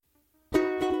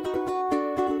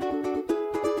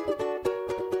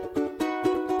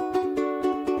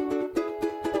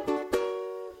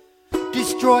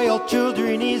Destroy All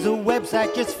Children is a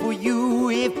website just for you.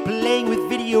 If playing with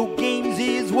video games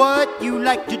is what you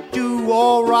like to do,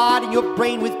 or rotting your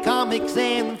brain with comics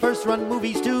and first-run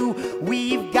movies too,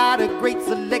 we've got a great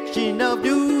selection of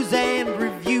news and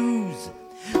reviews.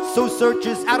 So search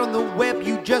us out on the web,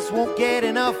 you just won't get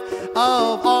enough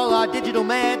of all our digital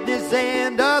madness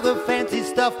and other fancy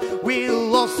stuff.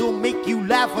 We'll also make you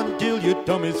laugh until your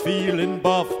tummy's feeling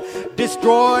buff.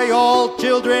 Destroy All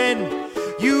Children,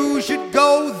 you should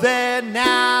go there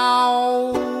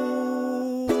now.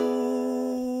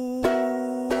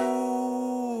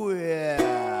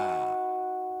 Yeah.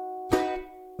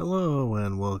 Hello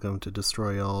and welcome to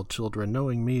Destroy All Children.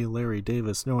 Knowing me, Larry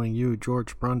Davis. Knowing you,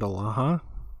 George Brundle.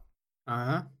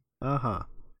 How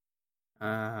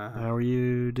are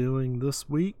you doing this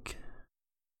week?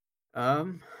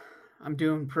 I'm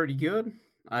doing pretty good.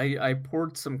 I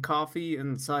poured some coffee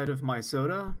inside of my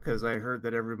soda because I heard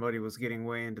that everybody was getting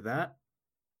way into that.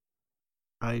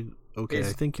 I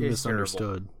think you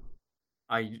misunderstood.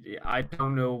 Terrible. I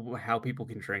don't know how people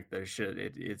can drink this shit.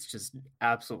 It's just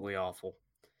absolutely awful.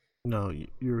 No,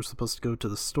 you're supposed to go to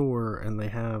the store and they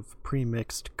have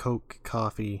pre-mixed Coke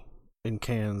coffee in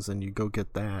cans, and you go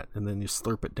get that, and then you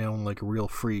slurp it down like a real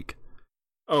freak.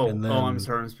 I'm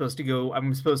sorry. I'm supposed to go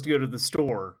to the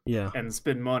store, and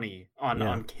spend money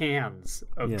on cans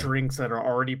of drinks that are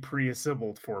already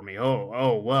pre-assembled for me.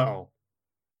 Well,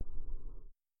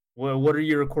 what are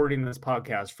you recording this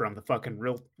podcast from? The fucking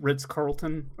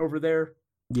Ritz-Carlton over there?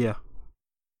 Yeah.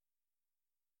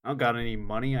 I don't got any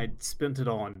money. I spent it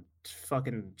on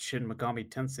fucking Shin Megami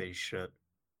Tensei shit.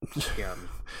 Again.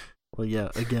 Well, yeah,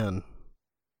 again.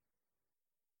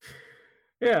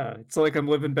 Yeah, it's like I'm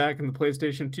living back in the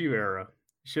PlayStation 2 era.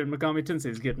 Shin Megami Tensei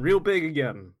is getting real big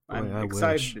again. I'm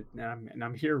excited, and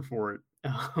I'm here for it.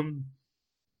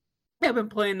 I've been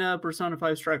playing Persona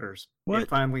 5 Strikers. What? It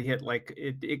finally hit,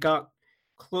 it got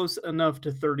close enough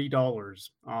to $30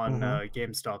 on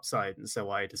GameStop site, and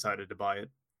so I decided to buy it.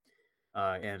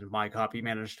 And my copy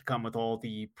managed to come with all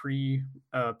the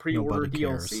pre-order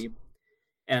DLC.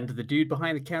 And the dude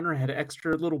behind the counter had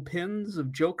extra little pins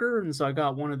of Joker, and so I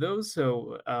got one of those.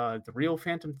 So the real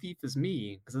Phantom Thief is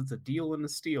me, because it's a deal and a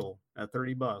steal at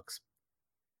 $30.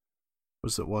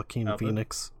 Was it Joaquin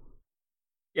Phoenix?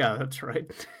 Yeah, that's right.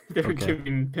 They're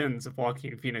giving pins of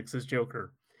Joaquin Phoenix as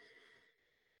Joker.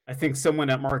 I think someone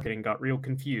at marketing got real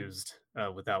confused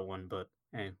with that one, but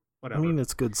hey, whatever. I mean,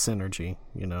 it's good synergy.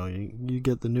 You know, you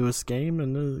get the newest game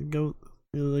and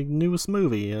newest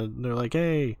movie, and they're like,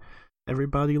 hey,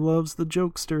 everybody loves the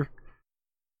jokester.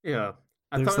 Yeah,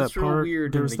 I thought it's real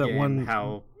weird in the game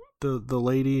how the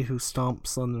lady who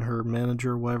stomps on her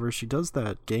manager or whatever, she does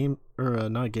that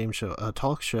not a game show, a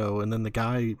talk show, and then the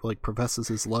guy professes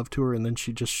his love to her, and then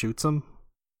she just shoots him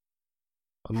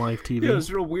on live TV. Yeah, it's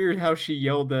real weird how she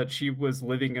yelled that she was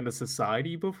living in a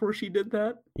society before she did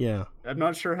that. Yeah. I'm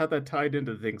not sure how that tied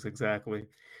into things exactly.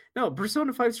 No,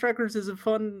 Persona 5 Strikers is a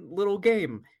fun little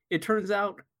game. It turns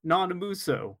out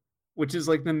non-Muso, which is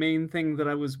the main thing that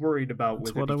I was worried about.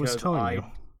 That's with what it. I was telling you.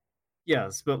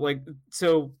 Yes, but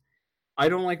so I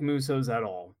don't like Musos at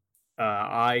all.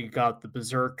 I got the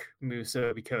Berserk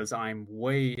Muso because I'm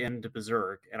way into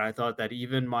Berserk, and I thought that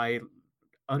even my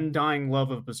undying love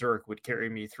of Berserk would carry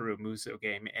me through a Muso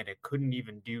game, and it couldn't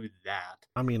even do that.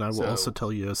 I mean, I will also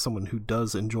tell you, as someone who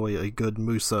does enjoy a good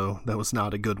Muso, that was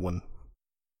not a good one.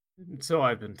 So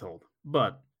I've been told.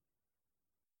 But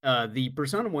the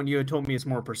Persona one you had told me is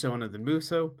more Persona than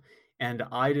Muso, and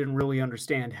I didn't really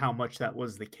understand how much that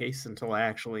was the case until I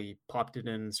actually popped it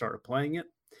in and started playing it.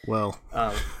 Well,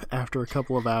 after a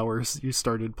couple of hours, you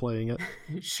started playing it.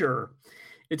 Sure.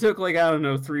 It took 3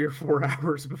 or 4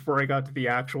 hours before I got to the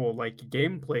actual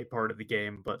gameplay part of the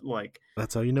game, but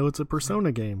that's how you know it's a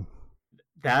Persona game.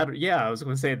 I was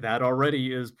going to say that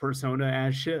already is Persona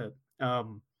as shit.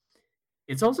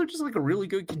 It's also just a really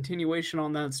good continuation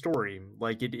on that story.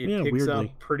 It picks weirdly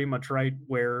up pretty much right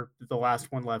where the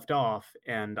last one left off,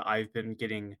 and I've been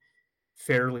getting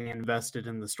fairly invested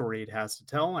in the story it has to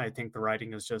tell. I think the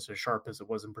writing is just as sharp as it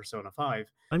was in Persona 5.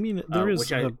 I mean, there is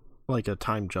a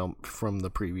time jump from the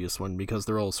previous one because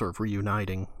they're all sort of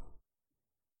reuniting.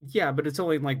 Yeah, but it's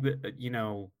only I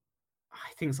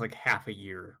think it's half a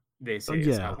year. They say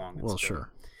is how long it's been.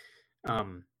 Sure.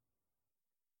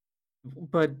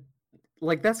 But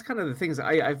that's kind of the things.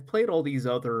 I've played all these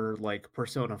other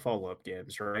Persona follow-up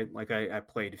games, right? I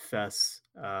played FES,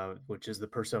 which is the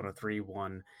Persona 3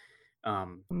 one,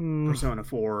 Persona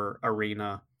 4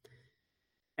 Arena,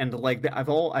 and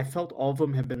I felt all of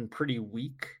them have been pretty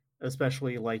weak,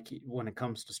 especially when it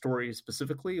comes to story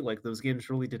specifically. Those games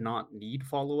really did not need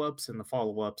follow-ups, and the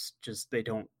follow-ups just they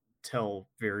don't tell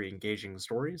very engaging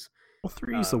stories. Well,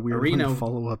 3 is a weird Arena, one to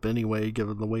follow up anyway,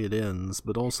 given the way it ends,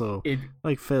 but also,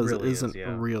 like, Fez really isn't is,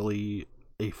 yeah. really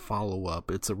a follow-up.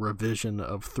 It's a revision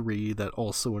of 3 that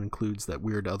also includes that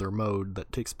weird other mode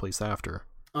that takes place after.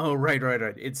 Oh, right.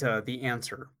 It's The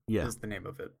Answer Yeah. is the name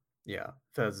of it. Yeah,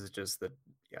 Fez is just the,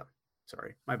 yeah,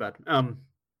 sorry, my bad.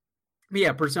 But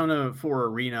yeah, Persona 4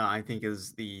 Arena, I think,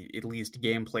 is at least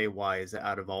gameplay-wise,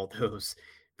 out of all those,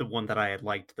 the one that I had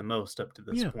liked the most up to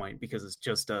this point, because it's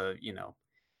just a,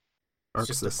 it's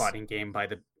just a fighting game by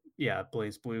the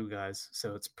BlazBlue guys,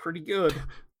 so it's pretty good.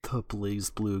 The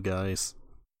BlazBlue guys.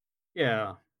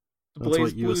 Yeah. That's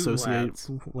what you associate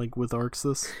like with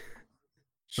ArcSys?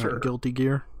 Sure. Guilty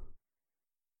Gear?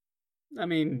 I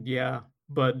mean, yeah.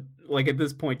 But like at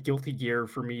this point, Guilty Gear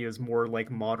for me is more like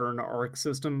modern Arc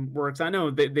System works. I know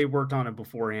they worked on it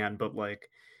beforehand, but like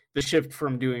the shift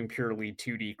from doing purely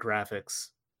 2D graphics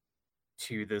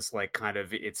to this like kind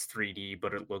of it's 3D,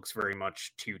 but it looks very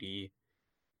much 2D.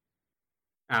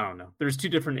 I don't know. There's two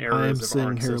different eras. I'm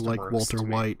sitting here like Walter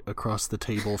White across the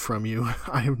table from you.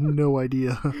 I have no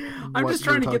idea. I'm just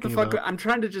trying to get the fuck. I'm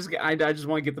trying to just. I just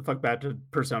want to get the fuck back to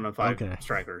Persona 5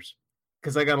 Strikers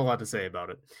because I got a lot to say about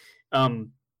it.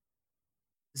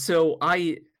 So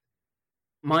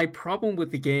my problem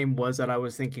with the game was that I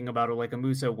was thinking about it like a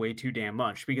Musa way too damn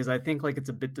much, because I think like it's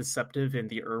a bit deceptive in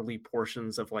the early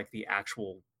portions of like the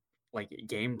actual like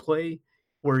gameplay,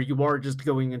 where you are just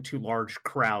going into large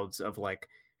crowds of like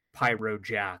pyro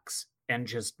jacks and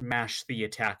just mash the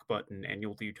attack button and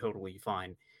you'll do totally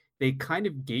fine. They kind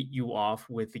of gate you off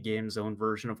with the game's own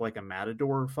version of like a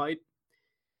Matador fight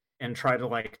and try to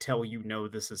like tell you, no,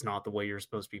 this is not the way you're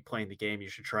supposed to be playing the game. You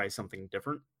should try something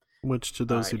different. Which, to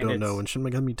those who don't know, in Shin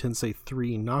Megami Tensei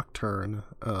 3 Nocturne,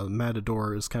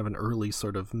 Matador is kind of an early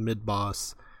sort of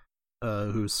mid-boss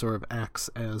who sort of acts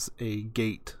as a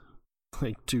gate,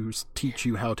 like to teach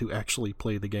you how to actually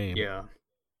play the game.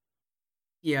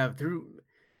 Yeah, through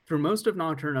most of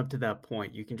Nocturne up to that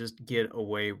point, you can just get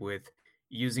away with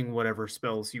using whatever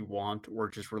spells you want or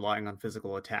just relying on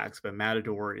physical attacks, but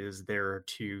Matador is there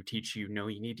to teach you, no,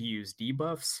 you need to use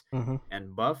debuffs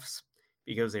and buffs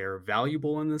because they are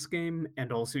valuable in this game,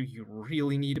 and also you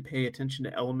really need to pay attention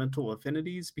to elemental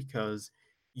affinities because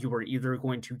you are either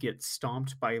going to get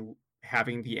stomped by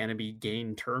having the enemy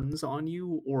gain turns on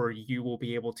you, or you will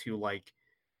be able to like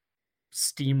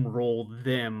steamroll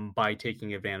them by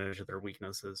taking advantage of their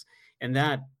weaknesses. And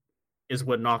that is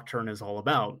what Nocturne is all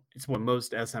about. It's what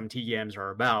most SMT games are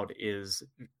about, is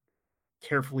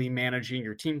carefully managing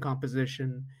your team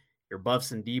composition, your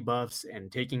buffs and debuffs, and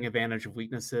taking advantage of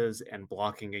weaknesses and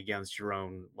blocking against your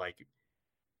own like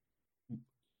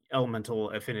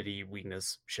elemental affinity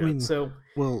weakness shit. I mean,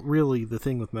 well, really, the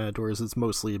thing with Matador is it's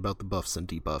mostly about the buffs and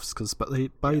debuffs, because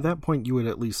by that point you would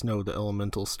at least know the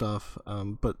elemental stuff.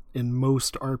 But in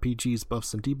most RPGs,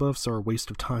 buffs and debuffs are a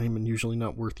waste of time and usually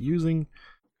not worth using.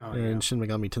 Shin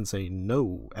Megami Tensei,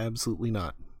 no, absolutely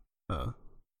not.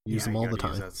 Use them all the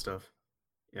time. Use that stuff.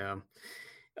 Yeah.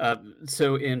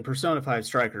 So in Persona 5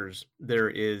 Strikers, there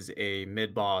is a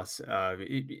mid-boss.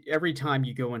 Every time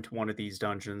you go into one of these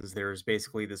dungeons, there's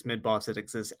basically this mid-boss that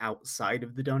exists outside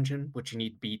of the dungeon, which you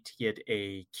need beat to get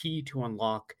a key to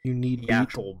unlock the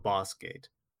actual boss gate.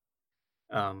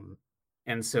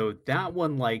 And so that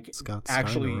one, like, Scott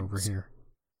Steiner over here.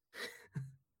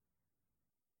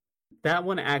 That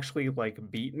one actually, like,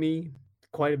 beat me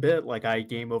quite a bit. Like, I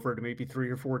game over to maybe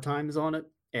 3 or 4 times on it,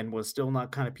 and was still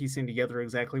not kind of piecing together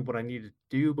exactly what I needed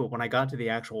to do. But when I got to the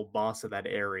actual boss of that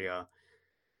area,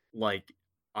 like,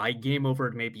 I game over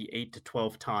it maybe 8 to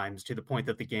 12 times, to the point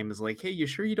that the game is like, hey, you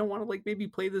sure you don't want to, like, maybe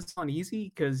play this on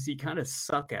easy? Because you kind of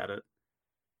suck at it.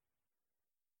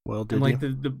 Well, did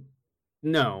you?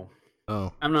 No.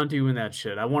 Oh. I'm not doing that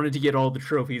shit. I wanted to get all the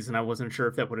trophies, and I wasn't sure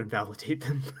if that would invalidate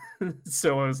them.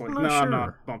 So I was like, I'm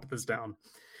not bumping this down.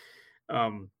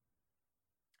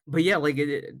 But yeah, like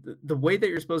the way that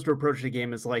you're supposed to approach the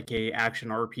game is like a action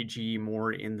RPG,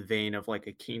 more in the vein of like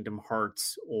a Kingdom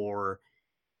Hearts or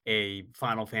a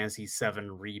Final Fantasy VII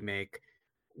remake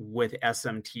with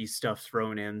SMT stuff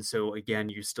thrown in. So again,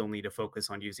 you still need to focus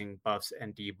on using buffs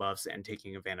and debuffs and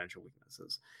taking advantage of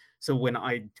weaknesses. So when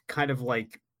I kind of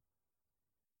like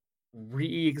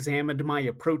re-examined my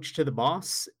approach to the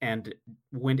boss and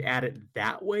went at it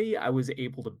that way, I was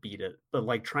able to beat it. But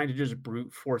like trying to just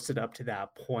brute force it up to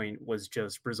that point was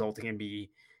just resulting in me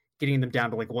getting them down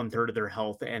to like 1/3 of their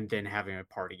health and then having a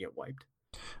party get wiped.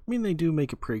 I mean, they do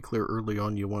make it pretty clear early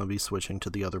on you want to be switching to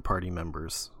the other party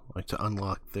members, like to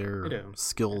unlock their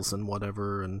skills and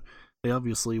whatever, and they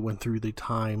obviously went through the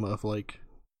time of like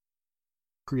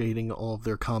creating all of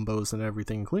their combos and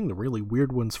everything, including the really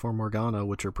weird ones for Morgana,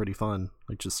 which are pretty fun.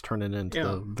 Like just turning into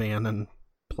the van and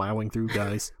plowing through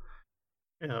guys.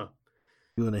 Yeah.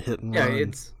 Doing a hit and run. Yeah,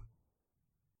 it's...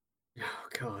 Oh,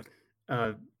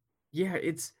 God. Yeah,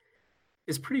 it's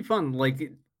pretty fun.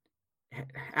 Like,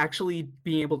 actually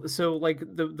being able to... So, like,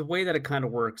 the way that it kind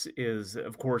of works is,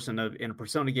 of course, in a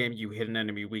Persona game, you hit an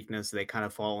enemy weakness, they kind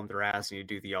of fall on their ass, and you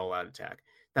do the all-out attack.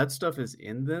 That stuff is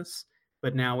in this,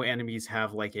 but now enemies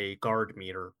have, like, a guard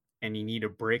meter, and you need to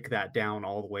break that down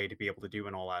all the way to be able to do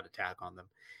an all-out attack on them.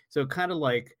 So kind of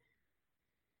like...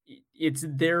 it's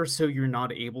there so you're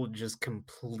not able to just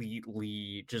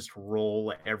completely just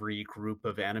roll every group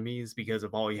of enemies, because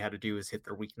if all you had to do is hit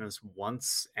their weakness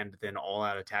once and then all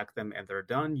out attack them and they're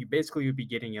done, you basically would be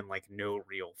getting in like no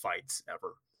real fights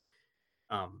ever.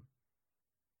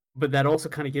 But that also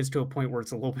kind of gets to a point where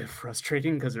it's a little bit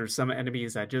frustrating, because there's some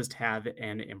enemies that just have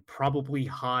an improbably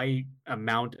high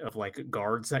amount of like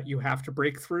guards that you have to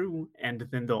break through, and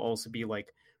then they'll also be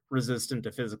like resistant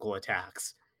to physical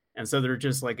attacks. And so they're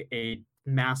just like a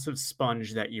massive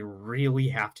sponge that you really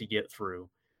have to get through.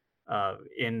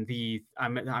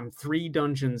 I'm 3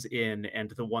 dungeons in, and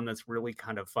the one that's really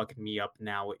kind of fucking me up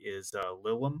now is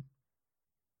Lilim,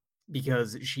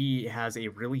 because she has a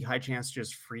really high chance to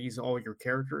just freeze all your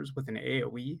characters with an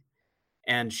AoE,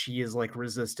 and she is like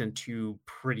resistant to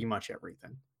pretty much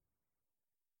everything.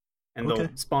 And they'll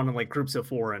spawn in like groups of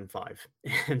 4 and 5,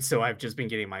 and so I've just been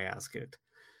getting my ass kicked.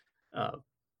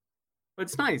 But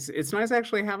it's nice. It's nice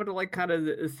actually having to like kind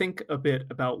of think a bit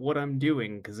about what I'm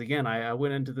doing, because again, I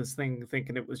went into this thing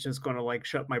thinking it was just going to like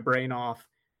shut my brain off,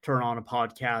 turn on a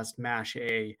podcast, mash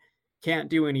A. Can't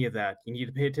do any of that. You need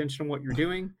to pay attention to what you're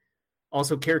doing.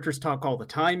 Also, characters talk all the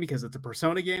time because it's a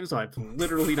Persona game, so I've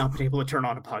literally not been able to turn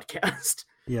on a podcast.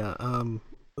 Yeah,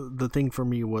 the thing for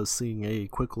me was seeing a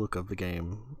quick look of the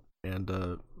game and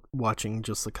watching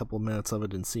just a couple minutes of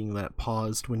it and seeing that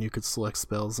paused when you could select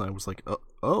spells, and I was like,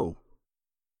 oh.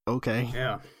 Okay.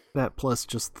 Yeah. That plus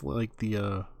just like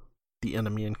the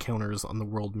enemy encounters on the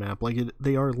world map, like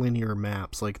they are linear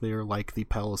maps, like they are like the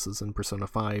palaces in Persona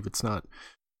 5. It's not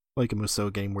like a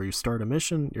Musou game where you start a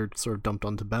mission, you're sort of dumped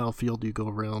onto battlefield, you go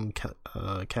around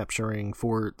capturing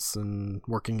forts and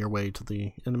working your way to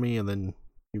the enemy, and then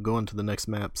you go into the next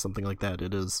map, something like that.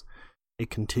 It is a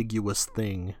contiguous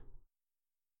thing.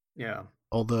 Yeah.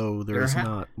 Although there's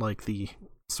not like the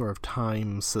sort of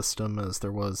time system as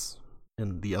there was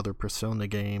in the other Persona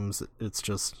games. It's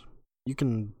just you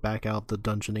can back out the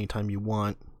dungeon anytime you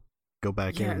want, go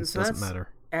back in, it doesn't matter.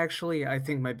 Actually, I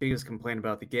think my biggest complaint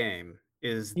about the game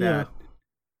is that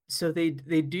so they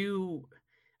do,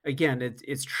 again,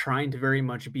 it's trying to very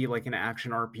much be like an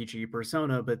action RPG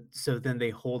Persona, but so then they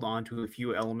hold on to a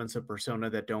few elements of Persona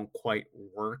that don't quite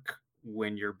work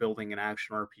when you're building an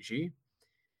action RPG.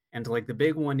 And like the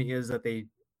big one is that they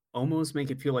almost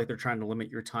make it feel like they're trying to limit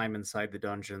your time inside the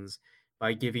dungeons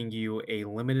by giving you a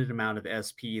limited amount of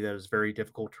SP that is very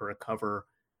difficult to recover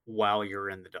while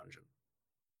you're in the dungeon.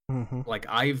 Mm-hmm. Like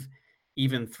I've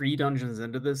even 3 dungeons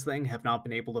into this thing have not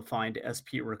been able to find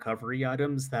SP recovery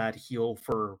items that heal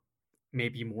for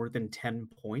maybe more than 10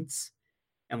 points.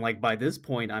 And like by this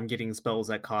point, I'm getting spells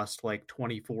that cost like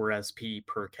 24 SP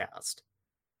per cast.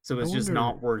 So it's just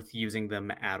not worth using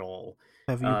them at all.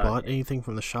 Have you bought anything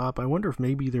from the shop? I wonder if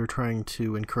maybe they're trying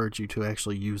to encourage you to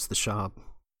actually use the shop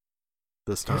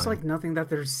this time. There's like nothing that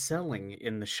they're selling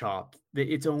in the shop.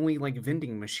 It's only like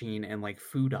vending machine and like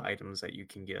food items that you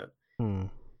can get.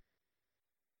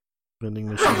 Vending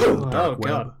machine on the dark web.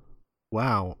 God.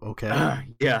 Wow, okay.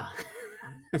 Yeah.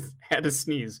 Had to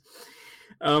sneeze.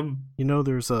 You know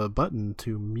there's a button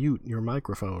to mute your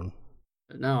microphone.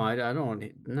 No, I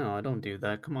don't do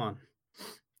that. Come on.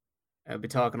 I'll be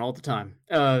talking all the time.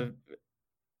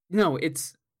 No,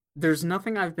 there's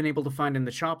nothing I've been able to find in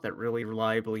the shop that really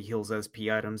reliably heals SP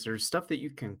items. There's stuff that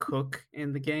you can cook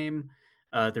in the game.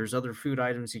 There's other food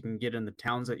items you can get in the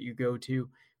towns that you go to,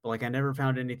 but like I never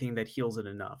found anything that heals it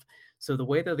enough. So the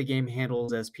way that the game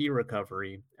handles SP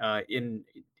recovery,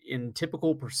 in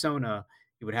typical Persona,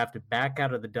 you would have to back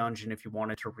out of the dungeon if you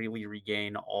wanted to really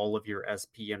regain all of your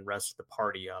SP and rest of the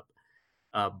party up.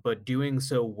 But doing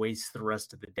so wastes the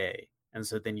rest of the day. And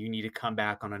so then you need to come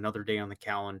back on another day on the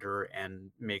calendar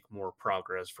and make more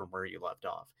progress from where you left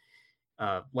off.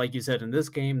 Like you said, in this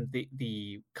game,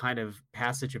 the kind of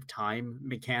passage of time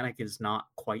mechanic is not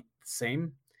quite the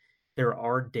same. There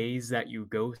are days that you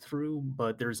go through,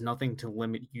 but there's nothing to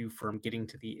limit you from getting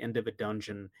to the end of a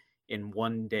dungeon in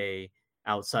one day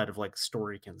outside of like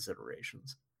story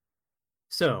considerations.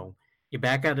 So you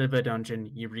back out of a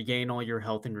dungeon, you regain all your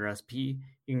health and your SP,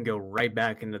 you can go right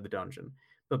back into the dungeon.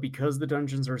 but because the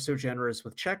dungeons are so generous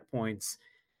with checkpoints,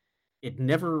 it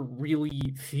never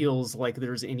really feels like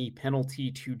there's any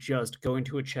penalty to just going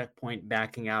to a checkpoint,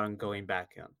 backing out, and going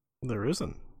back in. There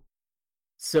isn't.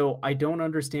 So I don't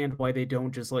understand why they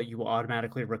don't just let you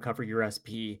automatically recover your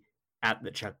SP at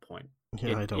the checkpoint.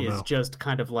 Yeah, I don't know. It's just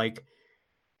kind of like,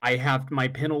 I have my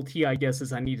penalty, I guess,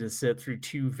 is I need to sit through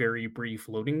 2 very brief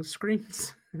loading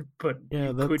screens, but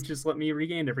Yeah, you could just let me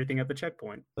regain everything at the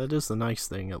checkpoint. That is the nice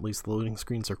thing. At least the loading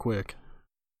screens are quick.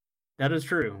 That is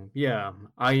true. Yeah,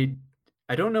 I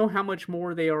don't know how much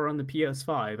more they are on the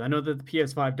PS5. I know that the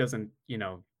PS5 doesn't,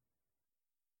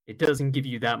 it doesn't give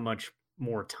you that much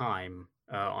more time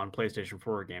on PlayStation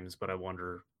 4 games, but I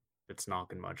wonder if it's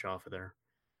knocking much off of there.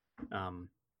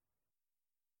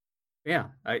 Yeah,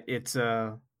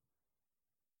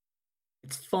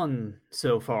 it's fun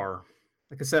so far.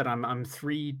 Like I said, I'm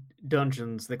 3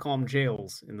 dungeons. They call them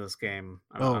jails in this game.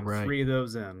 I'm right. 3 of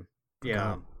those in.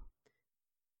 Yeah.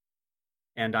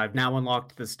 And I've now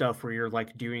unlocked the stuff where you're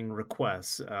like doing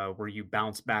requests, where you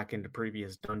bounce back into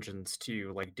previous dungeons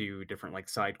to like do different like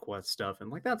side quest stuff,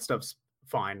 and like that stuff's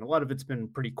fine. A lot of it's been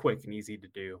pretty quick and easy to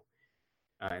do.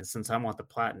 And since I want the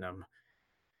platinum,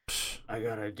 I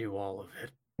gotta do all of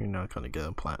it. You're not gonna get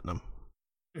a platinum.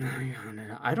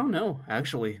 I don't know,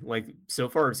 actually. Like, so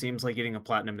far it seems like getting a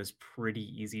platinum is pretty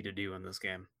easy to do in this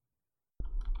game.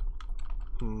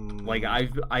 Like,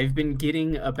 I've been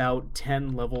getting about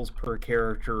 10 levels per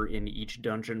character in each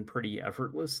dungeon pretty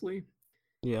effortlessly.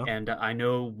 Yeah. And I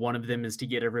know one of them is to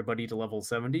get everybody to level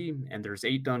 70, and there's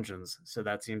 8 dungeons, so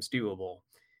that seems doable.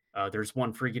 There's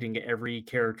one for getting every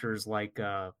character's, like,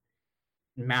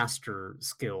 master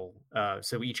skill.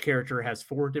 So each character has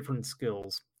 4 different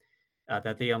skills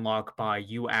that they unlock by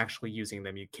you actually using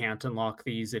them. You can't unlock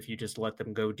these if you just let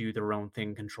them go do their own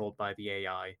thing controlled by the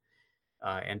AI.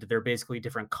 And they're basically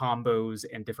different combos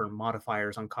and different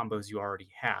modifiers on combos you already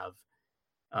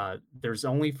have. There's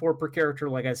only 4 per character,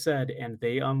 like I said, and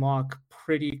they unlock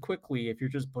pretty quickly if you're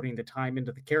just putting the time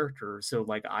into the character. So,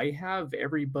 like, I have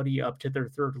everybody up to their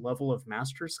 3rd level of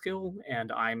master skill,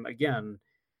 and I'm, again,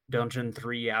 dungeon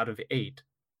 3 out of 8.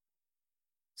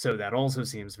 So that also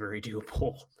seems very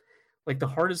doable. Like, the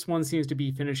hardest one seems to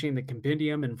be finishing the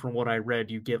compendium, and from what I read,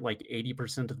 you get like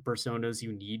 80% of the personas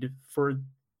you need for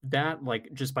that,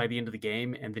 like, just by the end of the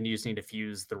game, and then you just need to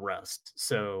fuse the rest.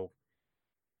 So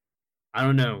I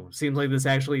don't know. Seems like this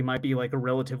actually might be like a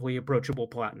relatively approachable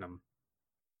platinum.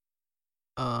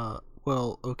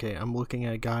 Well, okay, I'm looking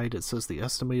at a guide. It says the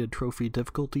estimated trophy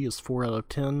difficulty is 4 out of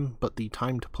 10, but the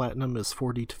time to platinum is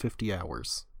 40 to 50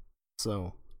 hours.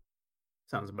 So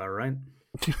sounds about right.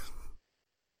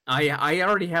 I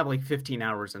already have like 15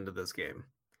 hours into this game.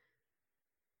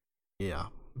 Yeah.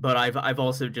 But I've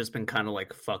also just been kind of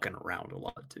like fucking around a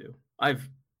lot too. I've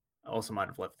also might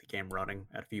have left the game running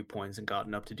at a few points and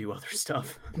gotten up to do other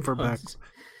stuff.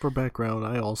 For background,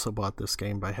 I also bought this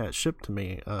game by had it shipped to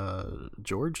me.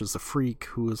 George is a freak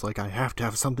who was like, I have to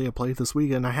have something to play this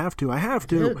weekend. I have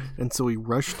to. And so he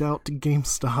rushed out to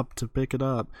GameStop to pick it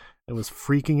up and was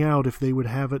freaking out if they would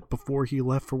have it before he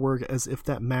left for work, as if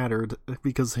that mattered,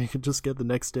 because he could just get the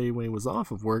next day when he was off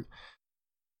of work.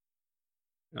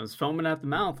 I was foaming at the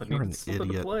mouth. I needed something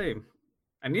idiot. to play.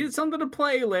 I needed something to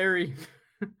play, Larry.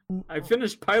 I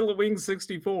finished Pilot Wings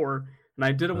 64, and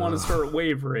I didn't want to start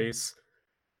Wave Race.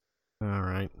 All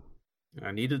right.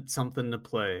 I needed something to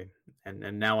play,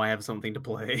 and now I have something to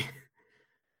play.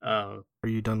 Are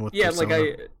you done with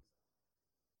Persona?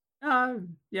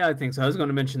 Yeah, I think so. I was going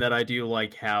to mention that I do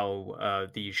like how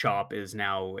the shop is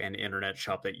now an internet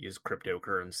shop that uses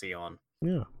cryptocurrency on.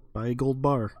 Yeah, buy a gold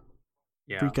bar.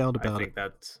 Yeah, freak out about I think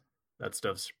that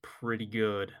stuff's pretty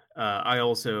good. I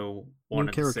also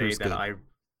wanted to say that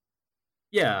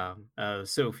good.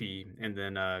 Sophie, and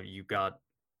then you got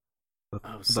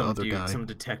the other guy, some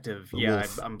detective.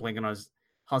 Wolf. I'm blanking on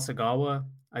Hasagawa,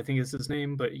 I think is his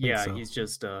name, but yeah, so. He's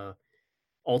just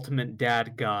ultimate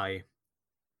dad guy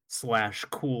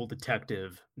 / cool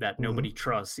detective that nobody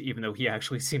trusts, even though he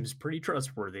actually seems pretty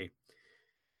trustworthy.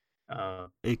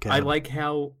 I like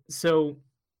how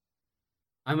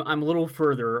I'm a little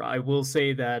further. I will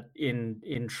say that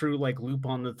in true like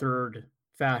Lupin the Third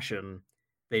fashion,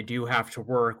 they do have to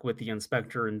work with the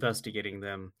inspector investigating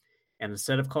them, and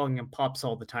instead of calling him Pops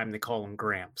all the time, they call him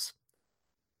Gramps.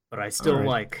 But I still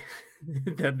like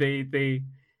that they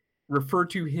refer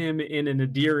to him in an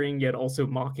endearing yet also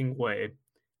mocking way,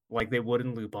 like they would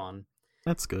in Lupin.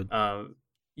 That's good.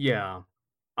 Yeah.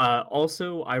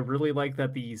 Also, I really like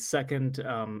that the second,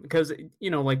 because,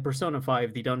 like Persona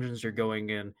 5, the dungeons you're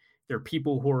going in, they're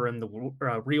people who are in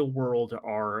the real world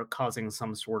are causing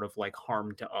some sort of like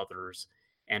harm to others.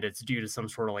 and it's due to some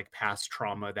sort of like past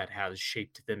trauma that has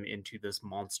shaped them into this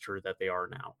monster that they are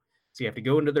now. So you have to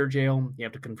go into their jail, you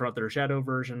have to confront their shadow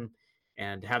version,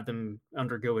 and have them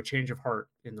undergo a change of heart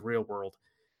in the real world.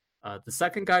 The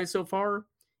second guy so far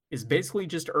is basically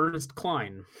just Ernest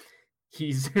Cline.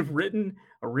 He's written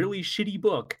a really shitty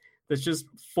book that's just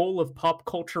full of pop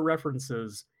culture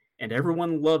references, and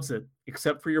everyone loves it,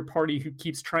 except for your party who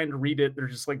keeps trying to read it. They're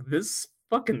just like, this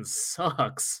fucking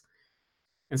sucks.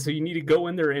 And so you need to go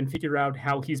in there and figure out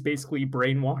how he's basically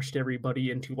brainwashed everybody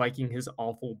into liking his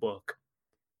awful book.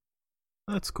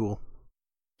 That's cool.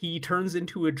 He turns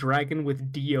into a dragon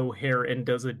with Dio hair and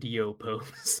does a Dio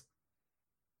pose.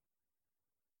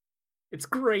 It's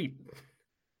great.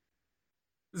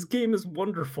 This game is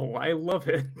wonderful. I love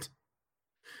it.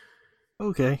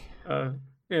 Okay.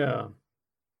 Yeah.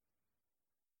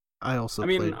 I also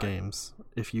played games,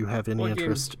 if you have any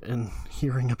interest in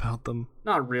hearing about them.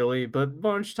 Not really, but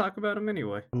why don't you talk about them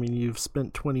anyway? I mean, you've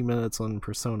spent 20 minutes on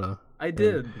Persona. I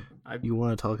did. You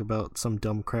want to talk about some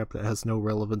dumb crap that has no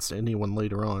relevance to anyone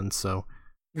later on, so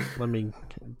let me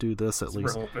do this at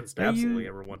least. Relevance to absolutely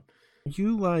everyone.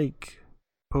 You like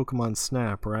Pokemon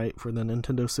Snap, right, for the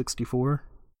Nintendo 64?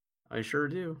 I sure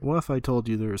do. What if I told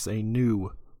you there's a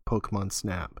new Pokemon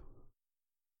Snap?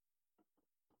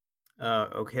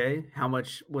 Okay. How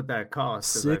much would that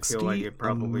cost? 60 I feel like it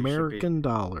probably American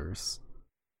dollars.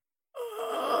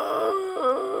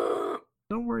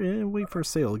 Don't worry, wait for a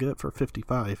sale. Get it for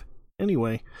 $55.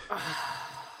 Anyway,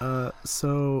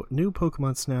 so new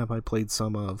Pokemon Snap I played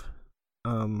some of.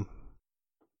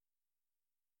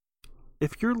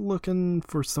 If you're looking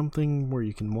for something where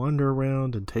you can wander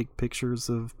around and take pictures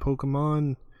of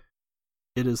Pokemon,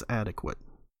 it is adequate.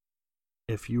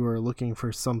 If you are looking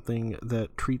for something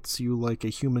that treats you like a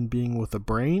human being with a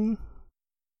brain,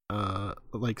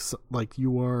 like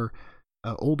you are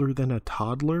older than a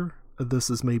toddler, this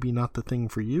is maybe not the thing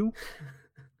for you.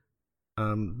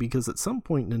 Because at some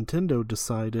point Nintendo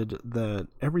decided that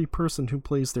every person who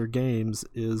plays their games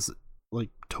is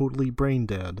like totally brain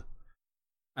dead.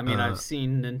 I mean, I've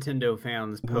seen Nintendo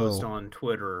fans post on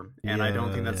Twitter, and I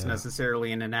don't think that's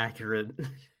necessarily an inaccurate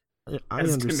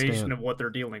estimation of what they're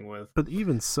dealing with. But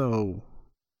even so,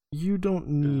 you don't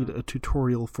need a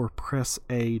tutorial for press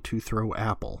A to throw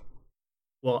apple.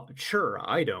 Well, sure,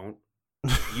 I don't.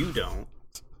 You don't.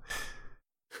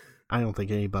 I don't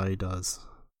think anybody does.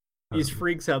 These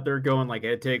freaks out there going like,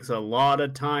 it takes a lot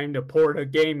of time to port a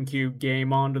GameCube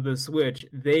game onto the Switch.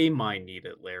 They might need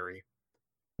it, Larry.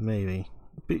 Maybe.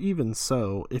 But even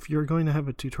so, if you're going to have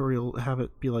a tutorial, have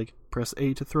it be like, press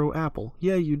A to throw apple.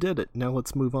 Yeah, you did it. Now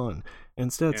let's move on.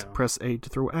 Instead, it's press A to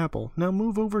throw apple. Now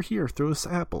move over here. Throw this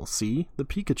apple. See? The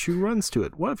Pikachu runs to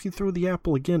it. What if you throw the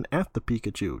apple again at the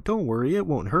Pikachu? Don't worry, it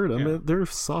won't hurt him. Yeah. They're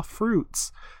soft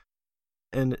fruits.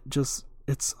 And just,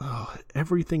 it's,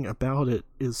 everything about it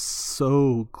is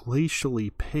so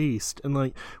glacially paced. And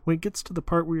like, when it gets to the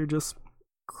part where you're just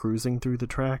cruising through the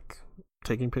track,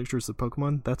 taking pictures of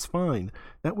Pokemon, that's fine.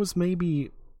 That was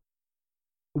maybe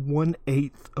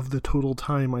 1/8 of the total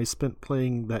time I spent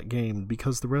playing that game,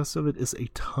 because the rest of it is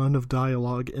a ton of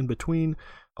dialogue in between,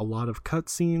 a lot of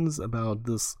cutscenes about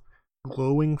this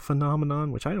glowing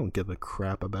phenomenon, which I don't give a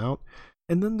crap about,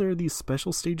 and then there are these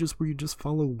special stages where you just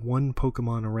follow one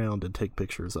Pokemon around and take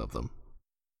pictures of them.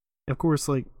 Of course,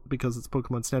 like, because it's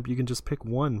Pokemon Snap, you can just pick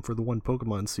one for the one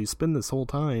Pokemon, so you spend this whole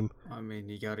time... I mean,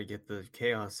 you gotta get the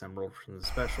Chaos Emerald from the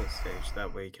special stage,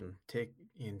 that way you can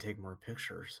take more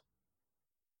pictures.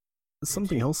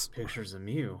 Something else... Pictures of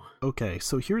Mew. Okay,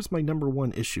 so here's my number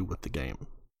one issue with the game.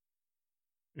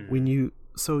 When you...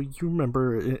 So you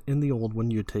remember, in the old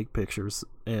one, you'd take pictures,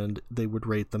 and they would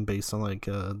rate them based on, like,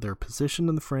 their position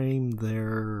in the frame,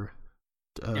 their...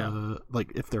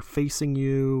 like if they're facing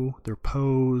you, their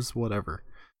pose, whatever.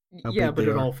 Yeah, but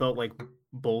it all felt like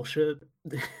bullshit.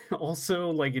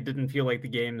 Also, like, it didn't feel like the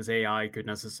game's AI could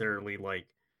necessarily, like...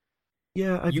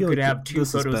 Yeah, I you feel could like have two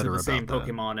photos of the same that.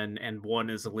 Pokemon, and one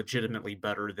is legitimately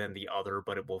better than the other,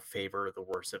 but it will favor the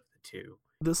worst of the two.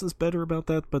 This is better about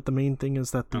that, but the main thing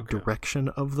is that the direction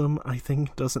of them, I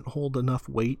think, doesn't hold enough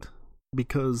weight,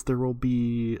 because there will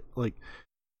be, like...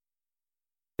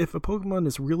 If a Pokemon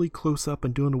is really close up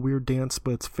and doing a weird dance,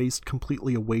 but it's faced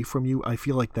completely away from you, I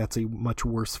feel like that's a much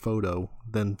worse photo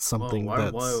than something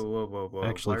that's actually facing you.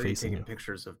 Why are you taking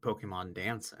pictures of Pokemon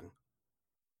dancing?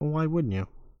 Well, why wouldn't you?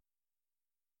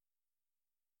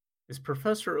 Is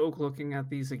Professor Oak looking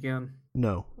at these again?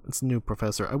 No, it's a new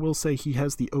professor. I will say he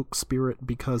has the Oak spirit,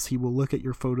 because he will look at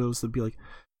your photos and be like,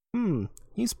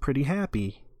 he's pretty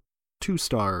happy. 2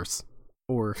 stars.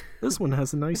 Or, this one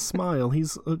has a nice smile.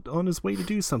 He's on his way to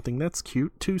do something. That's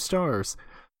cute. 2 stars.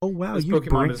 Oh wow, This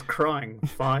Pokemon is crying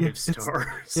 5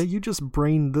 stars. Yeah, you just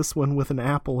brained this one with an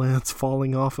apple and it's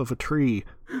falling off of a tree.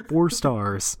 4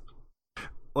 stars.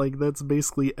 Like, that's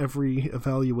basically every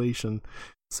evaluation.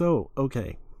 So,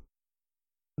 okay.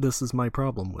 This is my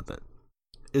problem with it.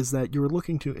 Is that you're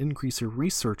looking to increase your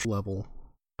research level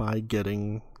by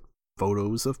getting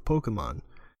photos of Pokemon.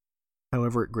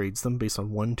 However, it grades them based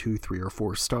on 1, 2, 3, or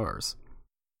 4 stars.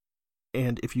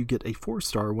 And if you get a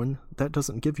 4-star one, that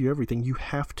doesn't give you everything. You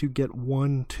have to get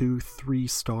 1, 2,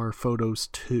 3-star photos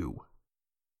too.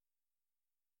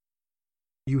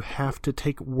 You have to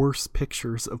take worse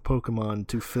pictures of Pokemon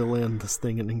to fill in this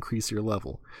thing and increase your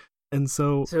level. And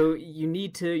so you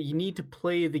need to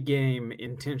play the game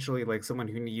intentionally like someone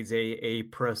who needs a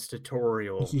press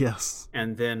tutorial. Yes.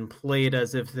 And then play it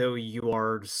as if though you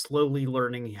are slowly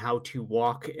learning how to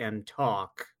walk and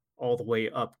talk all the way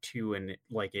up to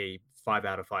a 5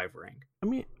 out of 5 rank. I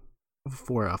mean,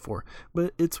 4 out of 4.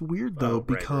 But it's weird though,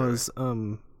 because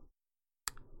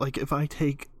like if I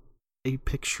take a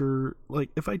picture, like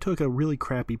if I took a really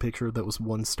crappy picture that was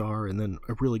 1 star and then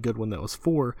a really good one that was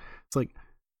 4, it's like,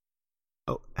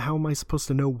 oh, how am I supposed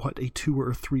to know what a 2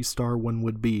 or 3-star one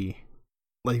would be?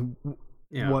 Like,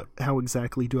 how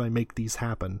exactly do I make these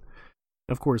happen?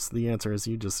 Of course, the answer is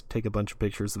you just take a bunch of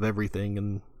pictures of everything,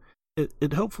 and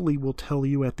it hopefully will tell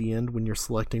you at the end when you're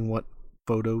selecting what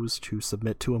photos to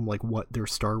submit to them, like what their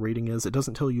star rating is. It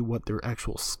doesn't tell you what their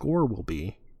actual score will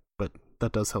be, but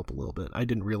that does help a little bit. I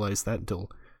didn't realize that until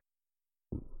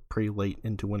pretty late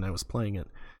into when I was playing it.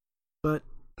 But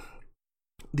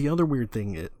the other weird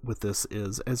thing with this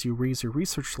is, as you raise your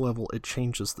research level, it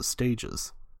changes the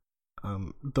stages.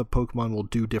 The Pokemon will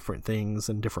do different things,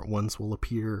 and different ones will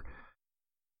appear.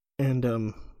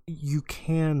 And you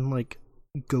can, like,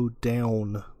 go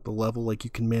down the level. Like, you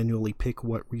can manually pick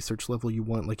what research level you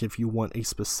want. Like, if you want a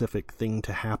specific thing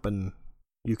to happen,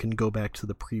 you can go back to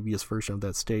the previous version of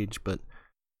that stage. But,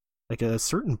 like, at a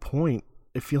certain point,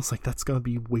 it feels like that's going to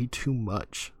be way too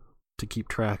much to keep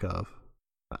track of.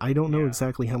 I don't know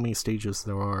exactly how many stages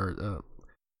there are.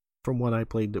 From what I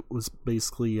played, it was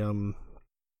basically,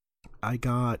 I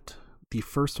got the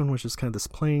first one, which is kind of this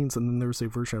plains, and then there's a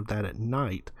version of that at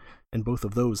night, and both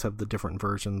of those have the different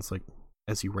versions, like,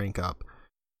 as you rank up.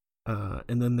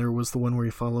 And then there was the one where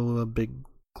you follow a big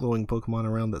glowing Pokemon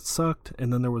around that sucked,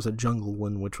 and then there was a jungle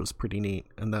one, which was pretty neat,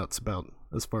 and that's about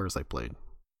as far as I played.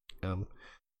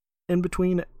 In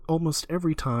between, almost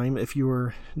every time, if you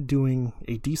are doing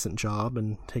a decent job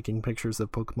and taking pictures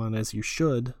of Pokemon as you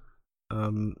should,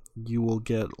 you will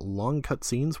get long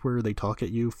cutscenes where they talk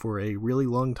at you for a really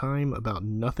long time about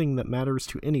nothing that matters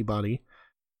to anybody,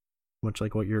 much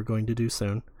like what you're going to do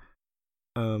soon.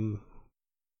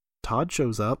 Todd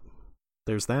shows up.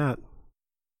 There's that.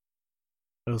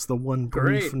 It was the one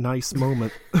brief, nice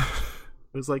moment.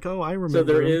 It was like, oh, I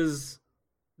remember.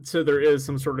 So there is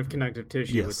some sort of connective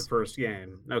tissue with the first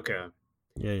game. Okay.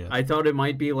 Yeah. I thought it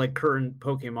might be like current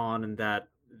Pokemon in that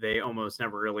they almost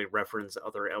never really reference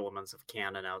other elements of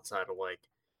canon outside of like,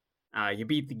 you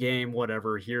beat the game,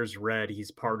 whatever, here's Red, he's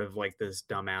part of like this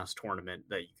dumbass tournament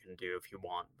that you can do if you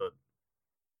want, but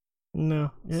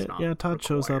no. Yeah, Todd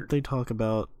shows up, they talk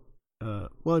about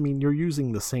well, I mean, you're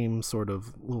using the same sort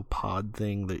of little pod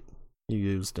thing that you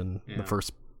used in the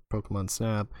first Pokemon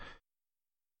Snap.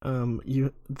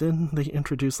 Then they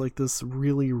introduce like this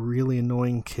really, really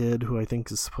annoying kid who I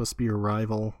think is supposed to be your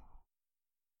rival.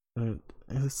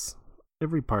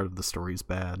 Every part of the story's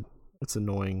bad. It's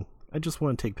annoying. I just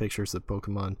want to take pictures of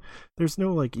Pokemon. There's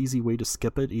no like easy way to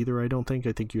skip it either. I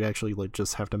think you actually like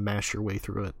just have to mash your way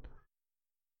through it.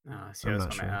 I was going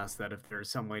to ask that if there's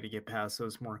some way to get past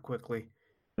those more quickly.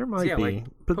 There might be, like,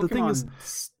 but Pokemon... the thing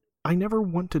is, I never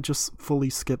want to just fully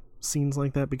skip scenes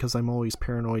like that because I'm always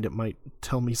paranoid it might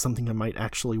tell me something I might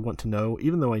actually want to know,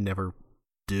 even though I never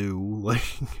do. Like,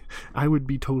 I would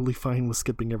be totally fine with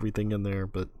skipping everything in there,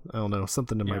 but I don't know,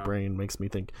 something in my brain makes me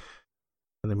think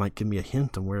they might give me a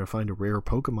hint on where to find a rare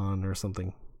Pokemon or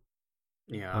something.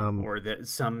 Yeah, or that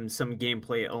some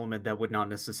gameplay element that would not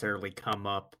necessarily come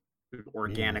up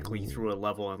organically through a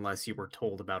level unless you were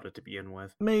told about it to begin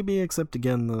with. Maybe, except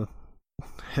again, the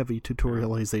heavy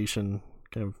tutorialization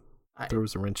kind of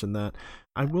throws a wrench in that.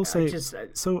 I will say,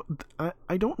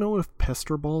 I don't know if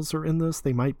Pester Balls are in this.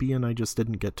 They might be, and I just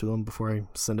didn't get to them before I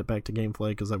send it back to Gamefly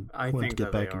because I wanted to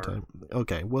get back in time.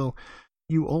 Okay, well,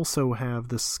 you also have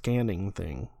this scanning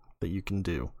thing that you can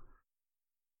do.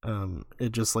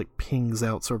 It just like pings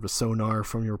out sort of a sonar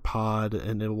from your pod,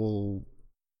 and it will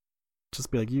just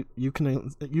be like you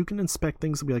can inspect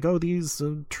things and be like, oh, these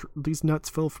nuts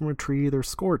fell from a tree, they're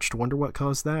scorched, wonder what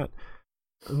caused that.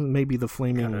 Maybe the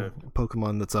flaming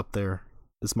Pokemon that's up there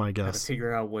is my Gotta guess.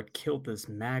 figure out what killed this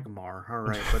Magmar.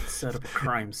 Alright, let's set up a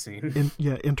crime scene.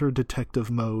 Enter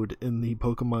detective mode in the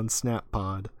Pokemon Snap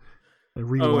Pod.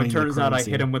 Oh, it turns out I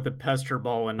hit him with a pester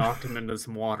ball and knocked him into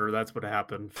some water. That's what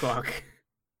happened. Fuck.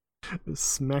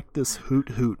 Smacked this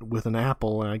Hoot with an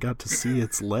apple, and I got to see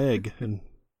its leg, and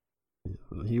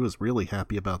he was really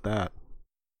happy about that.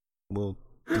 Well,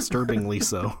 disturbingly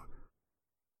so.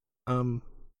 But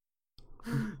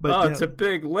it's a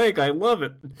big leg. I love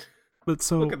it. But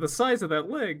so look at the size of that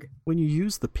leg. When you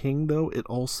use the ping, though, it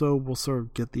also will sort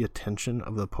of get the attention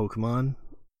of the Pokemon.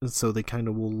 And so they kind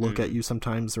of will look at you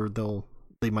sometimes, or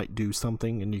they might do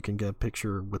something, and you can get a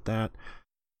picture with that.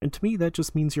 And to me, that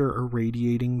just means you're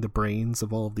irradiating the brains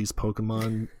of all of these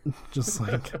Pokemon, just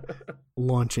like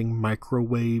launching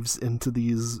microwaves into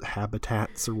these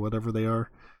habitats or whatever they are.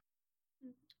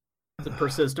 It's a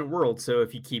persistent world, so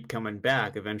if you keep coming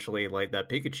back, eventually, like, that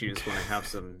Pikachu is going to have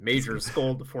some major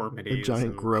skull deformities. A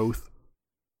giant growth.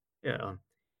 Yeah.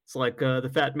 It's like the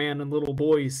Fat Man and Little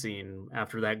Boy scene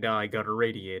after that guy got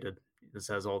irradiated. This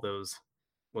has all those...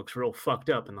 looks real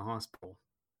fucked up in the hospital.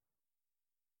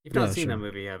 You've not seen that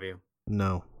movie, have you?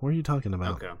 No. What are you talking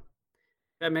about? Okay.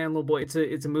 Fat Man, Little Boy, it's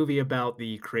a movie about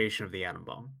the creation of the atom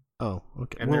bomb. Oh,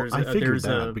 okay. And well, I figured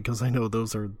that because I know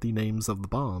those are the names of the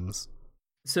bombs.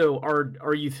 So,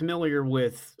 are you familiar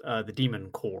with the Demon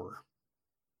Core?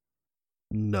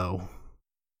 No.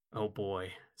 Oh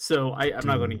boy. So I'm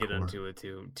not going to get into it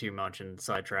too much and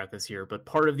sidetrack this here, but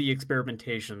part of the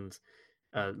experimentations,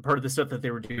 part of the stuff that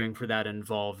they were doing for that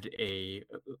involved a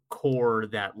core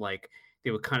that, like,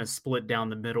 they would kind of split down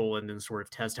the middle and then sort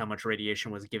of test how much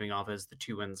radiation was giving off as the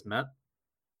two ends met.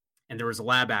 And there was a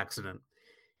lab accident,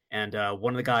 and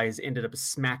one of the guys ended up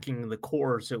smacking the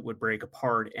core so it would break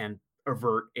apart and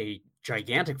avert a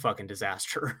gigantic fucking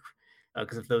disaster.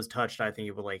 Because if those touched, I think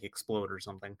it would, like, explode or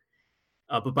something.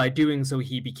 But by doing so,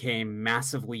 he became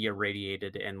massively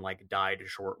irradiated and, like, died a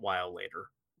short while later.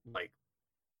 Like,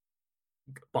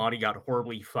 body got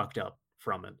horribly fucked up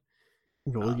from it.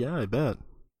 Well, yeah, I bet.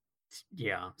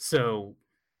 Yeah, so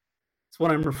that's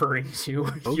what I'm referring to.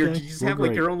 Okay, You just have,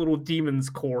 like, your own little demon's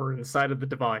core inside of the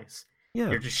device. Yeah.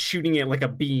 You're just shooting it like a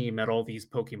beam at all these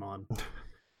Pokemon.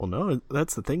 Well, no,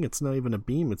 that's the thing. It's not even a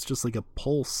beam. It's just like a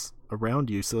pulse around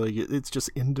you. So like, it's just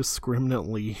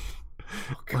indiscriminately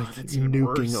That's nuking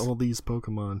worse. all these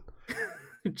Pokemon.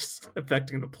 Just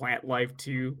affecting the plant life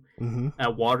too.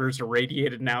 Mm-hmm. Water's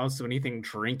irradiated now, so anything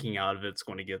drinking out of it's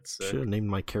going to get sick. Should have named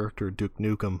my character Duke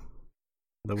Nukem.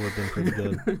 That would have been pretty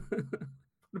good. Would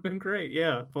have been great,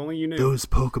 yeah. If only you knew. Those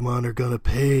Pokemon are gonna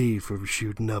pay for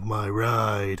shooting up my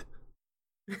ride.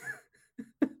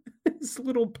 This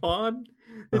little pond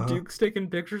that Duke's taking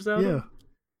pictures out of?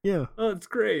 Yeah. Oh, it's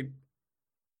great.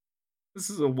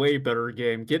 This is a way better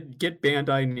game. Get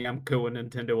Bandai Namco and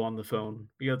Nintendo on the phone.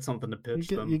 We got something to pitch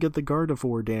them. You get the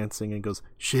Gardevoir dancing and goes,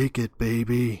 "Shake it,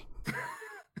 baby."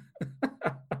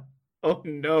 Oh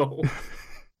no.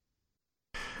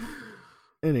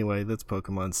 Anyway, that's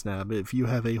Pokemon Snap. If you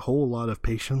have a whole lot of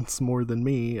patience more than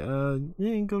me,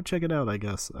 go check it out, I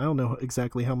guess. I don't know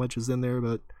exactly how much is in there,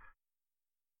 but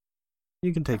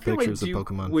you can take pictures of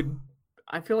Pokemon.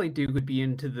 I feel like Duke would be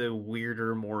into the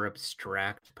weirder, more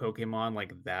abstract Pokemon.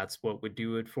 Like, that's what would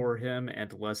do it for him,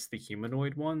 and less the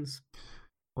humanoid ones.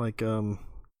 Like,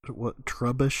 what,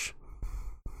 Trubbish?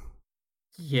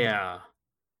 Yeah.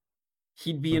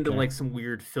 He'd be into, like, some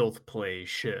weird filth play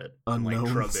shit.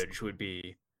 Unknowns. Like, Trubbish would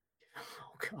be...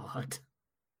 Oh, God.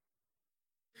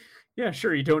 Yeah,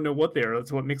 sure, you don't know what they are.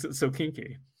 That's what makes it so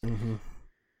kinky. Mm-hmm.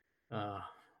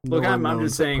 Look, I'm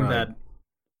just saying that...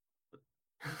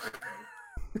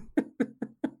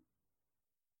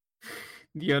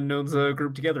 The unknowns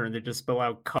group together and they just spell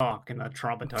out cock, and that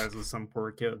traumatizes some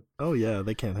poor kid. Oh yeah,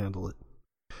 they can't handle it.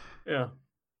 Yeah.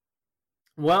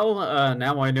 Well,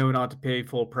 now I know not to pay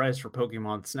full price for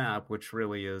Pokemon Snap, which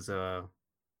really is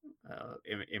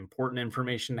important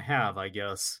information to have, I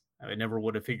guess. I never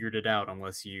would have figured it out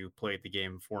unless you played the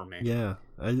game for me. Yeah,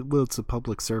 well, it's a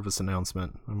public service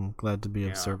announcement. I'm glad to be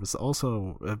of service.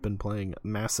 Also, I've been playing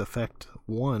Mass Effect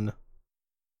 1.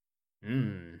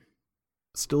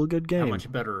 Still a good game. How much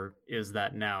better is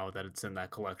that now that it's in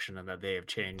that collection and that they have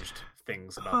changed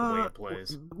things about the way it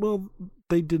plays? Well,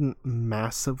 they didn't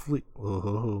massively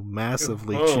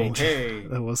change. Hey.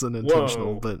 That wasn't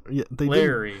intentional, but yeah,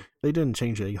 they didn't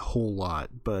change a whole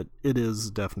lot, but it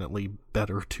is definitely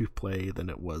better to play than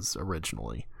it was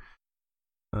originally.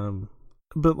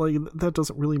 But like, that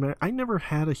doesn't really matter. I never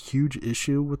had a huge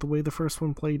issue with the way the first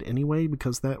one played anyway,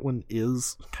 because that one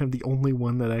is kind of the only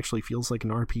one that actually feels like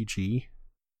an RPG.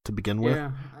 to begin with.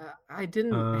 Yeah, I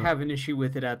didn't have an issue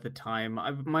with it at the time.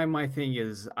 My thing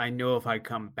is, I know if I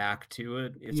come back to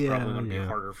it, it's probably going to be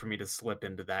harder for me to slip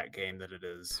into that game than it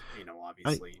is,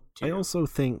 obviously. I also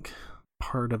think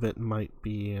part of it might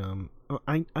be,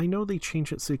 I know they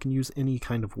changed it so you can use any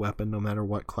kind of weapon no matter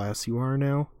what class you are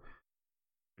now.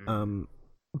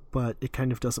 But it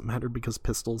kind of doesn't matter because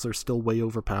pistols are still way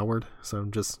overpowered, so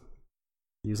I'm just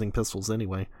using pistols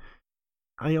anyway.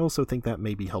 I also think that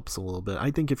maybe helps a little bit.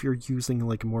 I think if you're using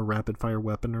like a more rapid fire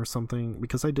weapon or something,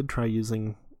 because I did try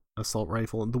using assault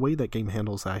rifle, and the way that game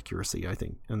handles accuracy, I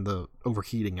think, and the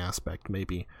overheating aspect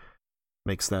maybe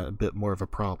makes that a bit more of a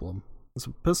problem.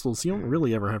 So pistols, you don't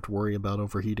really ever have to worry about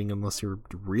overheating unless you're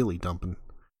really dumping.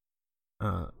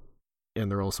 And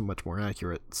they're also much more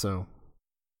accurate, so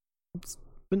it's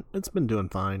been doing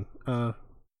fine.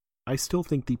 I still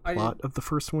think the plot of the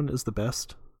first one is the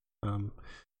best.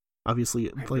 Obviously,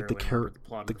 like the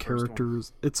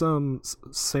characters, it's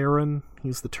Saren,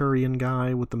 he's the Turian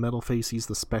guy with the metal face, he's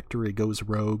the Spectre, he goes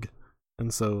rogue,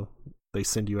 and so they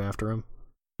send you after him.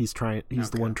 He's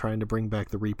the one trying to bring back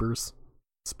the Reapers.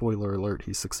 Spoiler alert,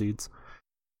 he succeeds.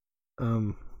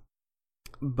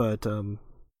 But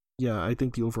yeah, I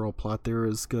think the overall plot there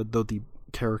is good, though the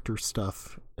character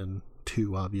stuff in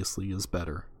 2 obviously is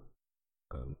better.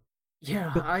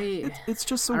 It's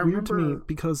just so weird to me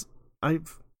because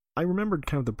I remembered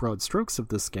kind of the broad strokes of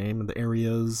this game and the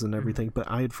areas and everything, but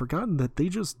I had forgotten that they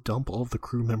just dump all of the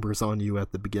crew members on you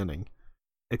at the beginning,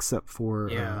 except for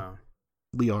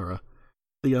Liara.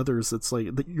 The others, it's like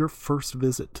your first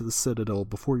visit to the Citadel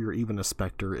before you're even a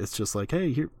Spectre, it's just like,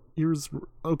 hey, here's...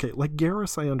 Okay, like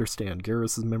Garrus, I understand.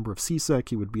 Garrus is a member of CSEC,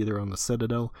 he would be there on the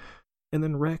Citadel. And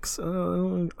then Rex,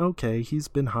 okay, he's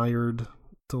been hired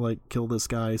to, like, kill this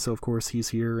guy, so of course he's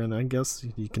here, and I guess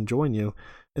he can join you.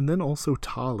 And then also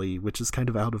Tali, which is kind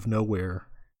of out of nowhere,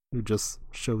 who just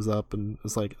shows up and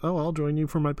is like, oh, I'll join you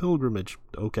for my pilgrimage.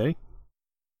 Okay.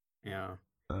 Yeah.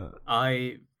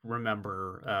 I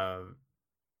remember,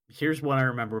 here's what I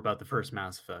remember about the first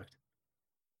Mass Effect.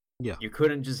 Yeah. You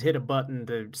couldn't just hit a button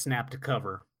to snap to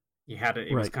cover. You had to,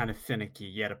 it was kind of finicky.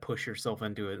 You had to push yourself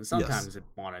into it, and sometimes it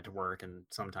wanted to work, and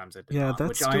sometimes it did not. Yeah,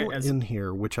 that's still in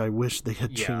here, which I wish they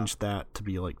had changed that to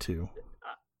be like 2.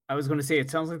 I was going to say, it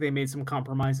sounds like they made some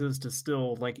compromises to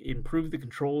still like improve the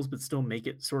controls, but still make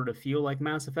it sort of feel like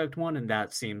Mass Effect 1, and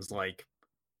that seems like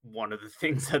one of the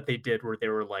things that they did where they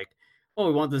were like, oh,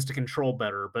 we want this to control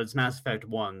better, but it's Mass Effect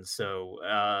 1, so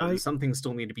some things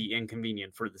still need to be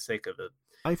inconvenient for the sake of it.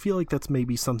 I feel like that's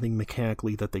maybe something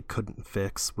mechanically that they couldn't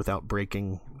fix without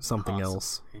breaking something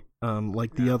else.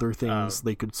 Like the other things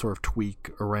they could sort of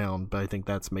tweak around, but I think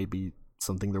that's maybe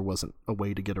something there wasn't a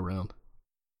way to get around.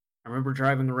 I remember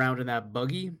driving around in that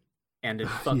buggy, and it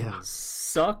fucking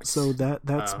sucked. So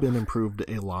that's been improved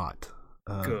a lot.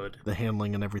 Good. The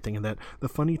handling and everything, and that. The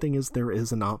funny thing is, there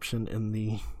is an option in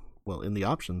the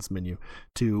options menu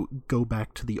to go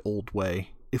back to the old way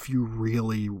if you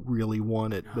really, really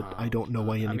want it. But I don't know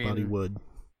why anybody would.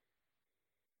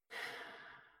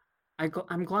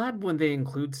 I'm glad when they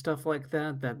include stuff like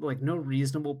that like no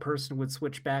reasonable person would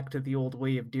switch back to the old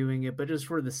way of doing it, but just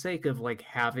for the sake of like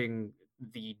having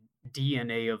the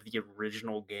DNA of the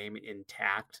original game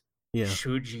intact. Yeah.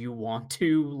 Should you want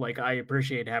to? Like, I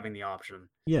appreciate having the option.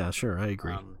 Yeah, sure, I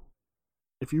agree.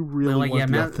 If you really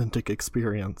want the authentic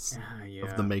experience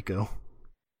of the Mako.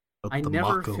 I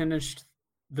never finished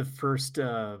the first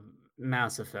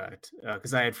Mass Effect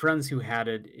because I had friends who had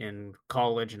it in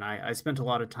college, and I spent a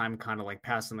lot of time kind of like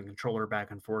passing the controller back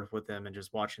and forth with them and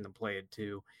just watching them play it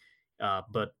too.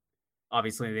 But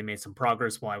obviously they made some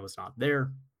progress while I was not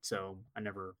there, so I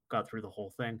never got through the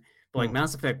whole thing. But like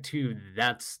Mass Effect 2,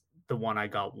 that's the one I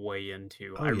got way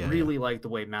into. I really like the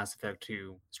way Mass Effect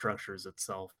 2 structures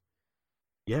itself.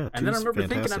 Yeah, and then I remember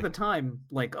thinking at the time,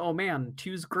 like, oh man,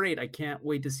 2's great. I can't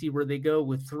wait to see where they go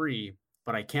with 3,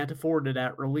 but I can't afford it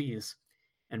at release.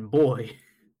 And boy,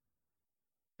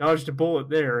 dodged a bullet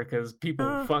there because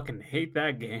people fucking hate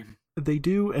that game. They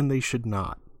do, and they should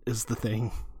not, is the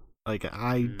thing. Like,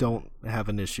 I don't have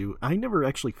an issue. I never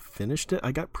actually finished it.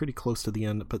 I got pretty close to the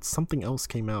end, but something else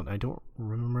came out. I don't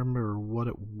remember what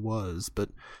it was, but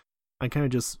I kind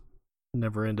of just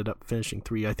never ended up finishing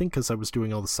 3. I think because I was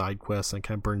doing all the side quests, I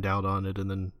kind of burned out on it, and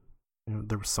then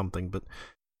there was something, but...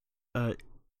 it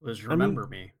was Remember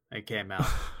Me. It came out.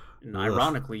 And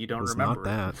ironically, you don't remember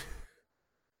not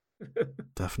that.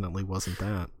 Definitely wasn't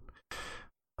that.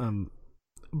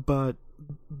 But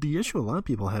the issue a lot of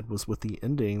people had was with the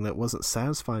ending that wasn't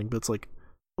satisfying, but it's like,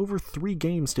 over 3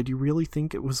 games, did you really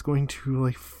think it was going to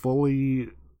like fully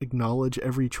acknowledge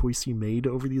every choice you made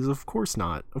over these? Of course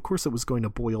not. Of course it was going to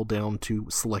boil down to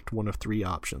select one of 3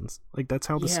 options. Like, that's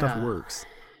how this stuff works.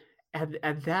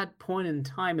 At that point in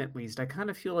time, at least, I kind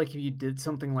of feel like if you did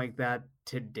something like that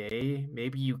today,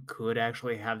 maybe you could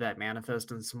actually have that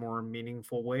manifest in some more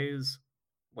meaningful ways.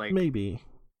 Like, maybe.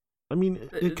 I mean,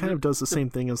 it kind of does the same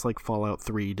thing as like Fallout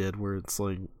 3 did, where it's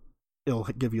like it'll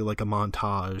give you like a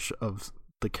montage of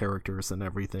the characters and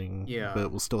everything, but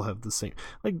it will still have the same.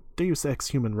 Like Deus Ex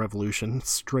Human Revolution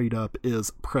straight up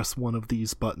is press one of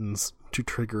these buttons to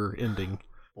trigger ending.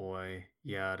 Boy,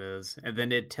 yeah, it is. And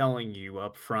then it telling you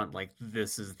up front, like,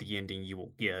 this is the ending you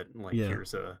will get. Like,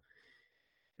 here's a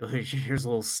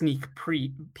little sneak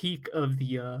peek of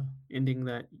the ending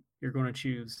that you're going to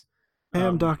choose. Hey,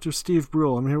 I'm Dr. Steve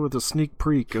Brule. I'm here with a sneak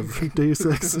peek of Deus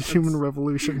Ex Human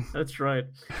Revolution. That's right.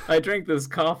 I drank this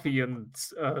coffee and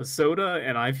soda,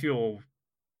 and I feel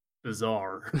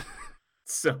bizarre.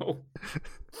 So,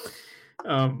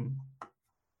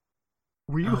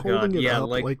 were you holding it up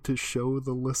like to show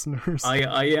the listeners?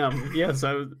 I am. Yes,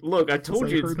 look, I told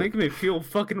you it's making me feel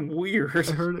fucking weird.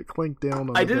 I heard it clank down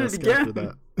on the desk after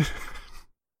that.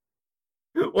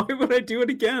 Why would I do it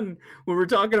again when we're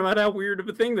talking about how weird of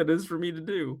a thing that is for me to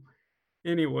do?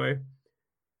 Anyway.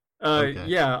 Okay.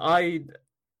 Yeah, I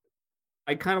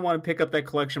kind of want to pick up that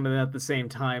collection, but then at the same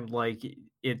time, like,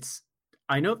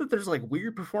 I know that there's like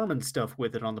weird performance stuff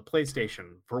with it on the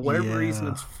PlayStation. For whatever reason,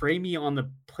 it's framey on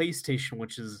the PlayStation,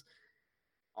 which is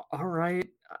all right.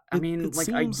 I mean,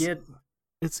 I get.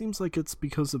 It seems like it's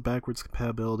because of backwards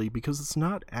compatibility, because it's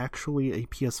not actually a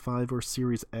PS5 or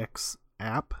Series X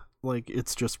app. Like,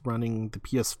 it's just running the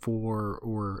PS4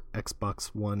 or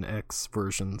Xbox One X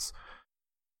versions,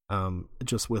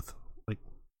 just with like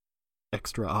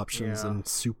extra options and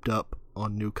souped up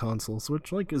on new consoles,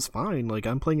 which like is fine. Like,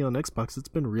 I'm playing it on Xbox, it's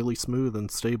been really smooth and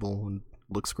stable and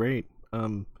looks great.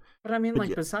 But I mean,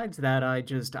 like, besides that,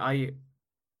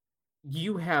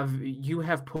 you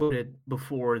have put it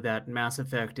before that Mass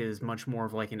Effect is much more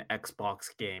of like an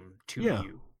Xbox game to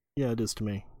you. Yeah, it is to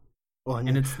me. Well, I mean,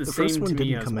 and it's the first one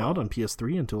didn't come out on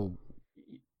PS3 until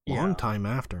a long time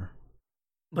after.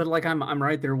 But like, I'm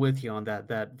right there with you on that.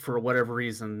 That for whatever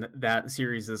reason, that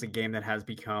series is a game that has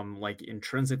become like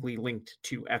intrinsically linked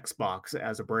to Xbox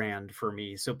as a brand for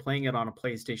me. So playing it on a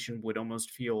PlayStation would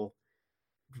almost feel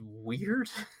weird.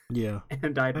 Yeah,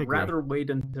 and I'd rather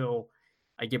wait until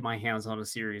I get my hands on a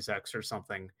Series X or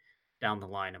something down the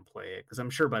line and play it, because I'm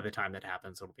sure by the time that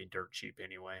happens, it'll be dirt cheap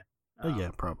anyway.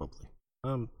 Yeah, probably.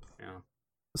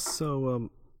 So,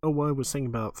 what I was saying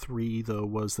about 3, though,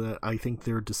 was that I think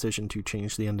their decision to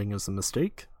change the ending is a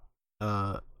mistake.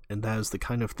 And that is the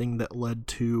kind of thing that led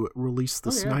to release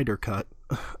the Snyder Cut.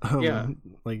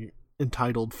 Like,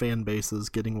 entitled fan bases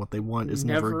getting what they want is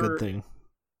never a good thing.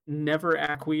 Never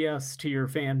acquiesce to your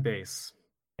fan base.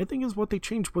 I think is what they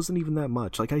changed wasn't even that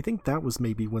much. Like, I think that was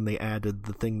maybe when they added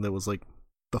the thing that was like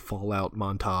the Fallout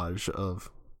montage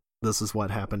of this is what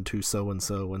happened to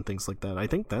so-and-so and things like that. I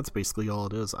think that's basically all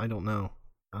it is. I don't know.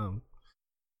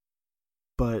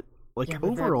 But like,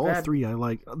 overall, 3 I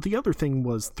like. The other thing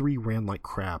was 3 ran like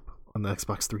crap on the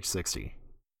Xbox 360.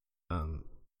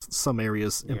 Some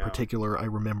areas in particular, I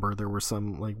remember there were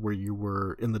some like where you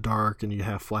were in the dark and you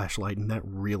have flashlight, and that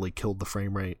really killed the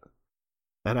frame rate.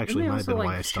 That actually might have been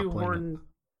why I stopped playing it.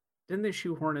 Didn't they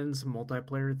shoehorn in some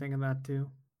multiplayer thing in that too?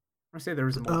 I say there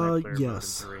was a multiplayer mode in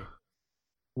 3.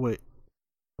 Wait,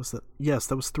 was that? Yes,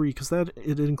 that was 3, because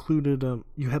it included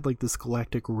you had like this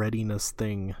galactic readiness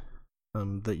thing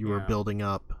that you were building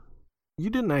up. You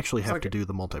didn't actually have to do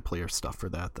the multiplayer stuff for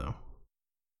that, though.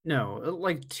 No,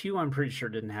 like 2, I'm pretty sure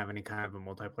didn't have any kind of a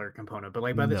multiplayer component. But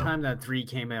like by the time that 3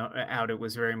 came out, it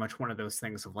was very much one of those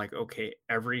things of like, okay,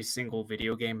 every single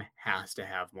video game has to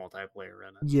have multiplayer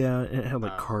in it. Yeah, it had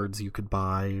like cards you could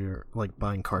buy, or like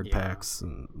buying card packs,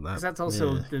 and because that's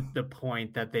also the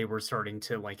point that they were starting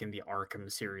to, like in the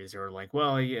Arkham series, they were like,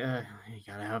 well, yeah, you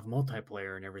gotta have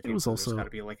multiplayer and everything. It was also got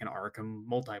to be like an Arkham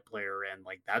multiplayer, and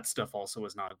like that stuff also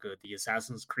was not good. The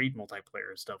Assassin's Creed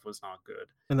multiplayer stuff was not good,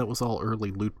 and that was all early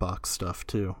loot box stuff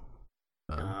too.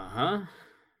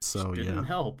 So didn't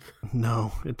help.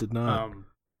 No, it did not.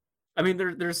 I mean,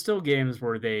 there's still games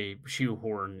where they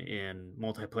shoehorn in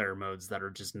multiplayer modes that are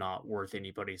just not worth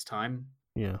anybody's time.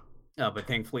 Yeah. But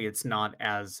thankfully, it's not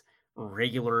as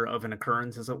regular of an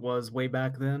occurrence as it was way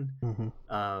back then.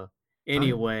 Mm-hmm.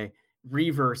 Anyway,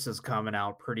 Reverse is coming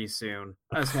out pretty soon.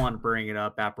 I just want to bring it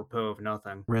up apropos of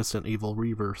nothing. Resident Evil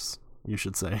Reverse, you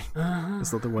should say.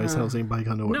 Because otherwise, how's anybody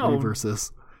gonna know what Reverse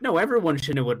is? No, everyone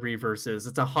should know what Reverse is.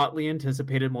 It's a hotly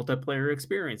anticipated multiplayer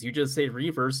experience. You just say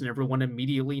Reverse and everyone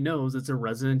immediately knows it's a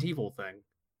Resident Evil thing.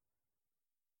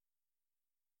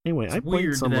 Anyway, It's I played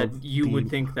weird some that of you the. would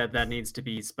think that that needs to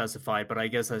be specified, but I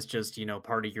guess that's just,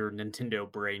 part of your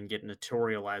Nintendo brain getting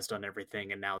tutorialized on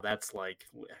everything, and now that's like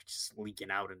just leaking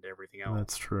out into everything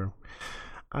That's else. true.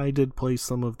 I did play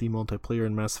some of the multiplayer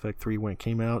in Mass Effect 3 when it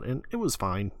came out, and it was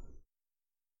fine.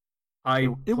 I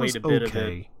It was played a bit of it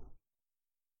okay.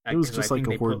 It was because I just like think a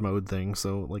they horde put, mode thing,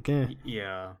 so like, eh.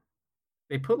 yeah,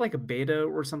 they put like a beta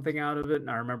or something out of it, and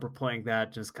I remember playing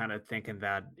that, just kind of thinking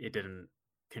that it didn't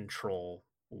control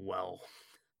well.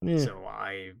 Yeah. So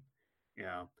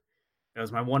yeah, that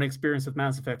was my one experience with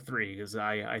Mass Effect 3 because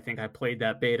I think I played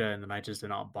that beta and then I just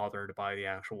did not bother to buy the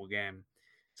actual game.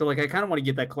 So like I kind of want to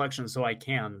get that collection so I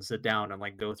can sit down and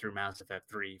like go through Mass Effect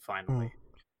 3 finally,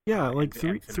 Yeah, like and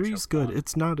finish up three's good. 1.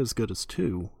 It's not as good as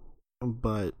 2,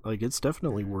 but like it's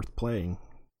definitely worth playing.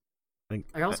 Like,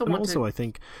 I also and want also to I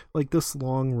think like this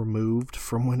long removed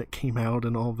from when it came out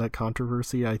and all of that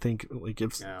controversy, I think like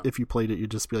yeah. if you played it,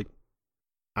 you'd just be like,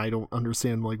 I don't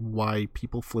understand like why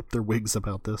people flip their wigs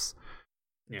about this.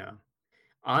 Yeah.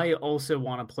 I also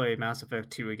want to play Mass Effect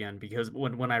 2 again because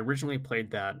when I originally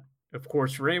played that, of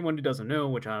course, for anyone who doesn't know,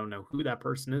 which I don't know who that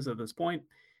person is at this point,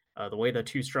 the way that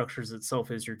 2 structures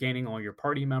itself is you're gaining all your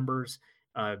party members,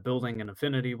 building an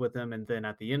affinity with them, and then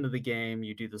at the end of the game,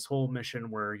 you do this whole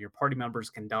mission where your party members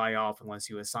can die off unless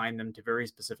you assign them to very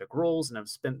specific roles and have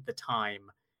spent the time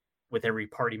with every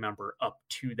party member up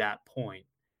to that point.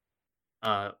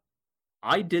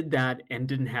 I did that and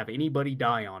didn't have anybody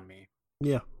die on me.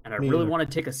 Yeah. And I really want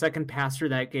to take a second pass through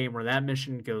that game where that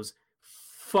mission goes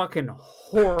fucking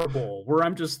horrible, where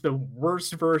I'm just the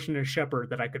worst version of Shepard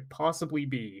that I could possibly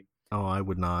be. Oh, I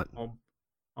would not.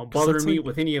 I'll bother me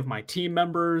with any of my team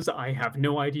members. I have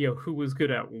no idea who was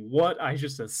good at what. I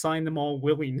just assign them all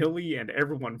willy-nilly and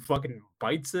everyone fucking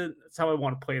bites it. That's how I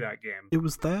want to play that game. It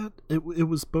was that. It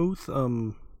was both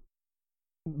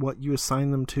what you assign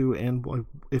them to and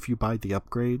if you buy the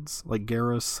upgrades. Like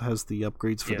Garrus has the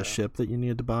upgrades for the ship that you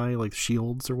need to buy, like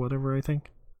shields or whatever, I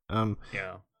think.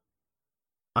 Yeah.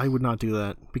 I would not do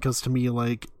that because to me,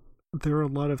 like, there are a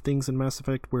lot of things in Mass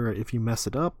Effect where if you mess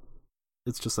it up,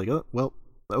 it's just like, oh, well,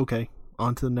 okay,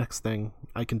 on to the next thing.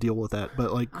 I can deal with that.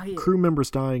 But like crew members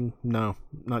dying, no,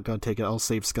 not gonna take it. I'll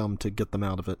save scum to get them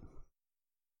out of it.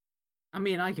 I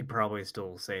mean, I could probably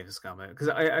still save scum it because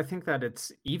I think that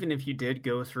it's even if you did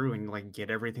go through and like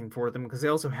get everything for them, because they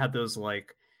also had those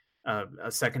like a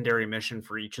secondary mission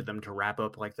for each of them to wrap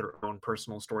up like their own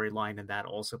personal storyline, and that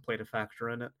also played a factor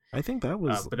in it. I think that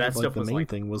was but that like stuff the was main like,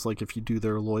 thing was like if you do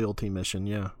their loyalty mission,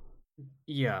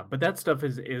 yeah, but that stuff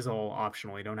is all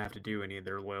optional. You don't have to do any of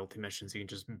their loyalty missions. You can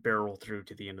just barrel through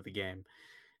to the end of the game.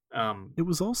 It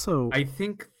was also, I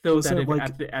think though that it, like,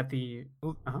 at the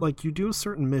like you do a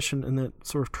certain mission and it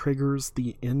sort of triggers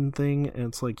the end thing, and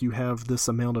it's like you have this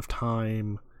amount of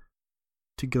time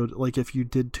to go to, like if you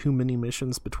did too many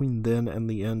missions between then and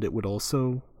the end, it would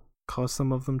also cause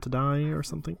some of them to die or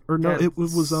something. Or no, it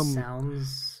was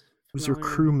it was your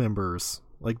crew members.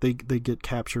 Like they get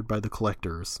captured by the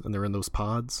collectors and they're in those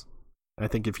pods. I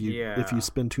think if you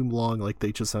spend too long, like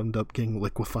they just end up getting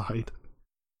liquefied.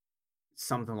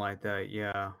 Something like that,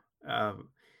 yeah.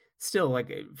 Still,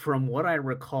 like from what I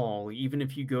recall, even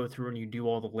if you go through and you do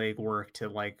all the legwork to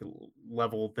like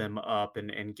level them up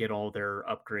and get all their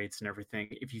upgrades and everything,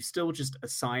 if you still just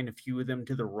assign a few of them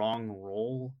to the wrong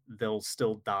role, they'll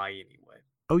still die anyway.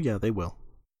 Oh yeah, they will.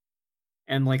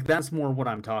 And like that's more what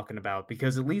I'm talking about,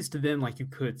 because at least then like you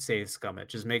could save scum it,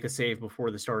 just make a save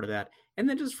before the start of that, and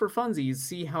then just for funsies,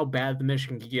 see how bad the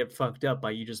mission can get fucked up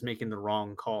by you just making the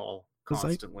wrong call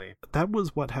constantly. That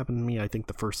was what happened to me, I think,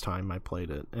 the first time I played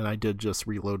it, and I did just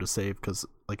reload a save because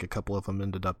like a couple of them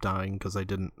ended up dying because I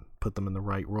didn't put them in the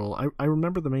right role. I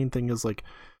remember the main thing is like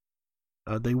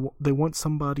they want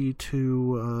somebody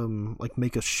to like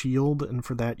make a shield, and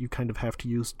for that you kind of have to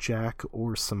use Jack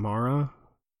or Samara,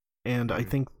 and I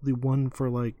think the one for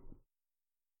like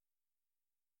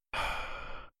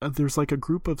there's like a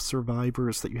group of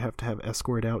survivors that you have to have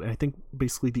escort out, and I think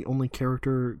basically the only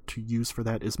character to use for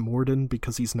that is Mordin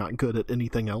because he's not good at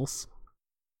anything else.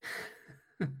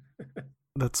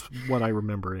 That's what I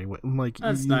remember anyway. Like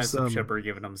that's nice of Shepard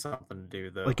giving him something to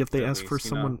do though. Like if they ask for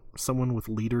someone with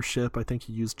leadership, I think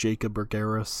you use Jacob or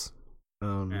Garrus.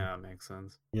 Yeah, makes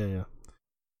sense. Yeah.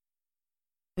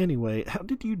 Anyway, how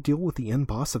did you deal with the end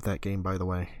boss of that game, by the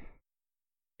way?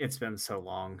 It's been so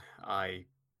long, I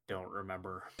don't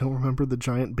remember. Don't remember the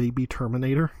giant baby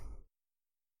Terminator?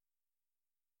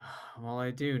 Well,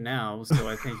 I do now, so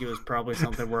I think it was probably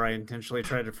something where I intentionally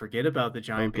tried to forget about the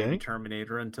giant baby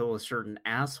Terminator until a certain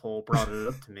asshole brought it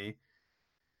up to me.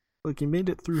 Look, you made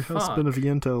it through House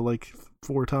Beneviento like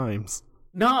 4 times.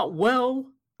 Not well!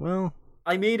 Well,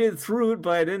 I made it through it,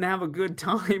 but I didn't have a good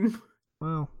time.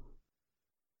 Well,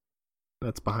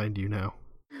 that's behind you now.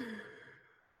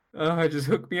 Just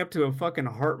hook me up to a fucking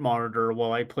heart monitor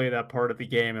while I play that part of the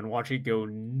game and watch it go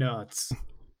nuts.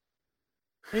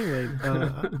 Anyway,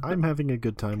 I'm having a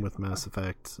good time with Mass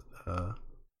Effect.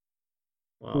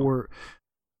 For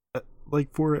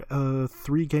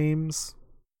 3 games,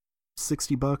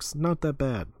 $60, not that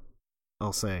bad,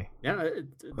 I'll say. Yeah,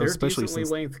 they're especially decently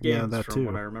length games from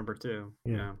what I remember too.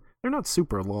 Yeah. They're not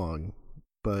super long,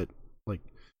 but like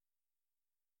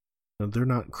they're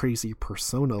not crazy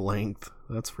Persona length,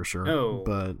 that's for sure. No,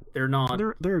 but they're not.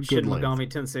 They're a Shin good length.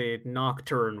 Megami Tensei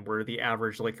Nocturne, where the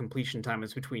average completion time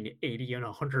is between 80 and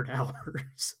 100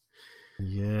 hours.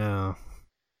 Yeah.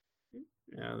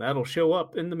 Yeah, that'll show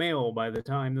up in the mail by the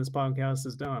time this podcast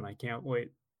is done. I can't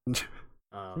wait.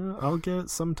 I'll get it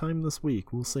sometime this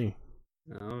week. We'll see.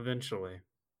 Eventually,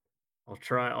 I'll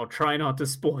try not to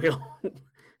spoil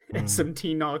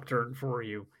SMT Nocturne for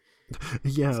you.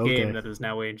 Yeah, this game that is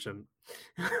now ancient.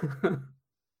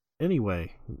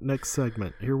 Anyway, next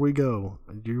segment. Here we go.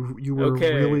 You were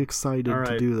really excited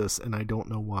to do this, and I don't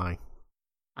know why.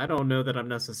 I don't know that I'm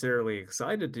necessarily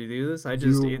excited to do this.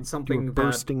 It's something you're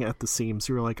bursting at the seams.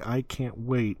 You're like, I can't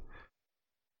wait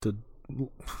to.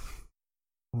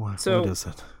 What is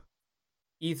it?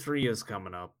 E3 is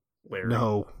coming up, Larry.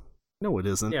 No, it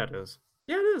isn't. Yeah, it is.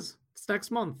 Yeah, it is. It's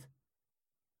next month.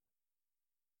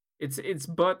 It's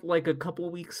but like a couple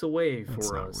weeks away for us.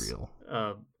 That's not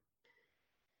real.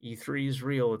 E3 is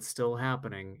real. It's still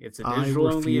happening. It's a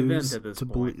digital-only event at this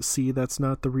point. See, that's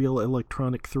not the real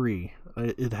Electronic 3.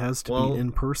 It has to be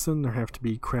in person. There have to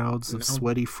be crowds of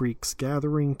sweaty freaks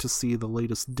gathering to see the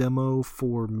latest demo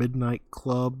for Midnight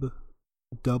Club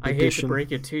Dub Edition. I hate to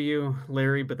break it to you,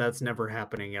 Larry, but that's never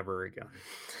happening ever again.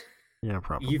 Yeah,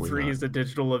 probably E3 not. is a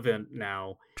digital event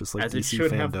now. Just like as DC it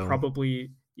should Fandom. Have probably,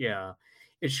 yeah.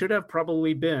 It should have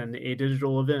probably been a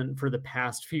digital event for the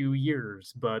past few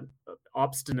years, but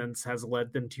obstinance has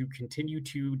led them to continue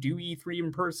to do E3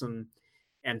 in person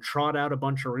and trot out a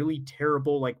bunch of really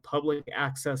terrible public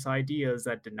access ideas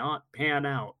that did not pan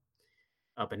out.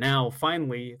 But now,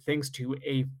 finally, thanks to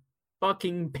a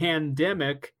fucking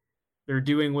pandemic, they're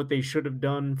doing what they should have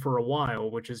done for a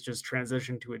while, which is just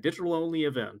transition to a digital-only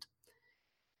event.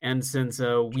 And since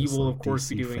we will, of course,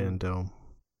 be doing... Fandom.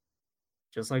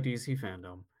 Just like DC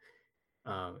Fandom.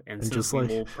 And just like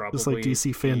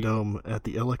DC Fandom at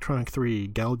the Electronic 3,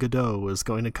 Gal Gadot is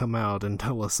going to come out and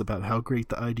tell us about how great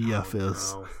the IDF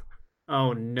is. No.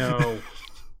 Oh no.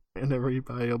 And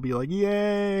everybody will be like,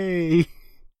 yay!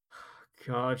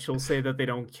 God, she'll say that they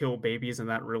don't kill babies in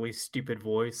that really stupid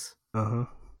voice. Uh-huh.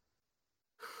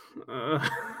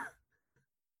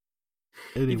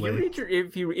 Anyway,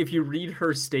 if you read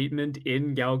her statement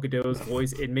in Gal Gadot's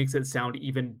voice, it makes it sound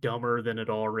even dumber than it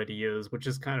already is, which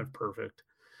is kind of perfect.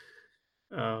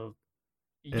 Anyway,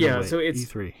 yeah, so it's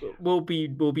E3. We'll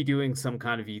be doing some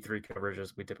kind of E3 coverage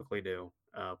as we typically do.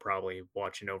 Probably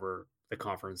watching over the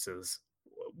conferences,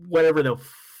 whatever the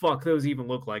fuck those even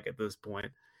look like at this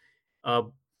point.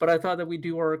 But I thought that we'd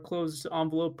do our closed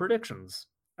envelope predictions.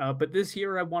 But this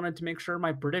year, I wanted to make sure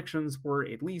my predictions were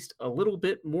at least a little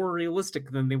bit more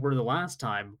realistic than they were the last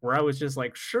time, where I was just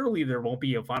like, surely there won't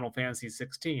be a Final Fantasy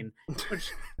 16, which,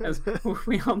 as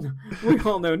we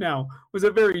all know now, was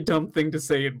a very dumb thing to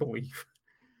say and believe.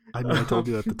 I mean, I told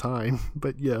you at the time,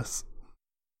 but yes.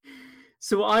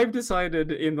 So I've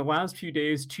decided in the last few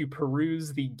days to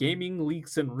peruse the Gaming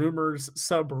Leaks and Rumors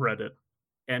subreddit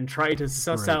and try to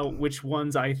suss out which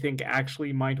ones I think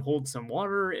actually might hold some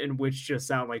water and which just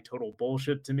sound like total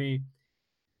bullshit to me.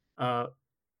 But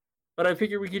I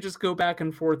figure we could just go back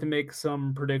and forth and make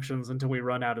some predictions until we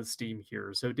run out of steam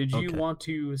here. So did you want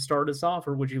to start us off,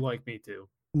 or would you like me to?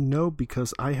 No,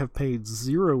 because I have paid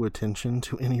zero attention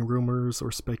to any rumors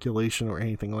or speculation or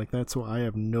anything like that, so I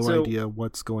have no idea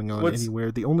what's going on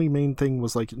anywhere. The only main thing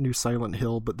was new Silent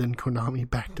Hill, but then Konami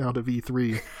backed out of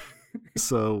E3.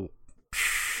 So...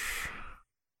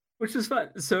 Which is fun.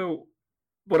 So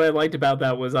what I liked about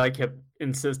that was I kept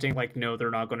insisting, no, they're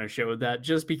not going to show that,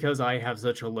 just because I have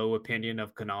such a low opinion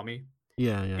of Konami.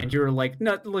 Yeah. And you're like,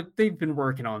 no, look, they've been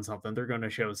working on something. They're going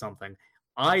to show something.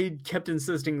 I kept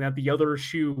insisting that the other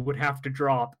shoe would have to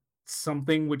drop.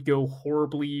 Something would go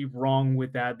horribly wrong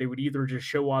with that. They would either just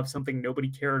show off something nobody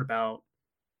cared about,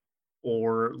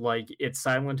 or it's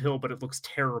Silent Hill, but it looks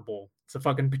terrible. It's a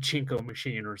fucking pachinko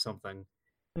machine or something.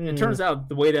 It turns out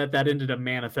the way that ended up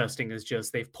manifesting is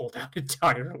just they've pulled out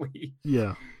entirely.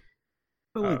 Yeah.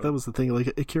 Well, that was the thing.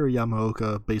 Akira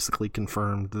Yamaoka basically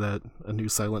confirmed that a new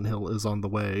Silent Hill is on the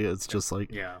way. It's just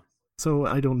So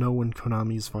I don't know when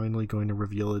Konami's finally going to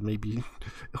reveal it. Maybe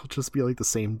it'll just be like the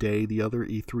same day the other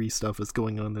E3 stuff is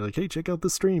going on. They're like, hey, check out the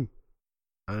stream.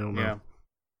 I don't know.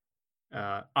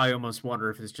 Yeah. I almost wonder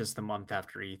if it's just the month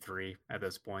after E3 at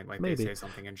this point. Like Maybe. They say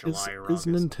something in July or August.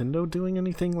 Is Nintendo doing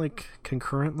anything like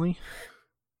concurrently?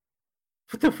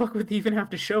 What the fuck would they even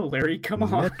have to show, Larry? Come on.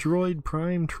 Metroid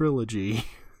Prime Trilogy.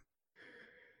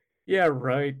 Yeah,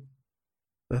 right.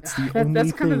 That's the only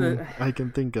thing I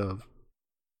can think of.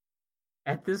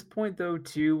 At this point, though,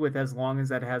 too, with as long as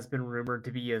that has been rumored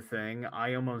to be a thing,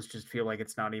 I almost just feel like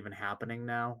it's not even happening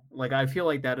now. Like, I feel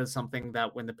like that is something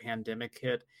that when the pandemic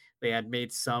hit, they had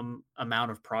made some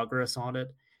amount of progress on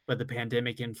it, but the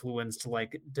pandemic influenced,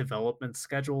 like, development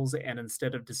schedules, and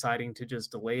instead of deciding to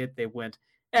just delay it, they went,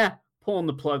 pulling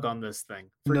the plug on this thing.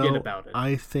 Forget about it.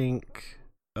 I think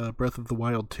Breath of the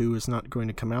Wild 2 is not going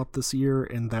to come out this year,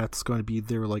 and that's going to be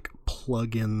their, like,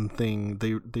 plug-in thing.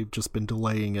 They've just been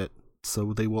delaying it.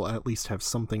 So they will at least have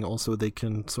something. Also, they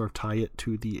can sort of tie it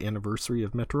to the anniversary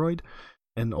of Metroid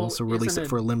and also release it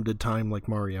for a limited time like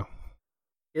Mario.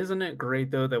 Isn't it great,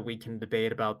 though, that we can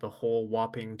debate about the whole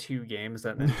whopping 2 games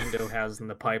that Nintendo has in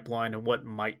the pipeline and what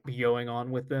might be going on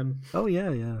with them? Oh,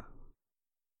 yeah.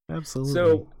 Absolutely.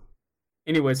 So,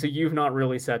 anyway, so you've not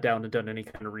really sat down and done any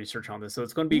kind of research on this. So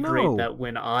it's going to be great that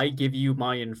when I give you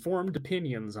my informed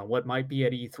opinions on what might be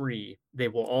at E3, they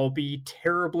will all be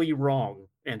terribly wrong.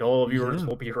 And all of yours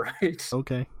will be right.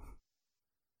 Okay.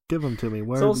 Give them to me.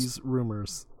 What are these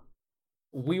rumors?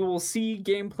 We will see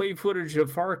gameplay footage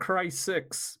of Far Cry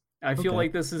 6. I feel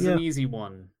like this is an easy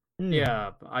one.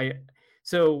 Yeah.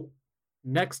 So,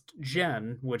 Next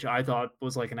Gen, which I thought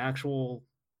was like an actual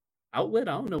outlet.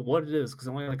 I don't know what it is, because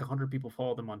only like 100 people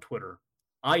follow them on Twitter.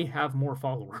 I have more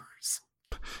followers.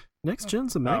 Next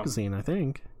Gen's a magazine, I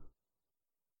think.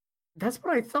 That's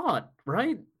what I thought,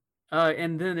 right?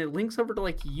 And then it links over to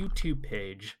like YouTube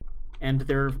page, and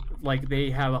they're like they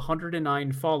have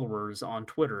 109 followers on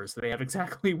Twitter, so they have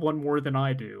exactly one more than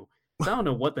I do. So I don't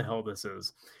know what the hell this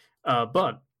is,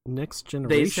 but Next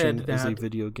Generation is a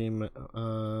video game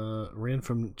ran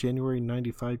from January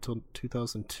 95 till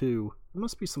 2002. It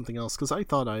must be something else, because I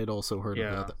thought I had also heard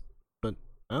about it, but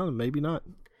I don't know, maybe not.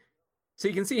 So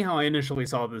you can see how I initially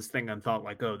saw this thing and thought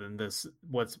like, oh, then this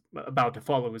what's about to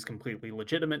follow is completely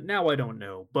legitimate. Now I don't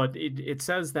know, but it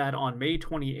says that on May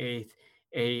 28th,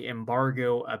 a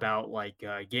embargo about like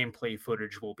gameplay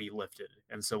footage will be lifted,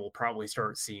 and so we'll probably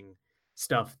start seeing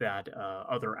stuff that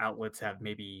other outlets have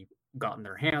maybe gotten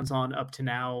their hands on up to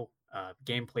now.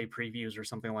 Gameplay previews or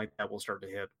something like that will start to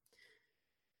hit.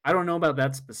 I don't know about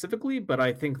that specifically, but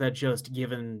I think that just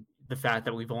given the fact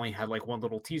that we've only had like one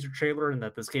little teaser trailer and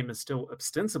that this game is still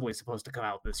ostensibly supposed to come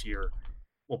out this year,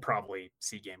 we'll probably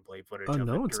see gameplay footage of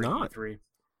no, it it's during not. E3.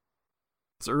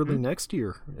 It's early next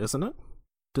year, isn't it?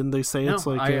 Didn't they say it's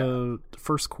like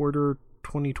first quarter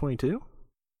 2022?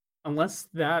 Unless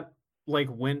that like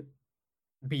went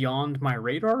beyond my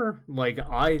radar, like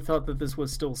I thought that this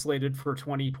was still slated for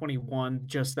 2021,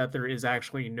 just that there is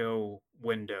actually no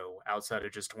window outside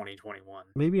of just 2021.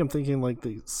 Maybe I'm thinking like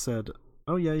they said,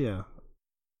 oh yeah.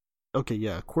 Okay,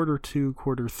 yeah, quarter 2,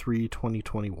 quarter 3,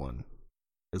 2021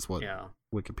 is what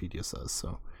Wikipedia says,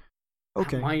 so.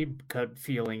 Okay. My gut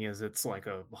feeling is it's like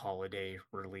a holiday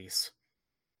release.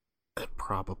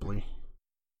 Probably.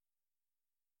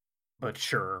 But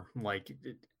sure, like,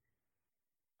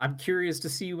 I'm curious to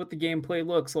see what the gameplay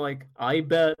looks like. I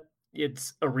bet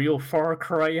it's a real Far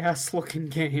Cry-ass looking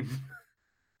game.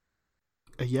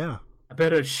 Yeah. I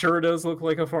bet it sure does look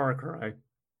like a Far Cry.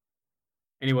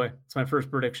 Anyway, it's my first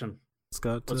prediction.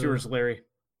 Scott, what's yours, Larry?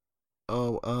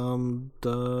 Halo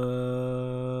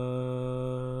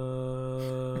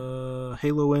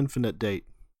Infinite date.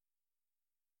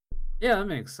 Yeah, that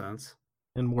makes sense.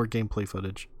 And more gameplay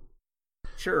footage.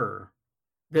 Sure.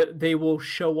 They will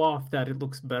show off that it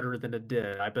looks better than it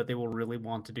did. I bet they will really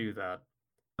want to do that.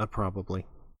 Probably.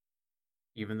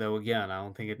 Even though, again, I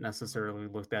don't think it necessarily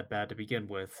looked that bad to begin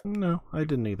with. No, I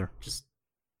didn't either. Just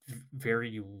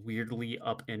very weirdly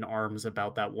up in arms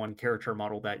about that one character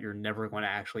model that you're never going to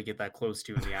actually get that close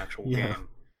to in the actual game.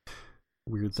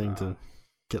 Weird thing to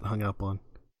get hung up on.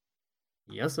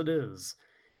 Yes, it is.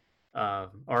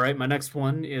 All right, my next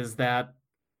one is that.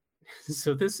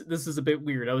 So this is a bit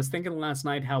weird. I was thinking last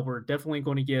night how we're definitely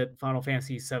going to get Final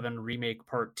Fantasy VII Remake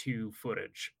Part 2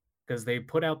 footage, because they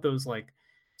put out those like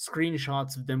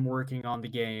screenshots of them working on the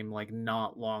game like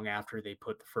not long after they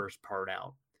put the first part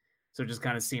out. So it just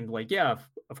kind of seemed like, yeah,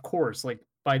 of course, like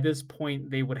by this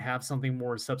point they would have something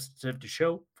more substantive to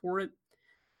show for it.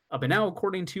 But now,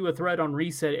 according to a thread on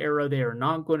Reset Era, they are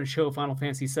not going to show Final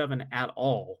Fantasy VII at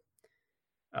all.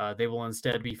 They will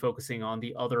instead be focusing on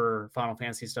the other Final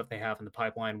Fantasy stuff they have in the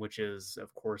pipeline, which is,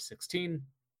 of course, 16,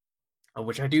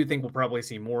 which I do think we'll probably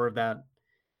see more of that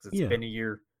because it's been a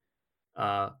year.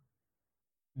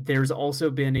 There's also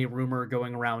been a rumor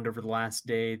going around over the last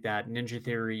day that Ninja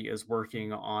Theory is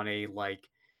working on a like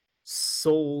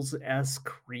Souls-esque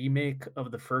remake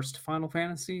of the first Final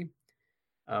Fantasy.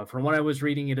 From what I was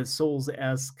reading, it is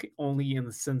Souls-esque only in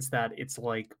the sense that it's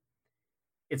like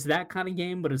it's that kind of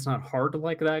game, but it's not hard to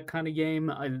like that kind of game.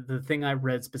 The thing I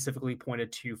read specifically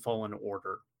pointed to Fallen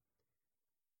Order.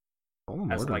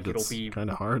 Fallen Order like it'll be kind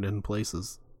of hard in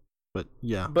places, but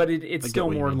yeah. But it's still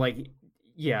more like,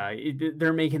 yeah,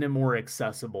 they're making it more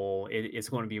accessible. It's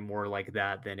going to be more like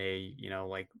that than a, you know,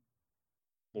 like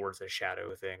Lords of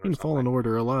Shadow thing. In Fallen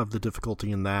Order, a lot of the difficulty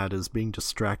in that is being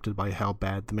distracted by how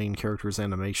bad the main character's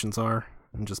animations are,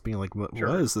 and just being like, what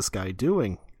is this guy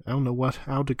doing? I don't know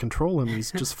how to control him.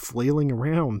 He's just flailing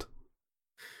around.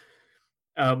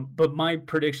 But my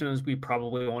prediction is we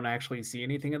probably won't actually see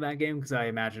anything of that game because I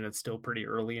imagine it's still pretty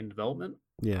early in development.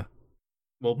 Yeah.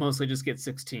 We'll mostly just get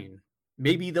 16.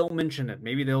 Maybe they'll mention it.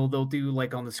 Maybe they'll do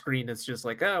like on the screen. It's just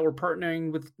like, we're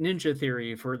partnering with Ninja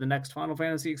Theory for the next Final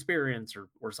Fantasy experience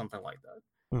or something like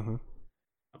that. Mm-hmm.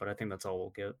 But I think that's all we'll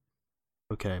get.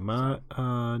 Okay, my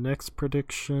next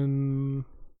prediction: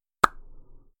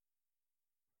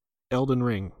 Elden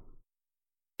Ring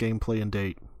gameplay and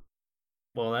date.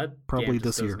 Well, that probably game just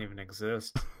this doesn't year. even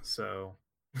exist. So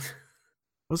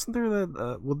wasn't there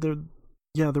that?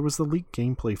 There was the leaked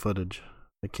gameplay footage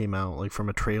that came out like from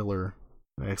a trailer.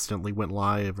 I accidentally went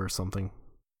live or something.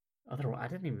 I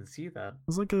didn't even see that.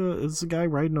 It's a guy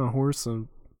riding on a horse and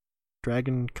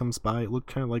dragon comes by. It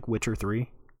looked kind of like Witcher 3.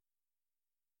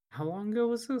 How long ago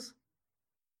was this?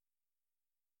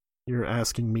 You're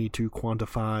asking me to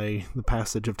quantify the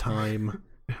passage of time,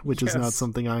 which is not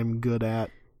something I'm good at.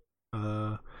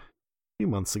 A few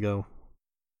months ago.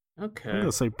 Okay. I'm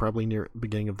gonna say probably near the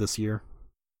beginning of this year.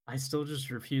 I still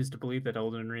just refuse to believe that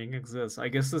Elden Ring exists. I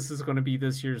guess this is going to be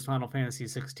this year's Final Fantasy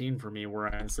 16 for me,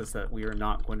 where I insist that we are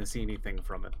not going to see anything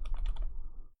from it.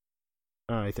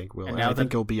 I think we'll. I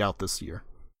think it'll be out this year.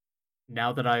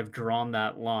 Now that I've drawn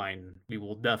that line, we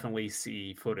will definitely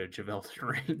see footage of Elden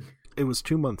Ring. It was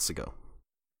 2 months ago.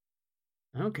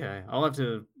 Okay, I'll have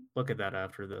to look at that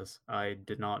after this. I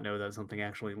did not know that something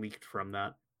actually leaked from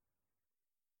that.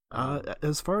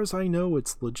 As far as I know,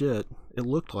 it's legit. It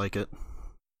looked like it,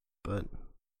 but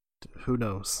who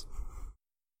knows?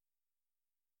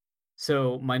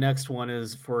 So my next one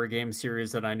is for a game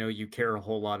series that I know you care a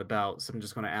whole lot about, so I'm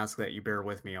just going to ask that you bear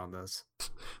with me on this.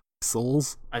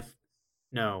 Souls?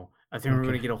 No. I think we're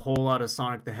going to get a whole lot of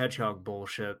Sonic the Hedgehog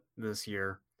bullshit this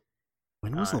year.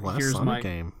 When was the last Sonic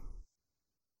game?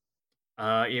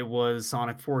 It was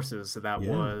Sonic Forces, so that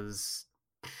was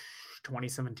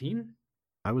 2017?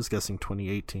 I was guessing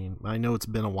 2018. I know it's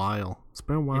been a while. It's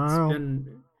been a while.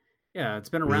 It's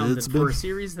been around for a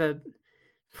series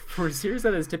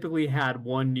that has typically had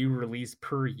one new release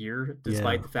per year,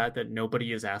 despite the fact that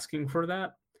nobody is asking for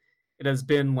that. It has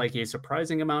been like a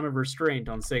surprising amount of restraint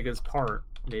on Sega's part.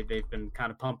 They've been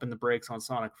kind of pumping the brakes on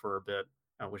Sonic for a bit,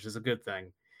 which is a good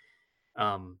thing. They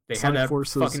Sonic had that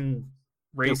Forces, fucking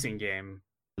racing game.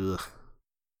 Ugh.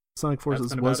 Sonic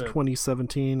Forces was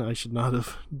 2017. I should not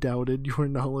have doubted your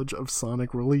knowledge of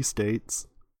Sonic release dates.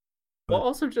 But... Well,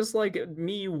 also just like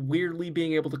me weirdly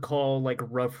being able to call like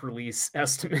rough release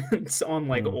estimates on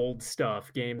like old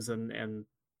stuff, games and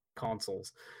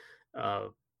consoles.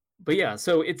 But yeah,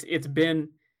 so it's been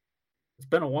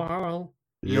a while.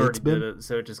 You already did it,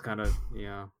 so it just kind of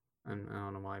and I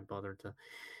don't know why I bothered to.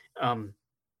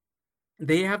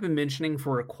 They have been mentioning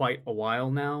for quite a while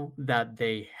now that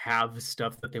they have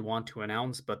stuff that they want to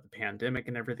announce, but the pandemic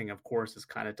and everything, of course, has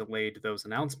kind of delayed those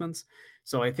announcements.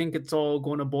 So I think it's all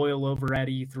going to boil over at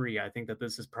E3. I think that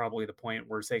this is probably the point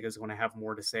where Sega is going to have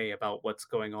more to say about what's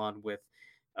going on with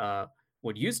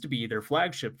what used to be their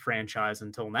flagship franchise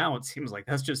until now. It seems like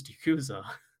that's just Yakuza.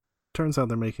 Turns out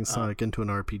they're making Sonic into an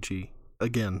RPG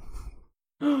again.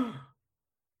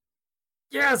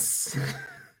 Yes!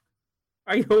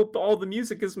 I hope all the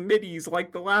music is MIDIs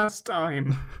like the last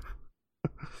time.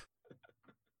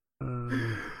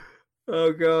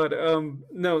 Oh god.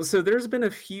 No, so there's been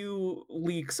a few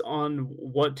leaks on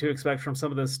what to expect from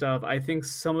some of this stuff. I think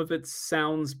some of it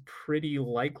sounds pretty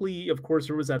likely. Of course,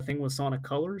 there was that thing with Sonic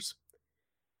Colors.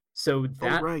 So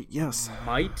that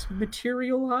might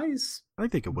materialize. I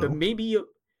think it will. But maybe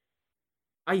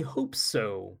I hope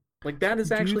so. Like, that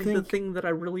is actually the thing that I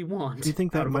really want. Do you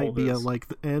think that might be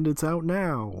and it's out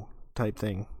now type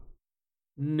thing?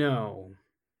 No.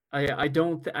 I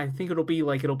don't. I think it'll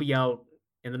be out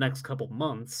in the next couple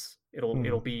months.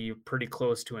 It'll be pretty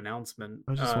close to announcement.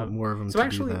 I just want more of them so to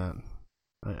actually, do that.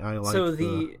 I like so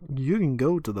you can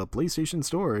go to the PlayStation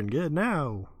Store and get it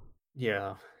now.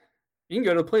 Yeah. You can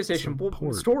go to the PlayStation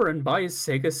Support. Store and buy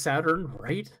Sega Saturn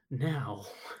right now.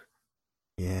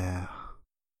 Yeah.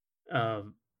 How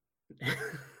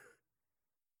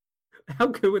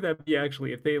good would that be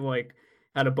actually if they like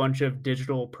had a bunch of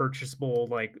digital purchasable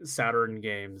like Saturn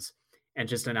games and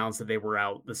just announced that they were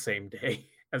out the same day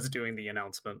as doing the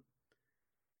announcement?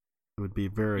 It would be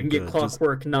very you good. can get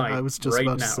Clockwork Knight. I was just right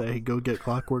about now. to say, go get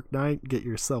Clockwork Knight, get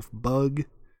yourself Bug.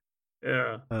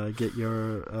 Yeah. Get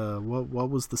your what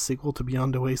was the sequel to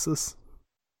Beyond Oasis?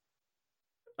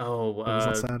 Oh, was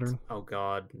on Saturn. Oh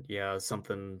God, yeah,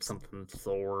 something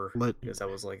Thor. Because that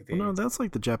was like the no, that's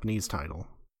like the Japanese title.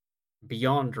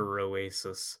 Beyond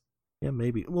Oasis. Yeah,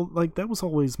 maybe. Well, like that was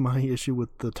always my issue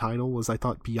with the title was I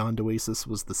thought Beyond Oasis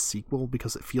was the sequel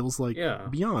because it feels like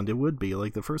Beyond. It would be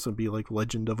like the first would be like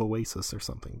Legend of Oasis or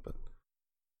something, but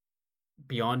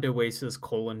Beyond Oasis :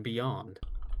 Beyond.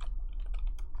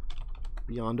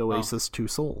 Beyond Oasis, Two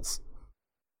Souls.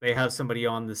 They have somebody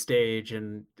on the stage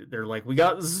and they're like, "We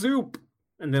got Zoop,"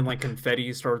 and then like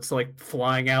confetti starts like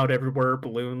flying out everywhere,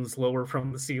 balloons lower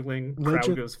from the ceiling.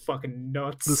 Crowd goes fucking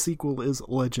nuts. The sequel is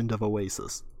Legend of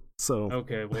Oasis. So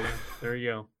okay, well there you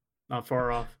go, not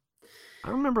far off. I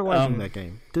remember liking that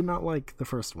game. Did not like the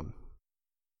first one.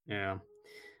 Yeah.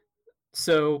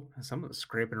 So someone's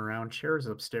scraping around chairs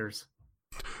upstairs.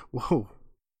 Whoa,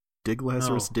 dig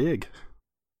Lazarus, dig.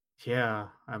 Yeah,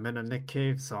 I'm in a Nick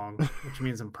Cave song, which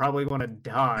means I'm probably going to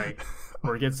die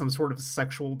or get some sort of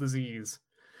sexual disease.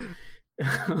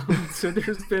 So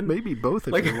there's been maybe both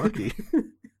if you're lucky.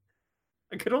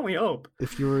 I could only hope.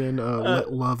 If you were in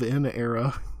Let Love In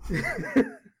era.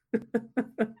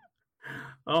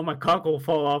 Oh, my cock will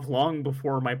fall off long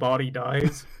before my body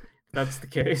dies. That's the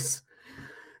case.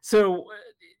 So,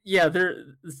 yeah,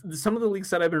 some of the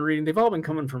leaks that I've been reading, they've all been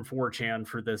coming from 4chan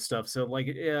for this stuff. So, like,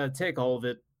 yeah, take all of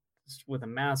it with a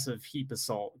massive heap of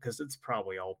salt because it's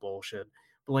probably all bullshit.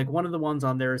 But like one of the ones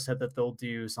on there said that they'll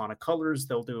do Sonic Colors,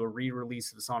 they'll do a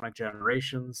re-release of Sonic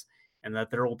Generations, and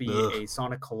that there will be a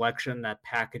Sonic collection that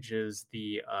packages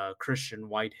the Christian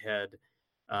Whitehead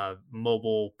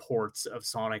mobile ports of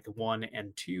Sonic 1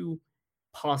 and 2,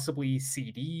 possibly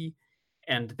CD.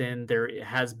 And then there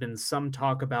has been some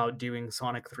talk about doing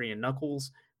Sonic 3 and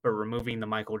Knuckles, but removing the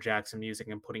Michael Jackson music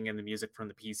and putting in the music from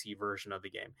the PC version of the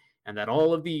game. And that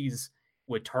all of these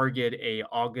would target a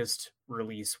August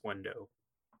release window.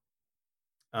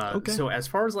 So as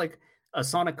far as like a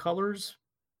Sonic Colors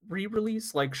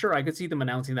re-release, like sure, I could see them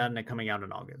announcing that and it coming out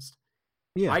in August.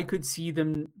 Yeah, I could see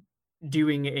them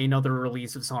doing another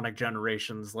release of Sonic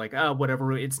Generations, like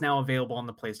whatever, it's now available on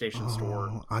the PlayStation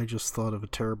Store. I just thought of a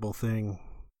terrible thing.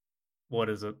 What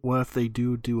is it? What if they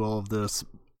do all of this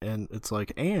and it's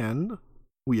like, and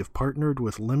we have partnered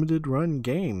with Limited Run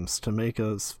Games to make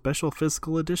a special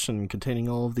physical edition containing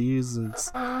all of these, and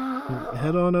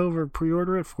head on over,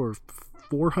 pre-order it for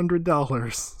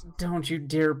 $400. Don't you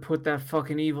dare put that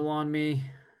fucking evil on me.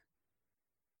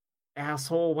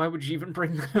 Asshole, why would you even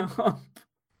bring that up?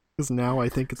 Because now I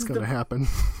think it's going to happen.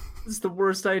 It's the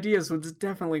worst idea, so it's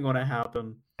definitely going to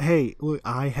happen. Hey, look,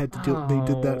 I had to do they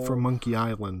did that for Monkey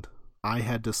Island. I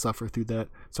had to suffer through that,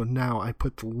 so now I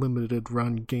put the Limited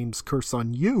Run Games curse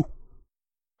on you.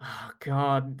 Oh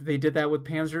god, they did that with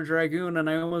Panzer Dragoon, and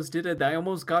I almost did it. I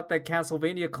almost got that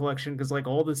Castlevania collection because like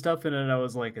all the stuff in it, I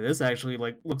was like, this actually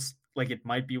like looks like it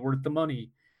might be worth the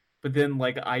money. But then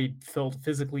like I felt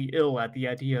physically ill at the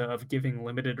idea of giving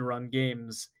Limited Run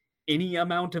Games any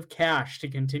amount of cash to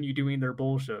continue doing their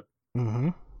bullshit. Mm-hmm.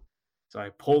 So I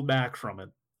pulled back from it.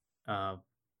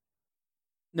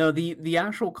 No, the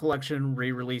actual collection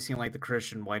re-releasing like the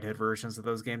Christian Whitehead versions of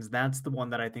those games, that's the one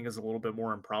that I think is a little bit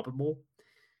more improbable.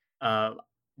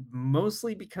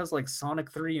 Mostly because like Sonic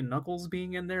 3 and Knuckles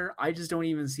being in there, I just don't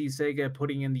even see Sega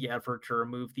putting in the effort to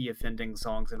remove the offending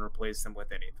songs and replace them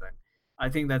with anything. I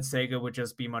think that Sega would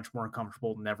just be much more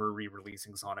comfortable never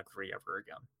re-releasing Sonic 3 ever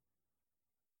again.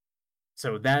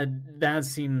 So that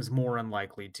seems more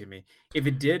unlikely to me. If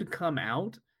it did come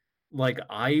out, like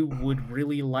I would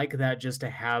really like that just to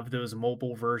have those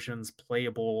mobile versions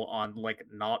playable on like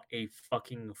not a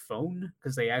fucking phone,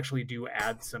 because they actually do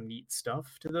add some neat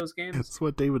stuff to those games. That's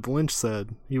what David Lynch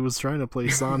said. He was trying to play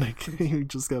Sonic. He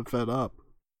just got fed up.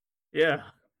 Yeah.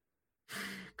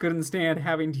 Couldn't stand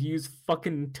having to use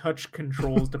fucking touch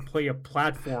controls to play a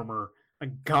platformer. A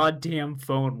goddamn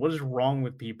phone. What is wrong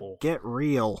with people? Get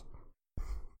real.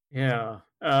 Yeah.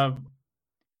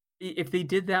 If they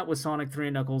did that with Sonic 3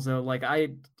 and Knuckles, though, like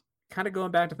I kind of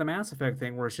going back to the Mass Effect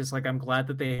thing where it's just like I'm glad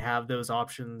that they have those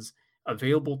options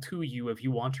available to you if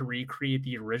you want to recreate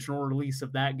the original release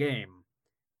of that game.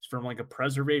 From like a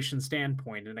preservation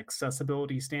standpoint, an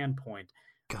accessibility standpoint.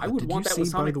 God, I would did want you that see, with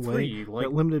Sonic by the 3. way, Like,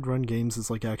 that Limited Run Games is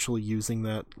like actually using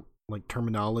that like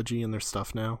terminology in their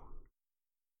stuff now?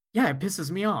 yeah, it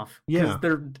pisses me off. Yeah. Because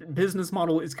their business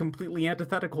model is completely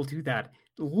antithetical to that.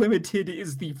 Limited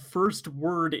is the first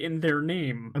word in their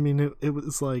name. I mean, it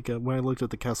was like when I looked at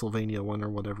the Castlevania one or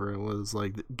whatever, it was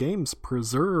like games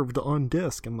preserved on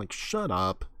disc. I'm like, shut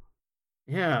up.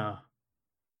 Yeah.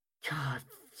 God,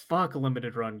 fuck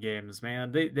limited run games,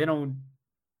 man. They don't.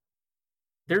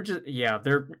 They're just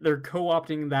they're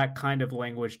co-opting that kind of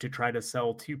language to try to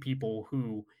sell to people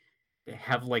who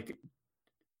have like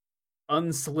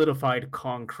unsolidified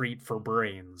concrete for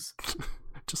brains.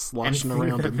 Just sloshing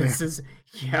around in there. Is,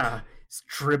 it's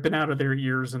dripping out of their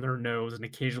ears and their nose, and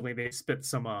occasionally they spit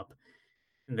some up.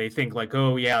 And they think like,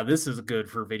 oh yeah, this is good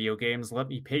for video games. Let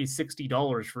me pay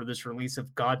 $60 for this release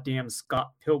of goddamn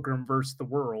Scott Pilgrim vs. the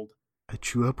World. I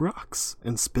chew up rocks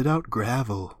and spit out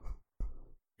gravel.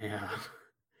 Yeah.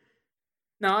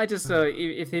 No, I just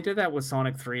if they did that with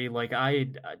Sonic 3, like I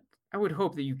would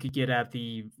hope that you could get at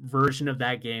the version of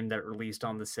that game that released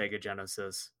on the Sega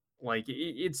Genesis. Like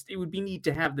it would be neat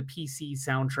to have the PC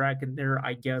soundtrack in there,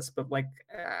 I guess, but like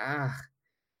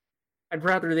I'd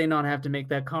rather they not have to make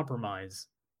that compromise.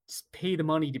 Just pay the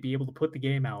money to be able to put the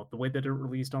game out the way that it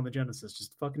released on the Genesis.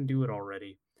 Just fucking do it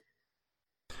already.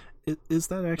 Is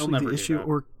that actually the issue,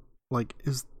 or like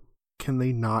can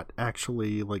they not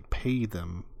actually like pay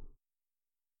them?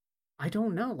 I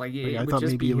don't know. Like it would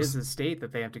just be his estate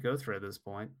that they have to go through at this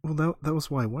point. Well, that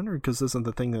was why I wondered, because isn't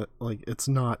the thing that like it's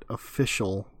not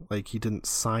official? Like he didn't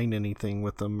sign anything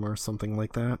with them or something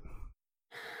like that.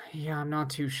 Yeah, I'm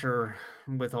not too sure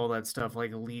with all that stuff,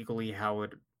 like legally how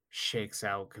it shakes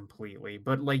out completely.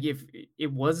 But like if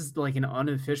it was like an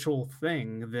unofficial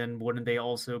thing, then wouldn't they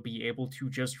also be able to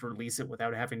just release it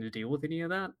without having to deal with any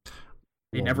of that?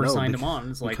 They never signed him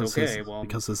on. It's like, okay, well,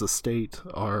 because his estate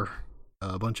are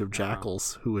a bunch of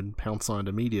jackals who would pounce on it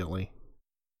immediately.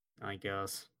 I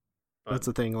guess. But that's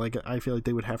the thing. Like, I feel like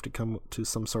they would have to come to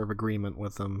some sort of agreement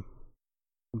with them.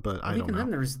 But I don't know. Even then,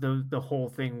 there's the whole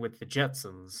thing with the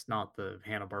Jetsons, not the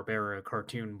Hanna-Barbera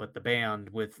cartoon, but the band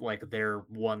with like their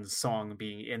one song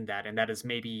being in that, and that is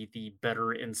maybe the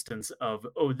better instance of,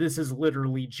 oh, this is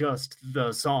literally just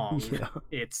the song. Yeah.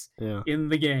 It's in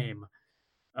the game.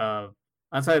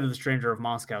 Outside of the Stranger of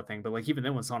Moscow thing, but like even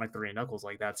then with Sonic 3 and Knuckles,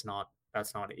 like that's not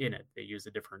in it. They use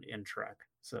a different in track.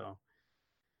 So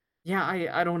yeah,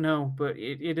 I don't know, but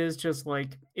it is just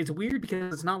like, it's weird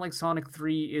because it's not like Sonic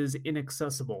 3 is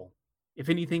inaccessible. If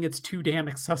anything, it's too damn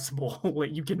accessible.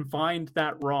 Like you can find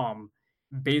that ROM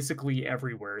basically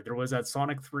everywhere. There was that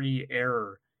Sonic 3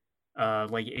 Air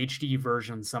like HD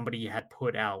version somebody had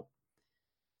put out.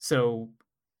 So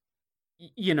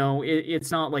you know,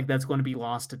 it's not like that's going to be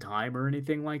lost to time or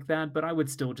anything like that, but I would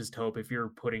still just hope if you're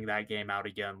putting that game out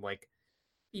again, like,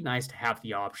 be nice to have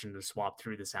the option to swap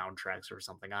through the soundtracks or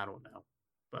something. I don't know.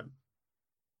 But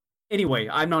anyway,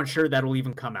 I'm not sure that'll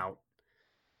even come out.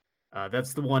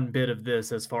 That's the one bit of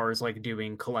this as far as like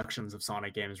doing collections of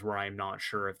Sonic games where I'm not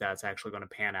sure if that's actually going to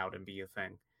pan out and be a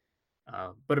thing.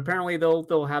 But apparently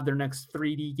they'll have their next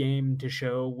 3D game to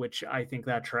show, which I think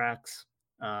that tracks.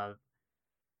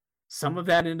 Some of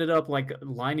that ended up like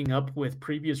lining up with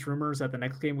previous rumors that the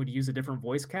next game would use a different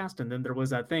voice cast, and then there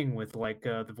was that thing with like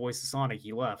the voice of Sonic,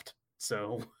 he left.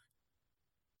 So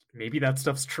maybe that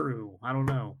stuff's true. I don't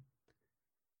know.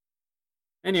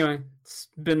 Anyway, it's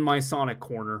been my Sonic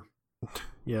corner.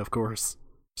 Yeah, of course.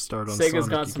 Start on Sega's Sonic,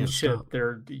 got some shit. Stop.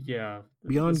 They're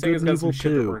Beyond Sega's Good and got Evil some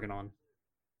shit they're 2. working on.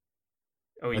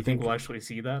 Oh, you think we'll actually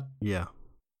see that? Yeah.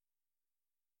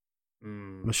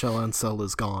 Michel Ancel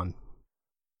is gone.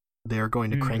 They are going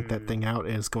to crank that thing out,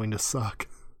 and it's going to suck.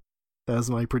 That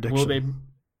is my prediction.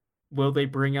 Will they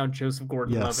bring out Joseph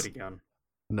Gordon-Levitt again?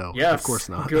 No, yes, of course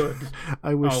not. Good.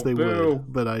 I wish they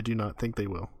would, but I do not think they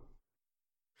will.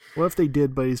 What if they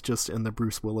did, but he's just in the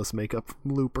Bruce Willis makeup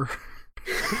from Looper?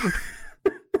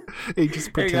 He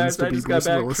just pretends to be Bruce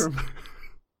Willis.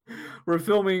 We're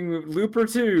filming Looper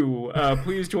 2.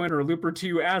 Please join our Looper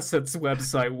 2 assets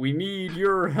website. We need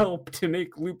your help to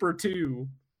make Looper 2.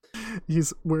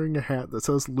 He's wearing a hat that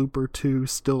says Looper 2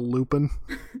 still looping.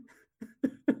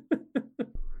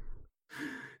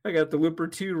 I got the Looper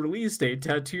 2 release date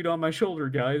tattooed on my shoulder,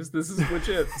 guys. This is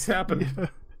legit. It's happening.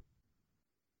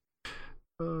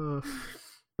 Yeah.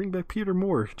 Bring back Peter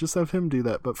Moore. Just have him do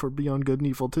that, but for Beyond Good and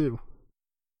Evil 2.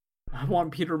 I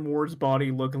want Peter Moore's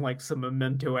body looking like some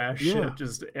Memento ass shit.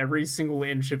 Just every single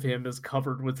inch of him is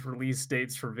covered with release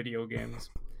dates for video games.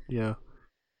 Yeah.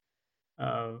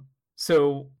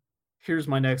 So Here's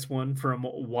my next one from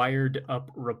Wired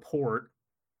Up Report.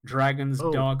 Dragon's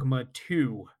Oh. Dogma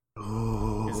 2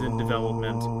 is in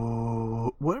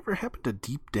development. Whatever happened to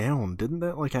Deep Down? Didn't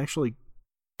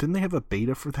they have a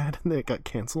beta for that and it got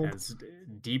canceled? It's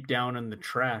deep down in the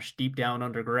trash, deep down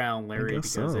underground, Larry,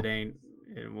 because so.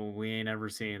 we ain't ever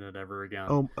seeing it ever again.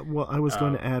 Oh, well, I was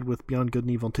going to add with Beyond Good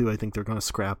and Evil 2, I think they're going to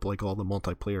scrap like all the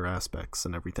multiplayer aspects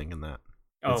and everything in that.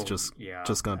 It's just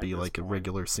going to be like a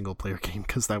regular single player game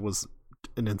because that was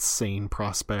an insane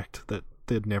prospect that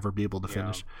they'd never be able to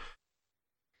finish.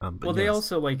 Well, they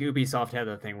also, like, Ubisoft had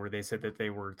that thing where they said that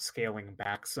they were scaling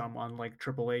back some on like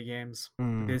AAA games.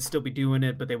 They'd still be doing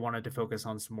it, but they wanted to focus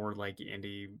on some more like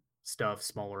indie stuff,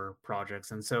 smaller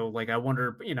projects. And so, like, I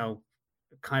wonder,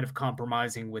 kind of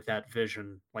compromising with that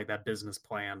vision, like that business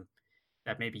plan,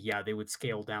 that maybe they would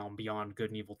scale down Beyond Good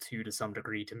and Evil 2 to some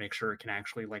degree to make sure it can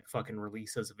actually like fucking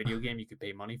release as a video game you could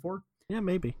pay money for. Yeah,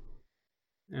 maybe.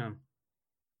 Yeah.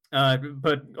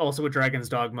 But also with Dragon's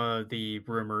Dogma, the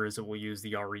rumor is it will use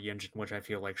the RE engine, which I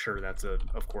feel like, sure,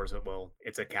 of course it will.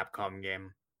 It's a Capcom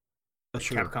game.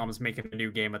 Sure. Capcom is making a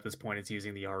new game at this point. It's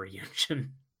using the RE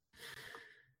engine.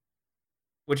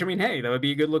 Which, I mean, hey, that would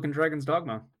be a good looking Dragon's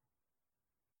Dogma.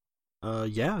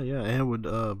 Yeah, and it would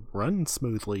run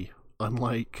smoothly,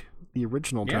 unlike the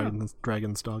original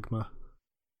Dragon's Dogma.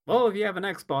 Well, if you have an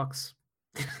Xbox,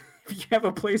 if you have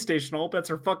a PlayStation, all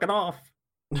bets are fucking off.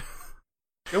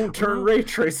 Don't turn ray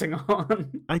tracing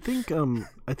on. I think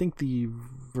the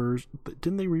version,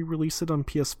 didn't they re-release it on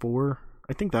PS4?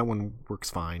 I think that one works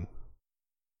fine.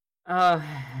 I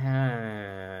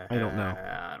don't know.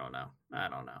 I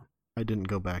don't know. I didn't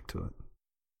go back to it.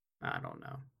 I don't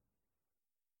know.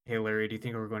 Hey Larry, do you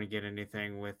think we're going to get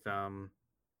anything with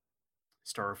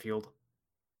Starfield?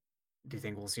 Do you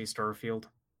think we'll see Starfield?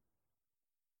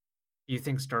 Do you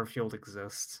think Starfield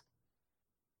exists?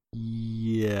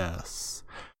 Yes.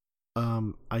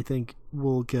 I think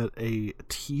we'll get a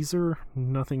teaser,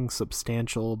 nothing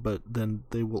substantial, but then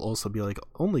they will also be like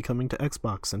only coming to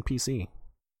Xbox and PC.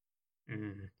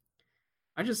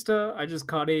 I just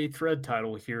caught a thread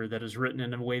title here that is written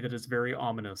in a way that is very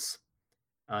ominous.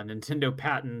 Nintendo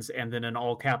patents, and then in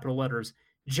all capital letters,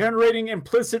 generating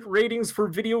implicit ratings for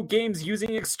video games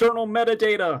using external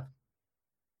metadata.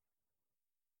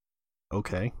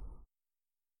 Okay.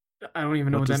 I don't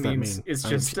even know what that means. It's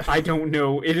just, I don't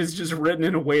know. It is just written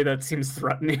in a way that seems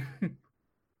threatening.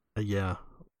 Yeah.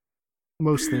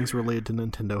 Most things related to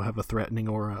Nintendo have a threatening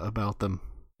aura about them.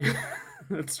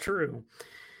 That's true.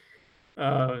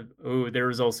 There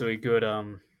was also a good,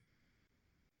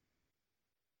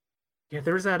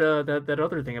 there was that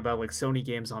other thing about like Sony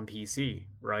games on PC,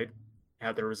 right?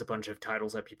 How there was a bunch of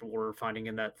titles that people were finding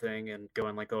in that thing and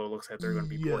going like, oh, it looks like they're going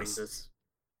to be porting this.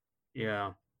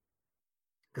 Yeah.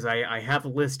 Because I have a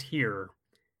list here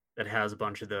that has a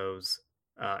bunch of those,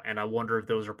 and I wonder if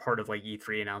those are part of like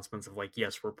E3 announcements of like,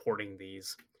 yes, we're porting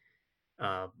these.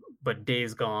 But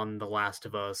Days Gone, The Last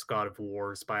of Us, God of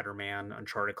War, Spider-Man,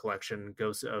 Uncharted Collection,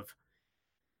 Ghost of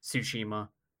Tsushima,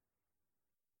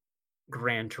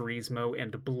 Gran Turismo,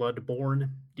 and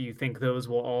Bloodborne. Do you think those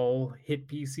will all hit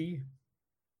PC?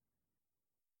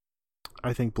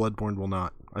 I think Bloodborne will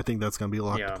not. I think that's going to be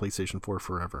locked to PlayStation 4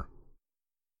 forever.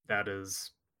 That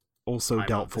is also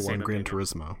doubtful on Gran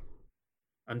Turismo.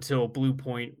 Until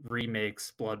Bluepoint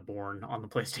remakes Bloodborne on the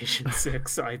PlayStation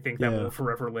 6, I think that will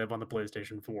forever live on the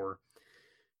PlayStation 4.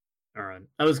 All right.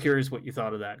 I was curious what you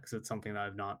thought of that, because it's something that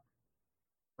I've not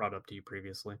brought up to you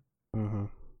previously.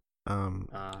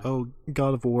 God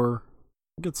of War.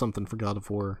 Get something for God of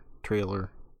War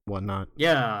trailer, whatnot.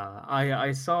 Yeah,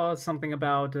 I saw something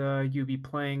about you be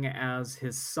playing as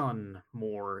his son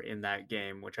more in that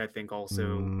game, which I think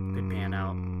also could pan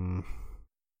out.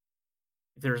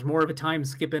 If there's more of a time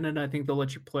skip in it, I think they'll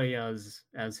let you play as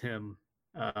him.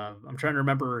 I'm trying to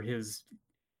remember his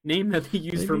name that they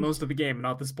used for most of the game,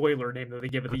 not the spoiler name that they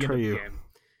give at the end of the game.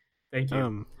 Thank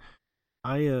you.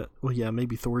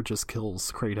 Maybe Thor just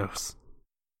kills Kratos,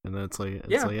 and then it's like,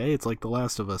 hey, it's like The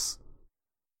Last of Us.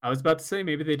 I was about to say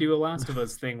maybe they do a Last of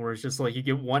Us thing where it's just like you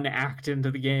get one act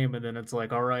into the game, and then it's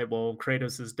like, all right, well,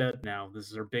 Kratos is dead now. This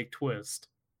is our big twist.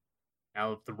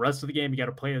 Now, the rest of the game, you got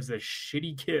to play as this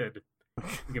shitty kid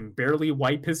who can barely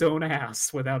wipe his own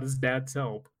ass without his dad's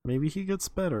help. Maybe he gets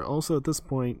better. Also, at this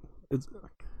point,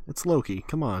 it's Loki.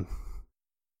 Come on.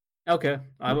 Okay,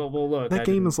 I will look. That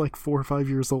game is like 4 or 5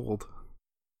 years old.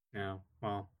 Yeah,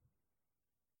 well.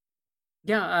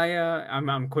 Yeah,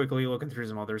 I'm quickly looking through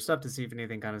some other stuff to see if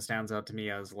anything kind of stands out to me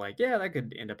as like, yeah, that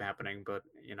could end up happening. But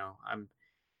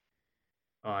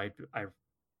I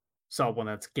saw one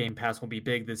that's Game Pass will be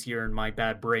big this year, and my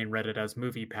bad brain read it as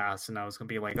Movie Pass, and I was gonna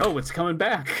be like, oh, it's coming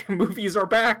back. Movies are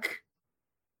back.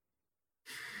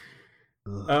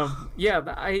 Yeah,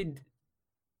 I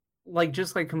like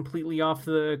just like completely off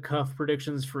the cuff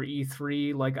predictions for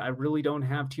E3. Like, I really don't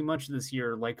have too much this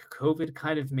year. Like, COVID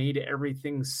kind of made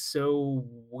everything so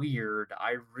weird.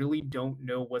 I really don't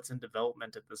know what's in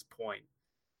development at this point.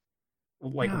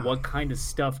 Like, what kind of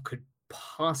stuff could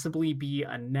possibly be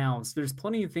announced? There's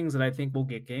plenty of things that I think we'll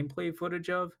get gameplay footage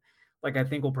of. Like, I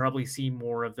think we'll probably see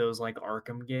more of those like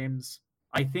Arkham games.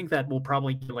 I think that we'll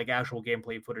probably get like actual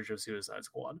gameplay footage of Suicide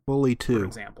Squad. Bully 2, for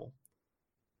example.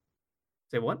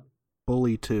 Say what?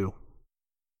 Bully 2.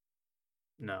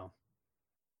 No.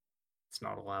 It's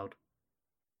not allowed.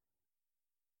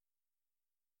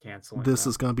 Canceling. This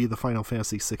is going to be the Final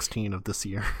Fantasy 16 of this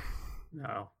year.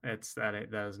 No, that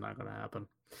is not going to happen.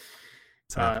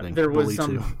 It's happening. There was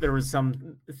Bully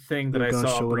some thing that They're I gonna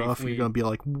saw show briefly. it off. You're gonna be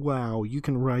like, "Wow, you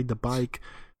can ride the bike.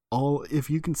 If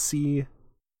you can see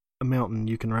a mountain,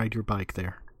 you can ride your bike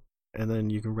there, and then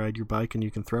you can ride your bike and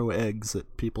you can throw eggs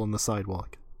at people on the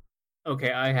sidewalk."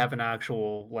 Okay, I have an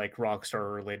actual like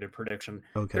Rockstar related prediction.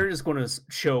 Okay. They're just going to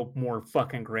show more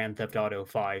fucking Grand Theft Auto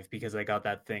 5 because they got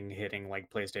that thing hitting like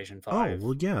PlayStation 5. Oh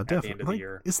well, yeah, at the end definitely. of the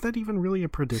year. Is that even really a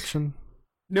prediction?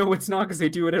 No, it's not, because they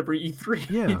do it every E3.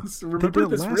 Yeah, Remember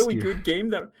this really year. good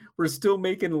game that we're still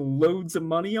making loads of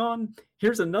money on?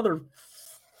 Here's another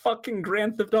fucking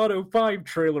Grand Theft Auto 5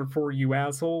 trailer for you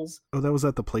assholes. Oh, that was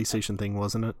at the PlayStation thing,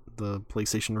 wasn't it? The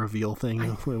PlayStation reveal thing.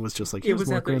 It was just like, It here's was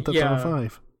more at the- Grand Theft yeah. Auto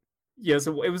 5. Yeah,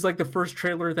 so it was like the first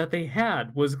trailer that they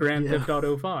had was Grand Theft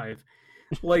Auto 5.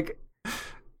 Like,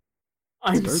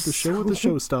 Start the show with the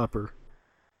showstopper.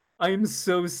 I am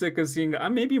so sick of seeing.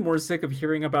 I'm maybe more sick of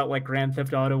hearing about like Grand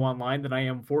Theft Auto Online than I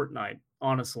am Fortnite,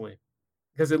 honestly.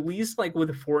 Because at least like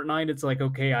with Fortnite, it's like,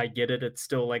 okay, I get it. It's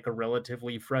still like a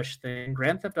relatively fresh thing.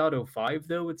 Grand Theft Auto 5,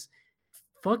 though, it's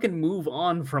fucking move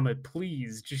on from it,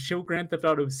 please. Just show Grand Theft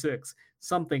Auto 6,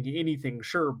 something, anything.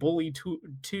 Sure, Bully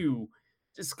 2.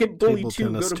 Just skip Bully Table 2,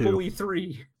 go Tennis to 2. Bully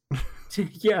 3.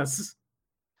 Yes.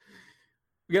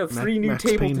 We got 3 new Max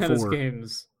table Payne tennis 4.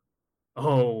 games.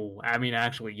 Oh, I mean,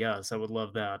 actually, yes, I would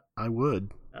love that. I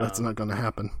would. That's not going to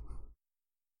happen.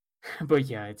 But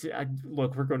yeah,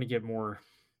 look, we're going to get more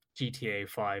GTA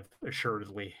 5,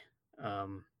 assuredly.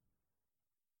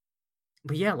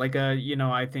 But yeah, like,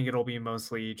 I think it'll be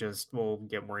mostly just we'll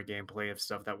get more gameplay of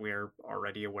stuff that we're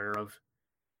already aware of.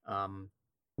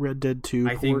 Red Dead 2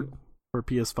 I port think- for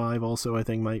PS5 also, I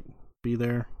think, might be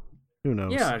there. Who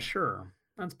knows? Yeah, sure.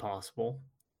 That's possible.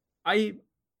 I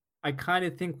kind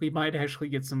of think we might actually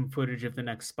get some footage of the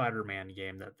next Spider-Man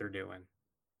game that they're doing.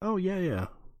 Oh, yeah.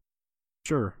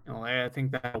 Sure. I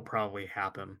think that'll probably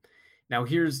happen. Now,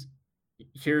 here's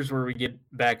where we get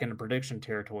back into prediction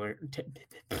territory.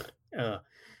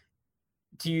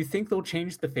 Do you think they'll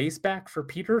change the face back for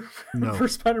Peter No. for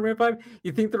Spider-Man 5?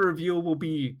 You think the reveal will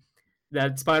be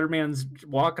that Spider-Man's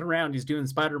walking around, he's doing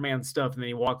Spider-Man stuff, and then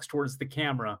he walks towards the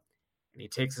camera, and he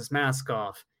takes his mask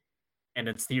off, and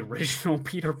it's the original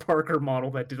Peter Parker model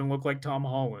that didn't look like Tom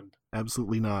Holland?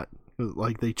 Absolutely not.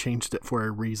 Like, they changed it for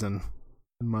a reason.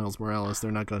 In Miles Morales,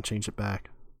 they're not going to change it back.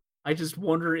 I just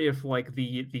wonder if, like,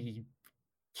 the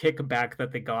kickback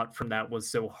that they got from that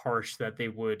was so harsh that they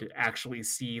would actually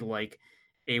see, like,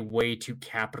 a way to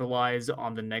capitalize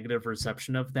on the negative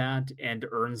reception of that and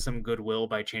earn some goodwill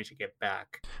by changing it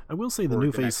back. I will say the for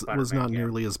new the next face was Spider-Man not game.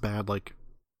 nearly as bad, like,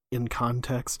 in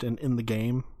context and in the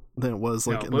game than it was,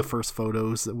 like, No, in the but- first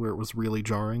photos where it was really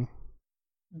jarring.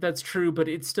 That's true, but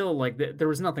it's still, like, there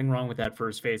was nothing wrong with that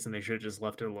first face, and they should have just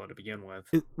left it alone to begin with.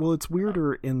 It's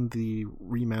weirder in the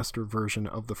remastered version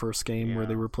of the first game where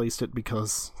they Yeah. replaced it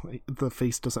because like, the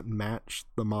face doesn't match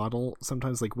the model.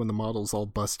 Sometimes, like, when the model's all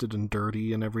busted and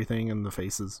dirty and everything, and the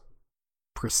face is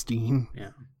pristine.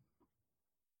 Yeah.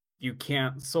 You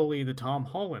can't sully the Tom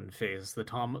Holland face.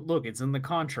 Look, it's in the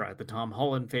contract. The Tom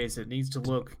Holland face, it needs to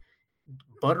look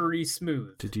buttery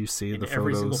smooth. Did you see in the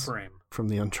every single photos frame? from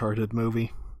the Uncharted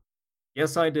movie?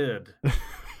 Yes, I did.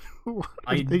 What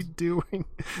are I- they doing?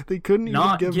 They couldn't even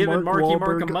Not give giving Mark Marky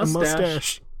Mark Wahlberg a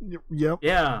mustache. Yep.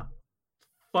 Yeah.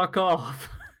 Fuck off.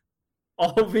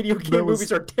 All video game That was-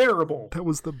 movies are terrible. That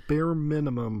was the bare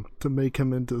minimum to make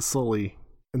him into Sully,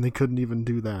 and they couldn't even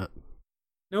do that.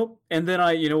 Nope. And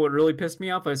then you know what really pissed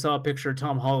me off? I saw a picture of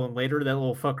Tom Holland later. That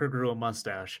little fucker grew a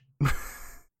mustache.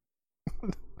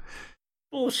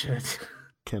 Bullshit.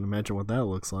 Can't imagine what that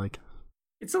looks like.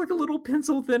 It's like a little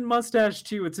pencil thin mustache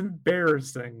too. It's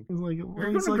embarrassing. He's like,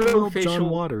 You're he's gonna like a grow little John facial-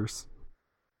 Waters.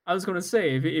 I was going to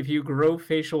say, if you grow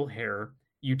facial hair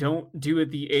You don't do it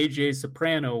the AJ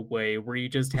Soprano way, where you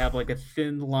just have like a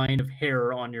thin line of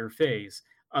hair on your face,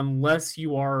 unless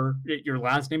your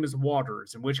last name is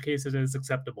Waters, in which case it is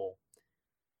acceptable.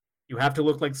 You have to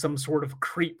look like some sort of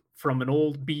creep from an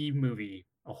old B movie,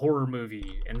 a horror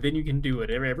movie, and then you can do it.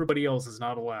 Everybody else is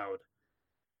not allowed.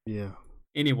 Yeah.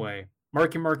 Anyway,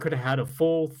 Marky Mark could have had a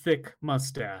full, thick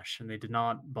mustache, and they did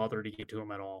not bother to give to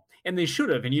him at all. And they should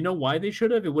have. And you know why they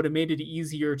should have? It would have made it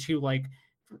easier to, like,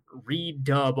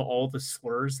 redub all the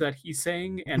slurs that he's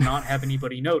saying and not have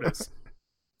anybody notice.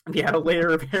 He had a layer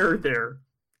of hair there.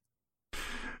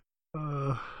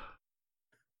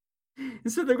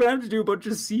 Instead, they're going to have to do a bunch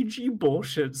of CG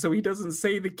bullshit so he doesn't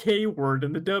say the K word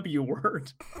and the W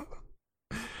word.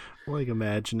 Like,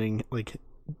 imagining, like,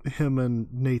 him and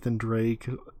Nathan Drake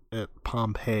at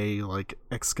Pompeii, like,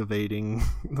 excavating,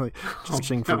 like,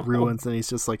 searching for ruins, and he's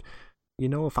just like, you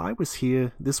know, if I was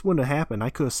here, this wouldn't have happened. I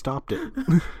could have stopped it.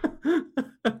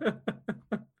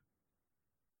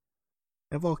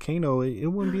 That volcano, it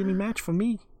wouldn't be any match for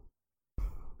me.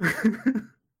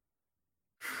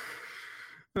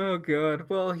 Oh god.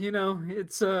 Well, you know,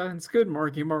 it's good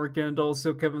Marky Mark and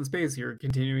also Kevin Spacey are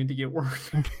continuing to get work.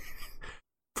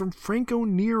 From Franco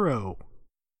Nero.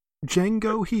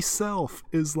 Django himself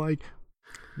is like,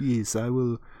 yes, I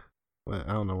will. Well,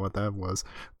 I don't know what that was.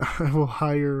 I will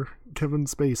hire Kevin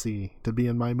Spacey to be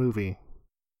in my movie.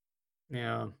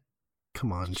 Yeah.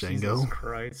 Come on, Django. Jesus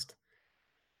Christ.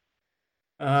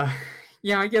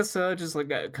 Yeah, I guess just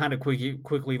like kind of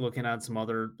quickly looking at some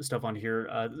other stuff on here.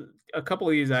 A couple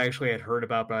of these I actually had heard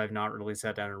about, but I've not really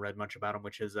sat down and read much about them,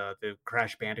 which is the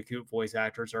Crash Bandicoot voice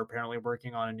actors are apparently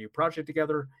working on a new project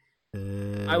together.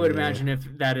 I would imagine if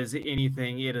that is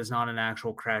anything, it is not an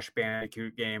actual Crash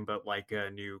Bandicoot game, but like a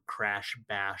new Crash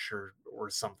Bash or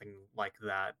something like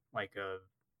that, like a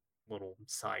little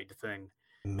side thing.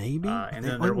 Maybe? And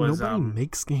then there was nobody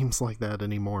makes games like that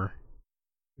anymore.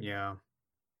 Yeah.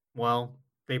 Well,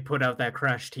 they put out that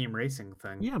Crash Team Racing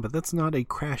thing. Yeah, but that's not a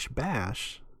Crash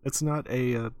Bash. It's not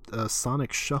a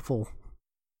Sonic Shuffle.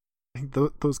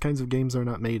 Those kinds of games are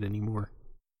not made anymore.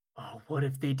 Oh, what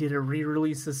if they did a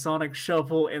re-release of Sonic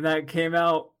Shuffle and that came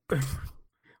out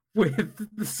with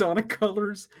the Sonic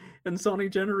Colors and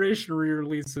Sonic Generation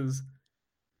re-releases?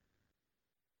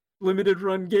 Limited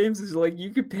run games is like, you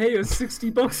could pay us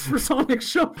 $60 for Sonic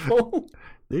Shuffle.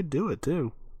 They'd do it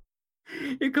too.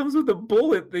 It comes with a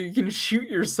bullet that you can shoot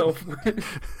yourself with.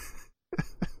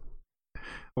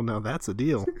 Well, now that's a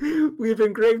deal. We've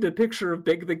engraved a picture of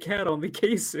Big the Cat on the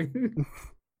casing.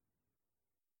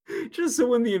 Just so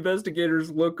when the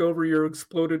investigators look over your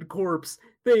exploded corpse,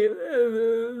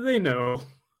 they know.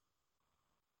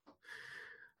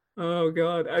 Oh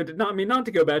god, not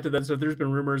to go back to that stuff. There's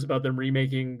been rumors about them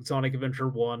remaking Sonic Adventure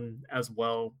 1 as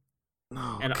well.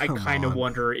 Oh, and I kind of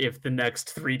wonder if the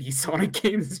next 3D Sonic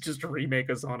game is just a remake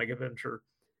of Sonic Adventure.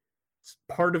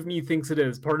 Part of me thinks it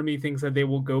is. Part of me thinks that they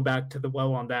will go back to the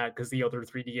well on that because the other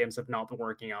 3D games have not been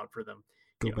working out for them.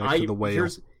 Go back to the whale.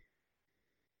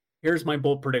 Here's my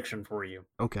bold prediction for you.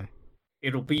 Okay.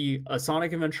 It'll be a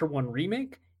Sonic Adventure 1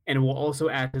 remake, and it will also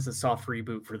act as a soft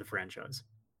reboot for the franchise.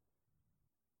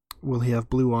 Will he have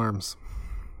blue arms?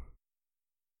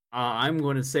 I'm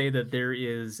going to say that there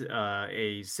is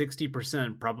a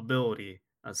 60% probability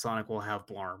Sonic will have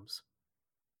blue arms.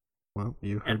 Well,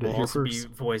 you heard and it will here also first.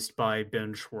 be voiced by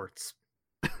Ben Schwartz.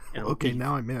 Okay,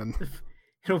 now I'm in.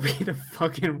 It'll be the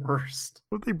fucking worst.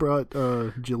 What if they brought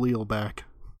Jaleel back?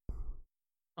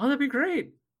 Oh, that'd be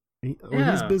great.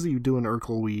 He's busy doing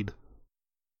Urkelweed,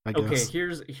 I guess.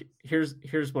 Okay,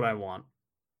 here's what I want.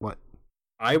 What?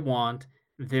 I want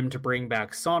them to bring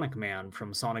back Sonic Man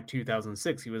from Sonic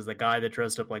 2006. He was the guy that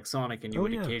dressed up like Sonic, and you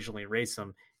would occasionally race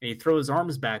him. And he'd throw his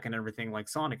arms back and everything like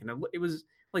Sonic. And it was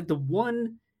like the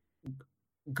one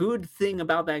good thing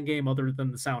about that game other than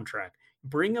the soundtrack.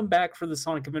 Bring him back for the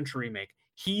Sonic Adventure remake.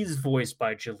 He's voiced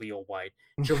by Jaleel White.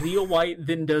 Jaleel White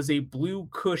then does a Blue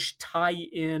Kush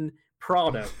tie-in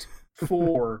product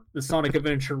for the Sonic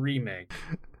Adventure remake.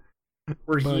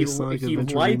 Where he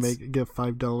Adventure lights... remake, get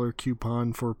 $5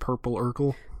 coupon for Purple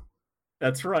Urkel.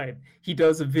 That's right. He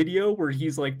does a video where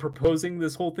he's like proposing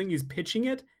this whole thing. He's pitching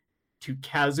it to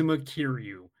Kazuma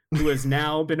Kiryu, who has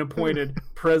now been appointed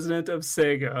president of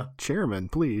Sega. Chairman,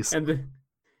 please. And the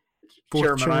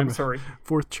chairman, I'm sorry.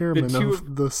 Fourth chairman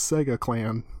of the Sega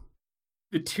clan.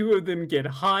 The two of them get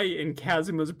high and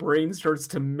Kazuma's brain starts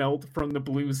to melt from the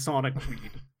blue Sonic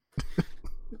weed.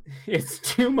 It's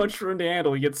too much for him to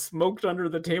handle. He gets smoked under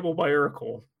the table by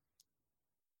Urkel.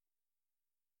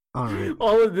 All right.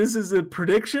 All of this is a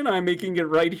prediction. I'm making it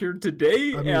right here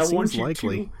today. I mean, it seems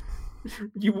likely.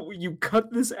 You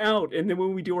cut this out, and then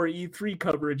when we do our E3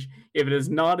 coverage, if it is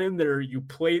not in there, you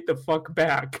play it the fuck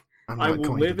back. I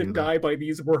will live and die by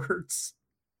these words.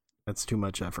 That's too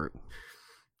much effort.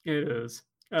 It is.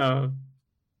 What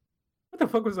the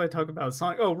fuck was I talking about?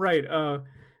 Sonic. Oh, right.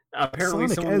 Apparently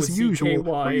Sonic, someone as with usual.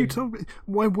 CKY.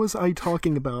 Why was I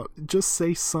talking about? Just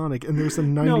say Sonic, and there's a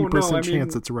 90%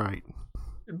 chance it's right.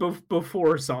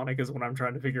 Before Sonic is what I'm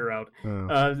trying to figure out.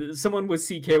 Someone with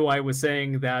CKY was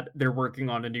saying that they're working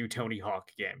on a new Tony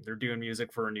Hawk game. They're doing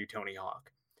music for a new Tony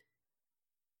Hawk.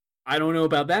 I don't know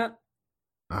about that.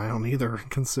 I don't either,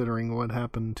 considering what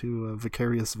happened to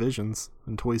Vicarious Visions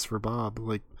and Toys for Bob.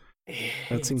 Like,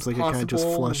 that seems like it kind of just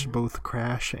flushed both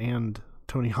Crash and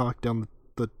Tony Hawk down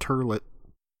the turlet.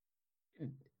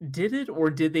 Did it,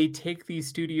 or did they take these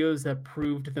studios that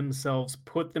proved themselves,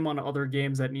 put them on other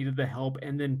games that needed the help,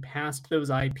 and then passed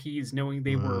those IPs knowing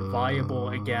they were viable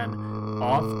again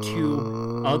off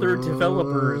to other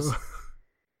developers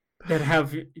that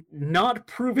have not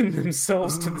proven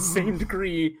themselves to the same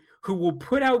degree, who will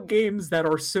put out games that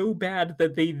are so bad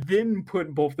that they then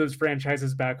put both those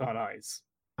franchises back on ice?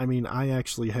 I mean, I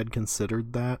actually had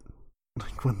considered that,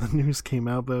 like, when the news came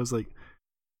out, but I was like,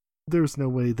 there's no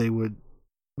way they would.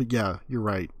 But yeah, you're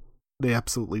right. They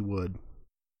absolutely would.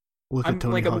 Look at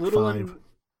Tony Hawk 5.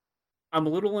 I'm a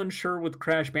little unsure with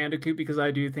Crash Bandicoot, because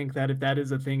I do think that if that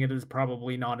is a thing, it is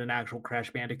probably not an actual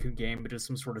Crash Bandicoot game, but just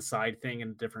some sort of side thing in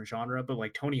a different genre. But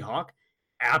like Tony Hawk,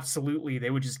 absolutely, they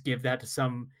would just give that to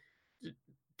some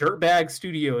dirtbag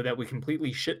studio that would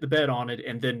completely shit the bed on it,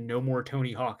 and then no more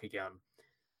Tony Hawk again.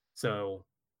 So,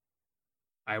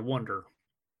 I wonder.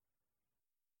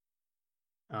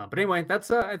 But anyway,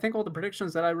 that's I think all the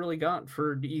predictions that I really got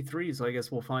for the E3. So I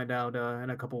guess we'll find out in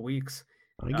a couple weeks.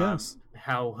 I guess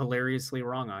how hilariously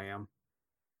wrong I am.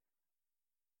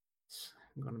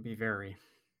 I'm gonna be very.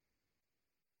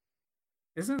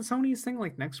 Isn't Sony's thing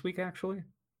like next week? Actually,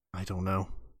 I don't know.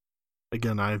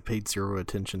 Again, I've paid zero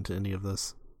attention to any of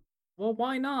this. Well,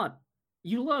 why not?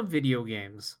 You love video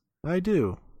games. I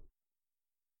do.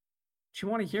 Do you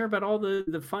want to hear about all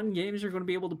the fun games you're going to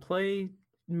be able to play?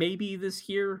 Maybe this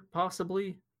year,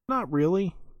 possibly? Not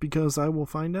really, because I will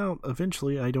find out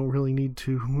eventually. I don't really need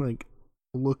to, like,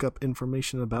 look up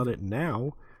information about it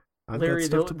now. I've Larry, got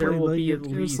stuff to play. Will be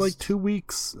it's like 2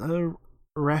 weeks.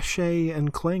 Ratchet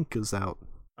and Clank is out.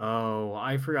 Oh,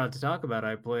 I forgot to talk about it.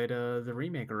 I played the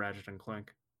remake of Ratchet and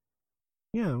Clank.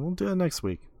 Yeah, we'll do it next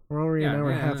week. We're already an hour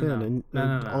and a half in,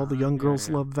 and all the young girls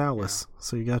love Valis,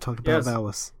 so you gotta talk about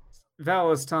Valis.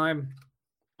 Valis time.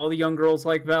 All the young girls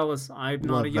like Valis. I'm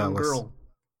not a young girl.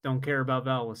 Don't care about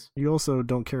Valis. You also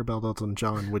don't care about Elton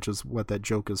John, which is what that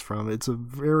joke is from. It's a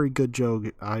very good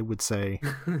joke, I would say,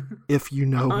 if you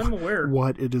know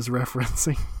what it is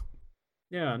referencing.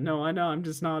 Yeah, no, I know. I'm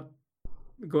just not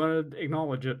going to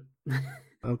acknowledge it.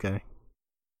 Okay.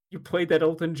 You played that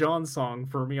Elton John song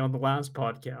for me on the last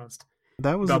podcast.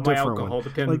 That was a different one.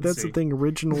 Dependency. Like, that's the thing.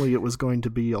 Originally, it was going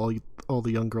to be all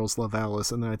the young girls love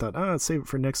Alice, and then I thought, save it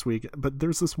for next week. But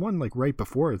there's this one like right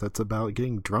before it that's about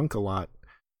getting drunk a lot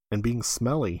and being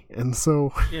smelly, and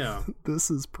so yeah,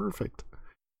 this is perfect.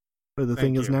 But the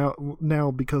thing is,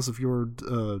 now because of your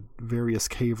various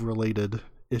cave-related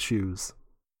issues,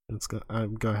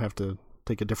 I'm gonna have to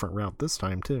take a different route this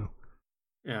time too.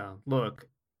 Yeah, look.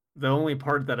 The only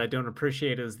part that I don't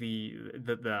appreciate is the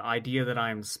idea that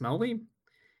I'm smelly.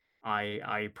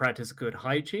 I practice good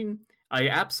hygiene. I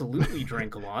absolutely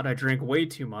drink a lot. I drink way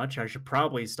too much. I should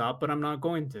probably stop, but I'm not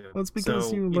going to. Well, it's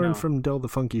because you learned from Del the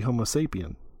Funky Homo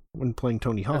Sapien when playing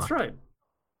Tony Hawk. That's right.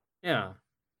 Yeah,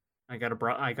 I gotta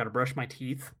brush my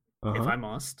teeth if I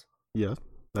must. Yeah,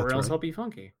 that's or else right. I'll be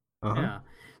funky. Yeah.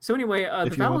 So anyway,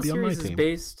 the Valis series is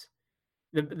based.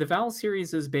 The Val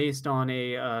series is based on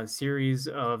a series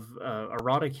of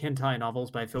erotic hentai novels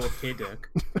by Philip K. Dick.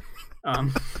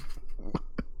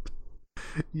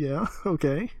 Yeah,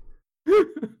 okay.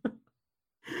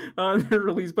 They're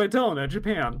released by Telenet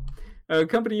Japan, a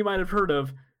company you might have heard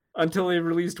of until they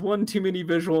released one too many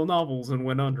visual novels and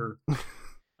went under.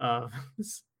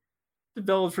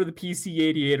 Developed for the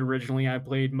PC-88 originally. I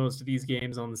played most of these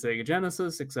games on the Sega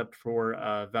Genesis, except for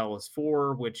Valis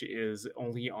 4, which is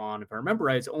only on, if I remember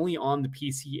right, it's only on the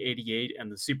PC-88 and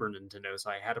the Super Nintendo,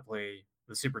 so I had to play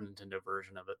the Super Nintendo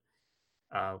version of it,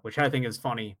 which I think is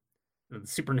funny. The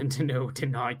Super Nintendo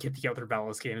did not get the other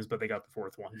Valis games, but they got the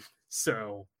fourth one.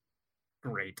 So,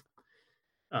 great.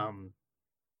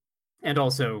 And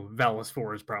also, Valis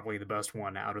 4 is probably the best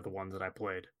one out of the ones that I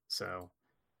played, so...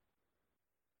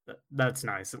 That's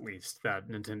nice, at least, that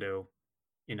Nintendo,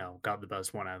 got the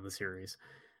best one out of the series.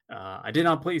 I did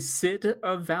not play Sid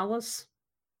of Valis.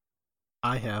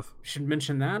 I have. Should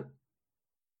mention that.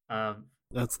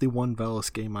 That's the one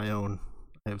Valis game I own.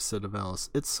 I have Sid of Valis.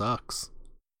 It sucks.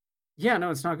 Yeah,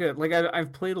 no, it's not good. Like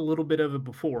I've played a little bit of it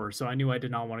before, so I knew I did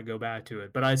not want to go back to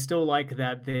it. But I still like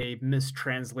that they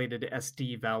mistranslated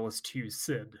SD Valis to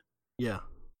Sid. Yeah.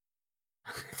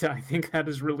 I think that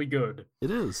is really good.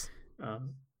 It is.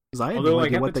 Because I had although, no like,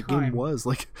 idea at what the the game time- was.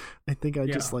 Like, I think I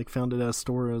Yeah. just like found it at a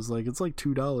store. I was like, it's like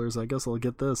 $2. I guess I'll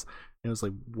get this. And I was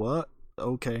like, what?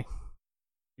 Okay.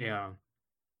 Yeah.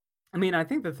 I mean, I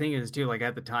think the thing is too, like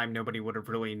at the time, nobody would have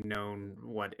really known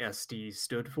what SD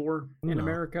stood for in No.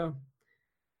 America.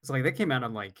 It's like that came out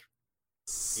in like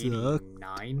Suck.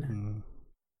 89.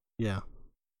 Yeah.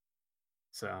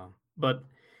 So, but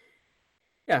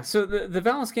yeah, so the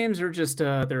Valis games are just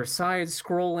they're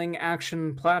side-scrolling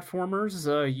action platformers.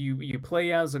 You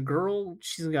play as a girl.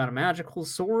 She's got a magical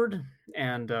sword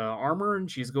and armor, and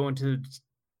she's going to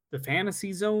the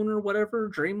fantasy zone or whatever,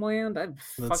 Dreamland. I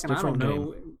don't different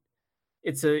know. game.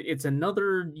 It's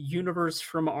another universe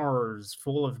from ours,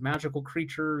 full of magical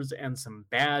creatures and some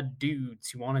bad dudes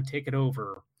who want to take it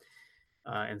over.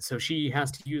 And so she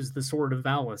has to use the Sword of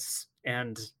Valis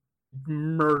and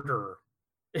murder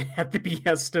at the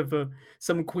behest of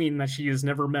some queen that she has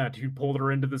never met who pulled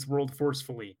her into this world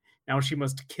forcefully. Now she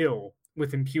must kill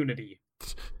with impunity.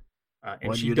 And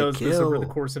Want she you to does this over the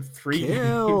kill. course of 3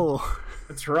 Kill. games.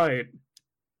 That's right.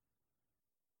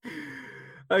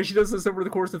 She does this over the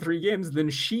course of 3 games, then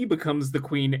she becomes the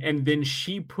queen, and then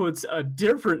she puts a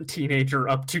different teenager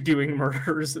up to doing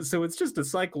murders. So it's just a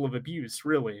cycle of abuse,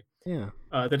 really, Yeah.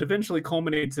 that eventually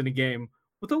culminates in a game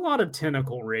with a lot of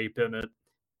tentacle rape in it.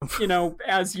 You know,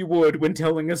 as you would when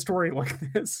telling a story like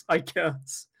this, I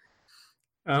guess.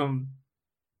 To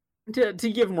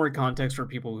give more context for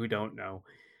people who don't know,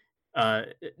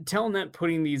 Telnet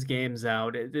putting these games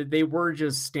out, they were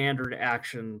just standard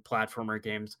action platformer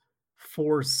games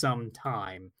for some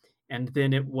time. And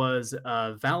then it was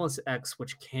Valis X,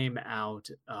 which came out,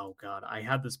 oh god, I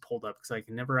had this pulled up because I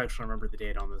can never actually remember the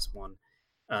date on this one,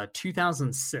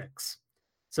 2006.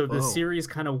 So the Whoa. series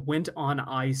kind of went on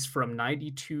ice from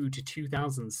 92 to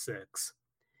 2006.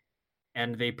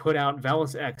 And they put out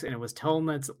Valis X, and it was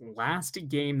Telnet's last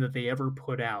game that they ever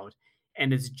put out.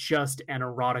 And it's just an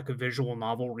erotic visual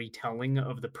novel retelling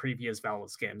of the previous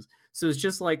Valis games. So it's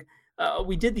just like,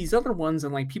 we did these other ones,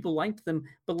 and like people liked them,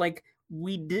 but like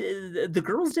the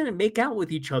girls didn't make out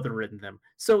with each other in them.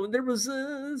 So there was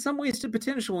some wasted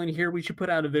potential in here. We should put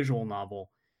out a visual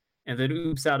novel, and then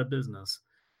oops, out of business.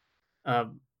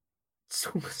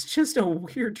 So it's just a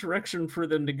weird direction for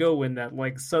them to go in that,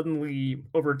 like, suddenly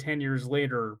over 10 years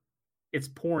later, it's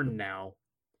porn now.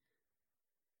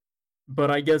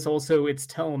 But I guess also it's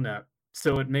Telnet,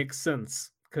 so it makes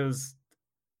sense, because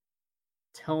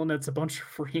Telnet's a bunch of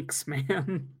freaks,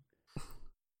 man.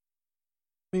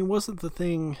 I mean, wasn't the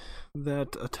thing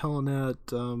that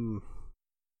Telenet,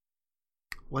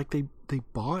 like they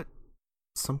bought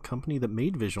some company that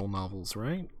made visual novels,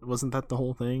 right? Wasn't that the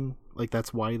whole thing? Like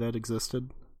that's why that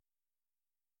existed?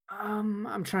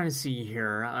 I'm trying to see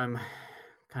here. I'm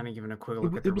kind of giving a quick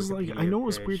look at the It was like, I Wikipedia know it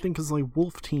was a page. weird thing because like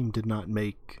Wolf Team did not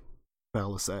make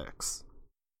Valis X.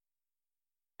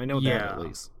 I know that at Yeah.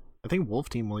 least. I think Wolf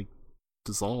Team like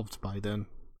dissolved by then.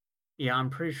 Yeah, I'm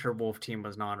pretty sure Wolf Team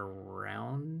was not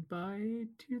around by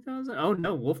 2000. Oh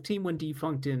no, Wolf Team went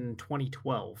defunct in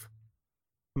 2012.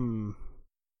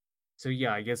 So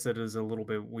yeah, I guess that is a little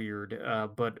bit weird.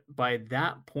 But by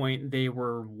that point, they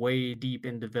were way deep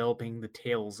in developing the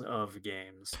Tales of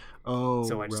games. Oh,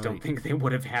 So I just don't think they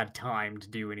would have had time to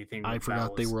do anything. I with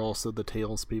forgot they Valis. were also the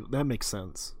Tales people. That makes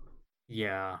sense.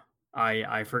 Yeah,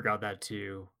 I forgot that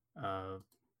too.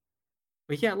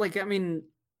 But yeah, like I mean,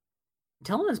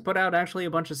 Telnet has put out actually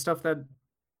a bunch of stuff that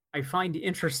I find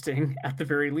interesting at the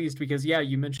very least, because yeah,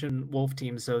 you mentioned Wolf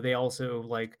Team, so they also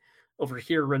like over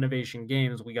here Renovation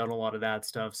Games, we got a lot of that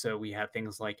stuff. So we had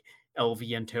things like El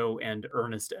Viento and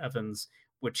Ernest Evans,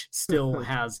 which still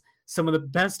has some of the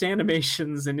best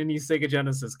animations in any Sega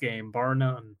Genesis game, bar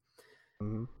none.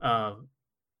 Mm-hmm.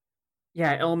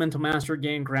 Yeah, Elemental Master,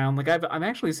 Gain Ground. Like I've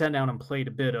actually sat down and played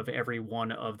a bit of every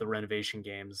one of the Renovation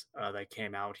games that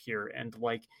came out here, and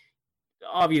like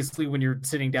obviously when you're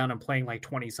sitting down and playing like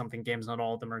 20 something games, not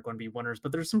all of them are going to be winners,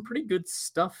 but there's some pretty good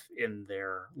stuff in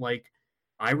there. Like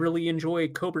I really enjoy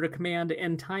Cobra Command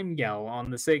and Time Gal on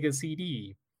the Sega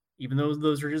CD, even though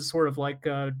those are just sort of like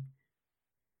oh,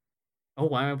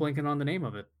 why am I blanking on the name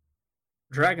of it?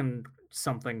 Dragon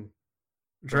something.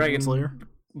 Dragon Slayer?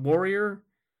 Warrior?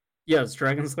 Yes,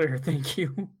 Dragon Slayer, thank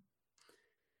you.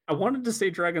 I wanted to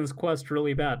say Dragon's Quest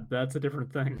really bad, but that's a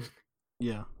different thing.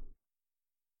 Yeah.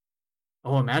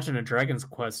 Oh, imagine a Dragon's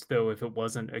Quest, though, if it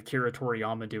wasn't Akira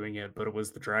Toriyama doing it, but it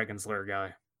was the Dragon Slayer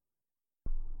guy.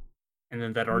 and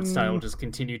then that art style just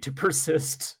continued to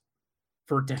persist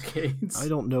for decades. I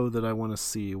don't know that I want to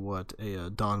see what a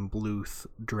Don Bluth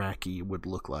Draki would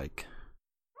look like.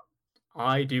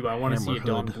 I do. I want to see a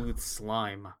Don Hammerhood. Bluth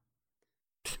slime.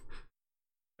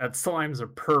 That slime's a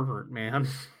pervert, man.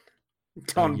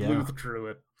 Don Bluth drew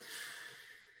it.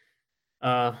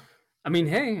 I mean,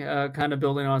 hey, kind of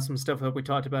building on some stuff that we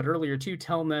talked about earlier too.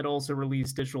 Telnet also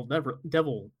released Digital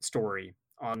Devil Story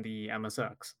on the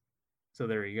MSX, so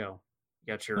there you go.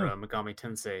 You got your Megami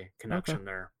Tensei connection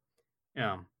there.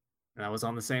 Yeah, and that was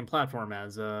on the same platform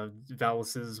as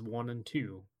Valus's 1 and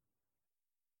 2.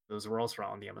 Those were also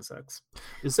on the MSX.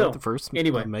 Is that the first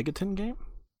Megaten game?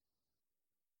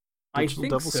 Digital I think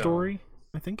Devil so. Story?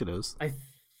 I think it is. I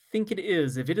think it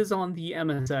is. If it is on the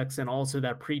MSX, and also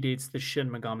that predates the Shin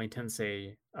Megami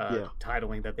Tensei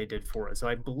titling that they did for it. So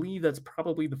I believe that's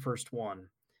probably the first one.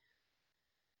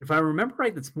 If I remember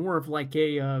right, that's more of like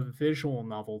a visual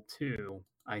novel too,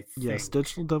 I think. Yes,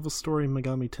 Digital Devil Story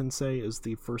Megami Tensei is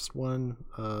the first one.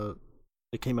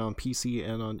 It came out on PC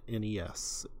and on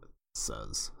NES, it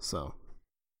says. So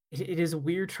it is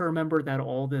weird to remember that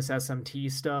all this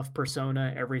SMT stuff,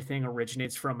 Persona, everything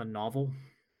originates from a novel.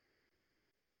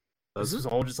 This was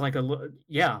all just like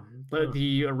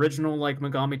the original like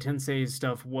Megami Tensei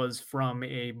stuff was from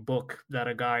a book that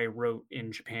a guy wrote in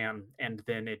Japan, and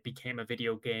then it became a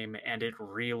video game, and it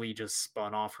really just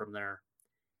spun off from there.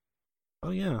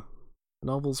 Oh yeah,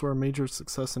 novels were a major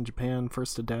success in Japan,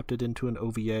 first adapted into an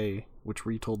OVA, which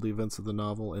retold the events of the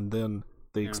novel, and then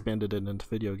they expanded it into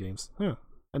video games. Yeah,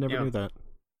 I never knew that.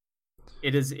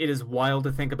 It is wild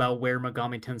to think about where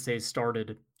Megami Tensei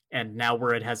started, and now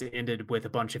where it has ended with a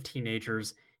bunch of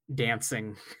teenagers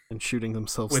dancing. And shooting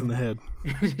themselves in the head.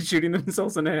 Shooting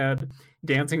themselves in the head,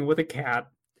 dancing with a cat.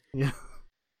 Yeah.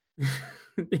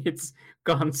 It's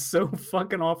gone so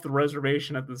fucking off the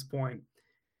reservation at this point.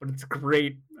 But it's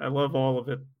great. I love all of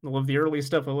it. I love the early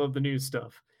stuff. I love the new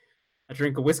stuff. I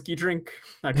drink a whiskey drink.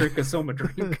 I drink a Soma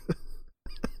drink.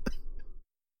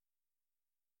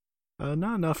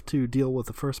 Not enough to deal with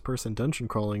the first-person dungeon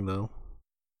crawling, though.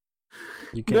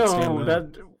 You can't stand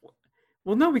that.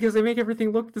 Well, no, because they make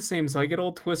everything look the same, so I get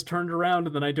all turned around,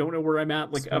 and then I don't know where I'm at,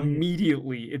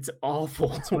 immediately. It's awful.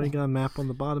 That's why you got a map on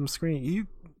the bottom screen.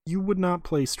 You would not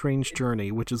play Strange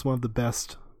Journey, which is one of the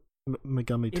best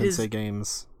Megami Tensei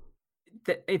games.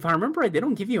 If I remember right, they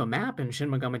don't give you a map in Shin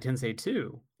Megami Tensei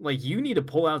 2. Like, you need to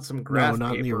pull out some graph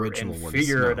paper in the original and ones,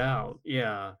 figure it out.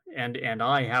 Yeah, and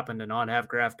I happen to not have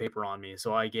graph paper on me,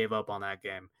 so I gave up on that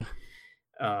game.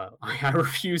 I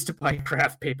refuse to buy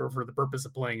graph paper for the purpose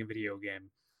of playing a video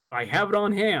game. If I have it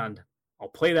on hand, I'll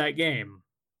play that game.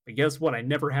 But guess what? I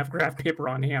never have graph paper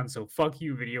on hand, so fuck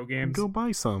you, video games. Go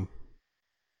buy some.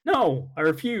 No, I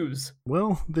refuse.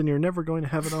 Well, then you're never going to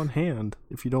have it on hand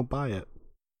if you don't buy it.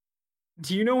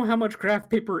 Do you know how much graph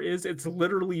paper is? It's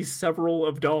literally several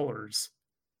of dollars.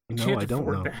 No, I don't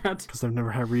know. Because I've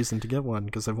never had reason to get one,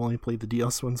 because I've only played the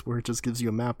DS ones where it just gives you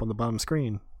a map on the bottom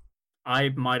screen. I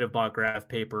might have bought graph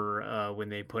paper when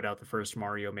they put out the first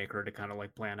Mario Maker to kind of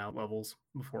like plan out levels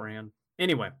beforehand.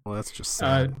 Anyway. Well, that's just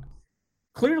sad.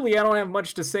 Clearly, I don't have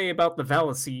much to say about the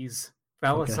Valuses.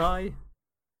 Valusi?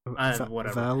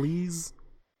 Whatever. Valleys?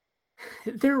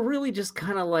 They're really just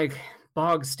kind of like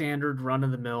bog standard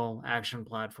run-of-the-mill action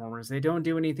platformers. They don't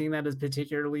do anything that is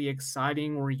particularly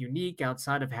exciting or unique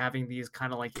outside of having these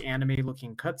kind of like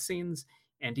anime-looking cutscenes,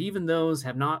 and even those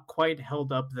have not quite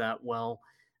held up that well.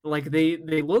 Like, they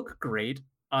look great.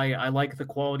 I like the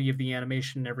quality of the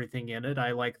animation and everything in it.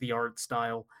 I like the art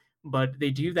style. But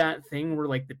they do that thing where,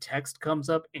 like, the text comes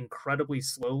up incredibly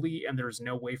slowly and there's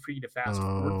no way for you to fast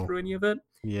forward through any of it.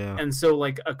 Yeah. And so,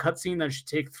 like, a cutscene that should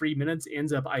take 3 minutes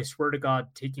ends up, I swear to God,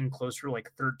 taking closer to,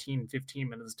 like, 13, 15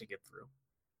 minutes to get through.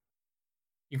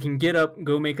 You can get up,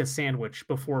 go make a sandwich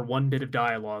before one bit of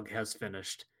dialogue has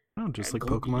finished. Oh, just like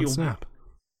Pokemon Snap.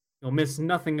 You'll miss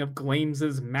nothing of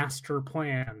Glames' master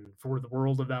plan for the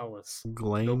world of Alice.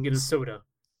 Glames? Go get a soda.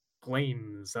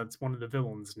 Glames, that's one of the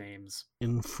villains' names.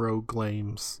 Infro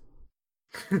Glames.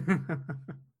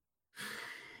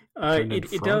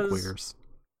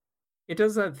 It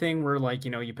does that thing where, like, you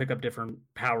know, you pick up different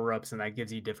power-ups and that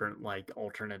gives you different, like,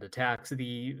 alternate attacks.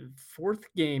 The fourth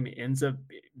game ends up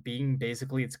being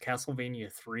basically it's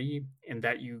Castlevania 3 in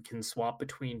that you can swap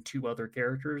between two other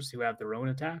characters who have their own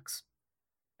attacks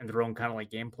and their own kind of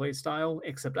like gameplay style,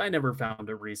 except I never found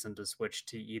a reason to switch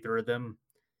to either of them.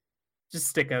 Just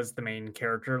stick as the main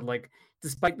character. Like,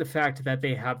 despite the fact that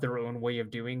they have their own way of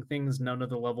doing things, none of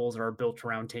the levels are built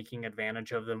around taking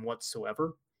advantage of them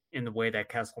whatsoever in the way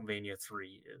that Castlevania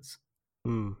 3 is.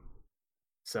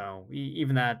 So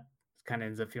even that kind of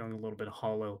ends up feeling a little bit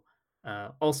hollow.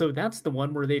 Also, that's the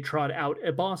one where they trot out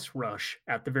a boss rush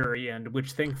at the very end,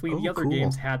 which thankfully the other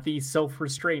games had the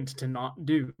self-restraint to not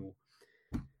do.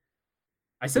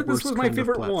 I said this was my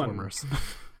favorite one. I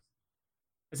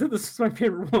said this was my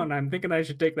favorite one. I'm thinking I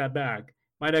should take that back.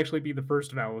 Might actually be the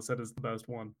first Valis that is the best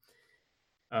one.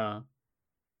 But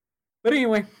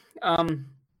anyway, don't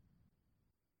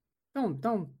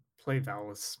play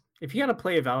Valis. If you gotta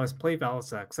play Valis, play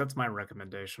Valis X. That's my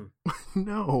recommendation.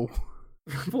 No.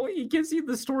 Well, it gives you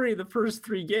the story of the first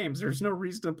 3 games. There's no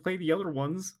reason to play the other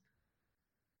ones.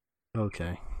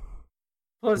 Okay.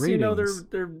 Plus, ratings.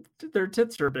 their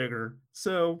tits are bigger.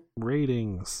 So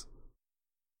ratings.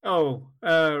 Oh,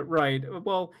 right.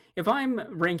 Well, if I'm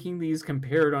ranking these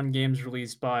compared on games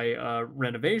released by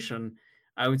Renovation,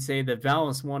 I would say that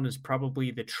Valis 1 is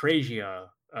probably the Tragia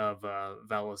of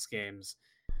Valis games.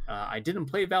 I didn't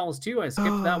play Valis 2. I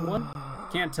skipped that one.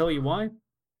 Can't tell you why.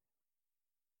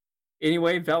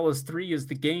 Anyway, Valis 3 is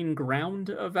the gain ground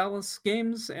of Valis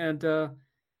games, and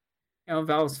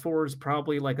Valis 4 is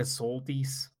probably like a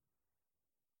Soldice.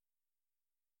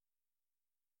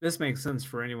 This makes sense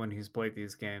for anyone who's played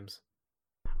these games.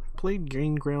 Played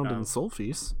Gain Ground and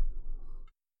Sulfice.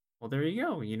 Well, there you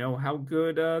go. You know how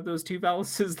good those 2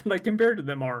 Valises that I compared to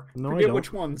them are. No, Forget I don't.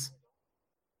 which ones.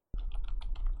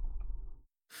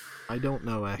 I don't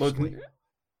know, actually. Look,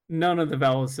 none of the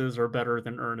Valises are better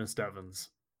than Ernest Evans.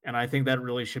 And I think that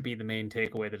really should be the main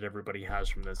takeaway that everybody has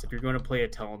from this. If you're going to play a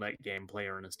Telenet game, play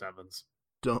Ernest Evans.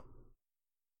 Don't.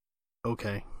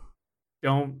 Okay.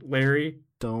 Don't, Larry.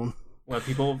 Don't. Let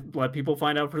people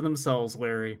find out for themselves,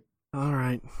 Larry. All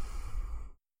right.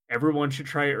 Everyone should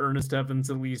try Ernest Evans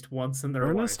at least once in their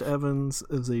life. Ernest Evans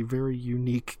is a very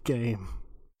unique game.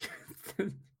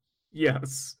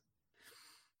 Yes.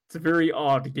 It's a very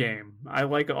odd game. I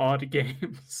like odd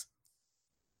games.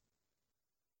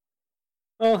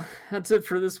 Well, that's it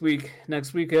for this week.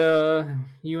 Next week,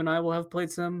 you and I will have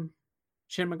played some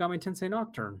Shin Megami Tensei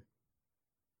Nocturne.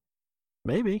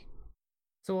 Maybe.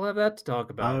 So we'll have that to talk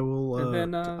about. I will. And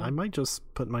then, I might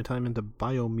just put my time into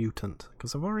Biomutant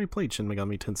because I've already played Shin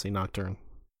Megami Tensei Nocturne.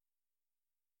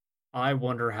 I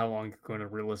wonder how long you're going to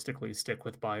realistically stick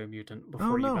with Biomutant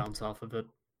before you bounce off of it.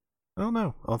 I don't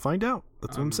know. I'll find out.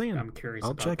 That's what I'm saying. I'm curious.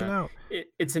 I'll check it out.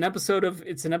 It's an episode of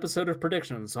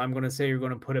predictions. So I'm going to say you're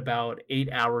going to put about 8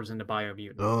 hours into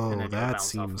Biomutant. Oh, that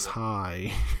seems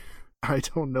high. I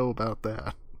don't know about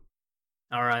that.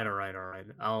 All right.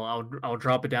 I'll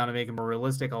drop it down to make it more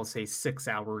realistic. I'll say 6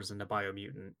 hours into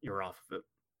Biomutant. You're off of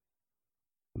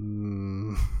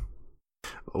it.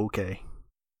 Okay.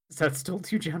 Is that still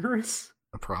too generous?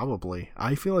 Probably.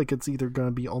 I feel like it's either going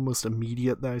to be almost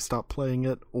immediate that I stop playing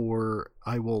it, or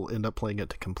I will end up playing it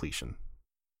to completion.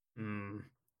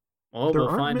 Well,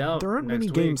 we'll find out. There aren't many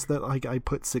games that I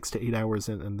put 6 to 8 hours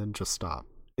in and then just stop.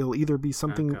 It'll either be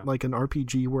something like an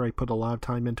RPG where I put a lot of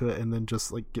time into it and then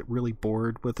just like get really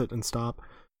bored with it and stop,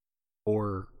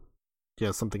 or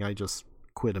something I just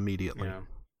quit immediately. Yeah.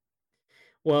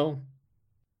 Well,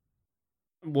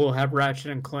 we'll have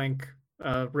Ratchet and Clank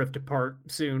Rift Apart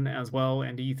soon as well,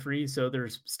 and E3, so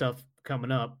there's stuff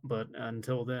coming up. But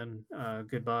until then,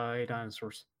 goodbye,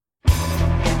 dinosaurs.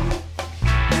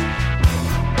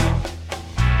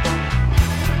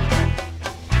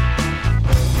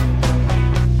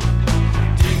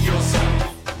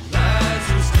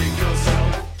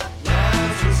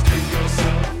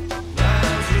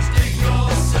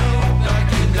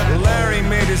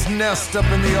 Nest up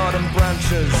in the autumn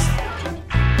branches,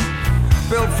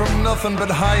 built from nothing but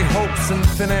high hopes and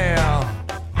thin air.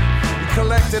 He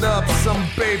collected up some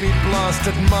baby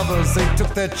blasted mothers. They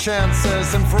took their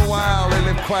chances, and for a while they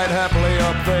lived quite happily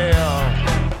up there.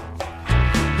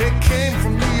 He came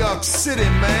from New York City,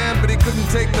 man, but he couldn't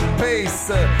take the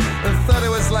pace, and thought it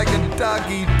was like a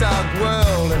dog-eat-dog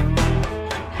world.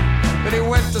 Then he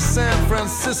went to San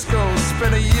Francisco,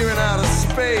 spent a year in outer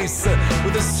space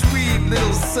with a sweet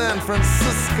little San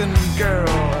Franciscan girl.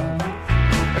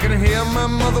 I can hear my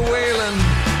mother wailing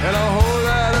and a whole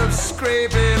lot of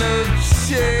scraping of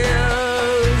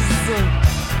chairs.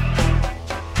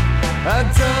 I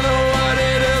don't know what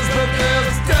it is, but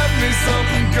there's definitely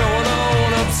something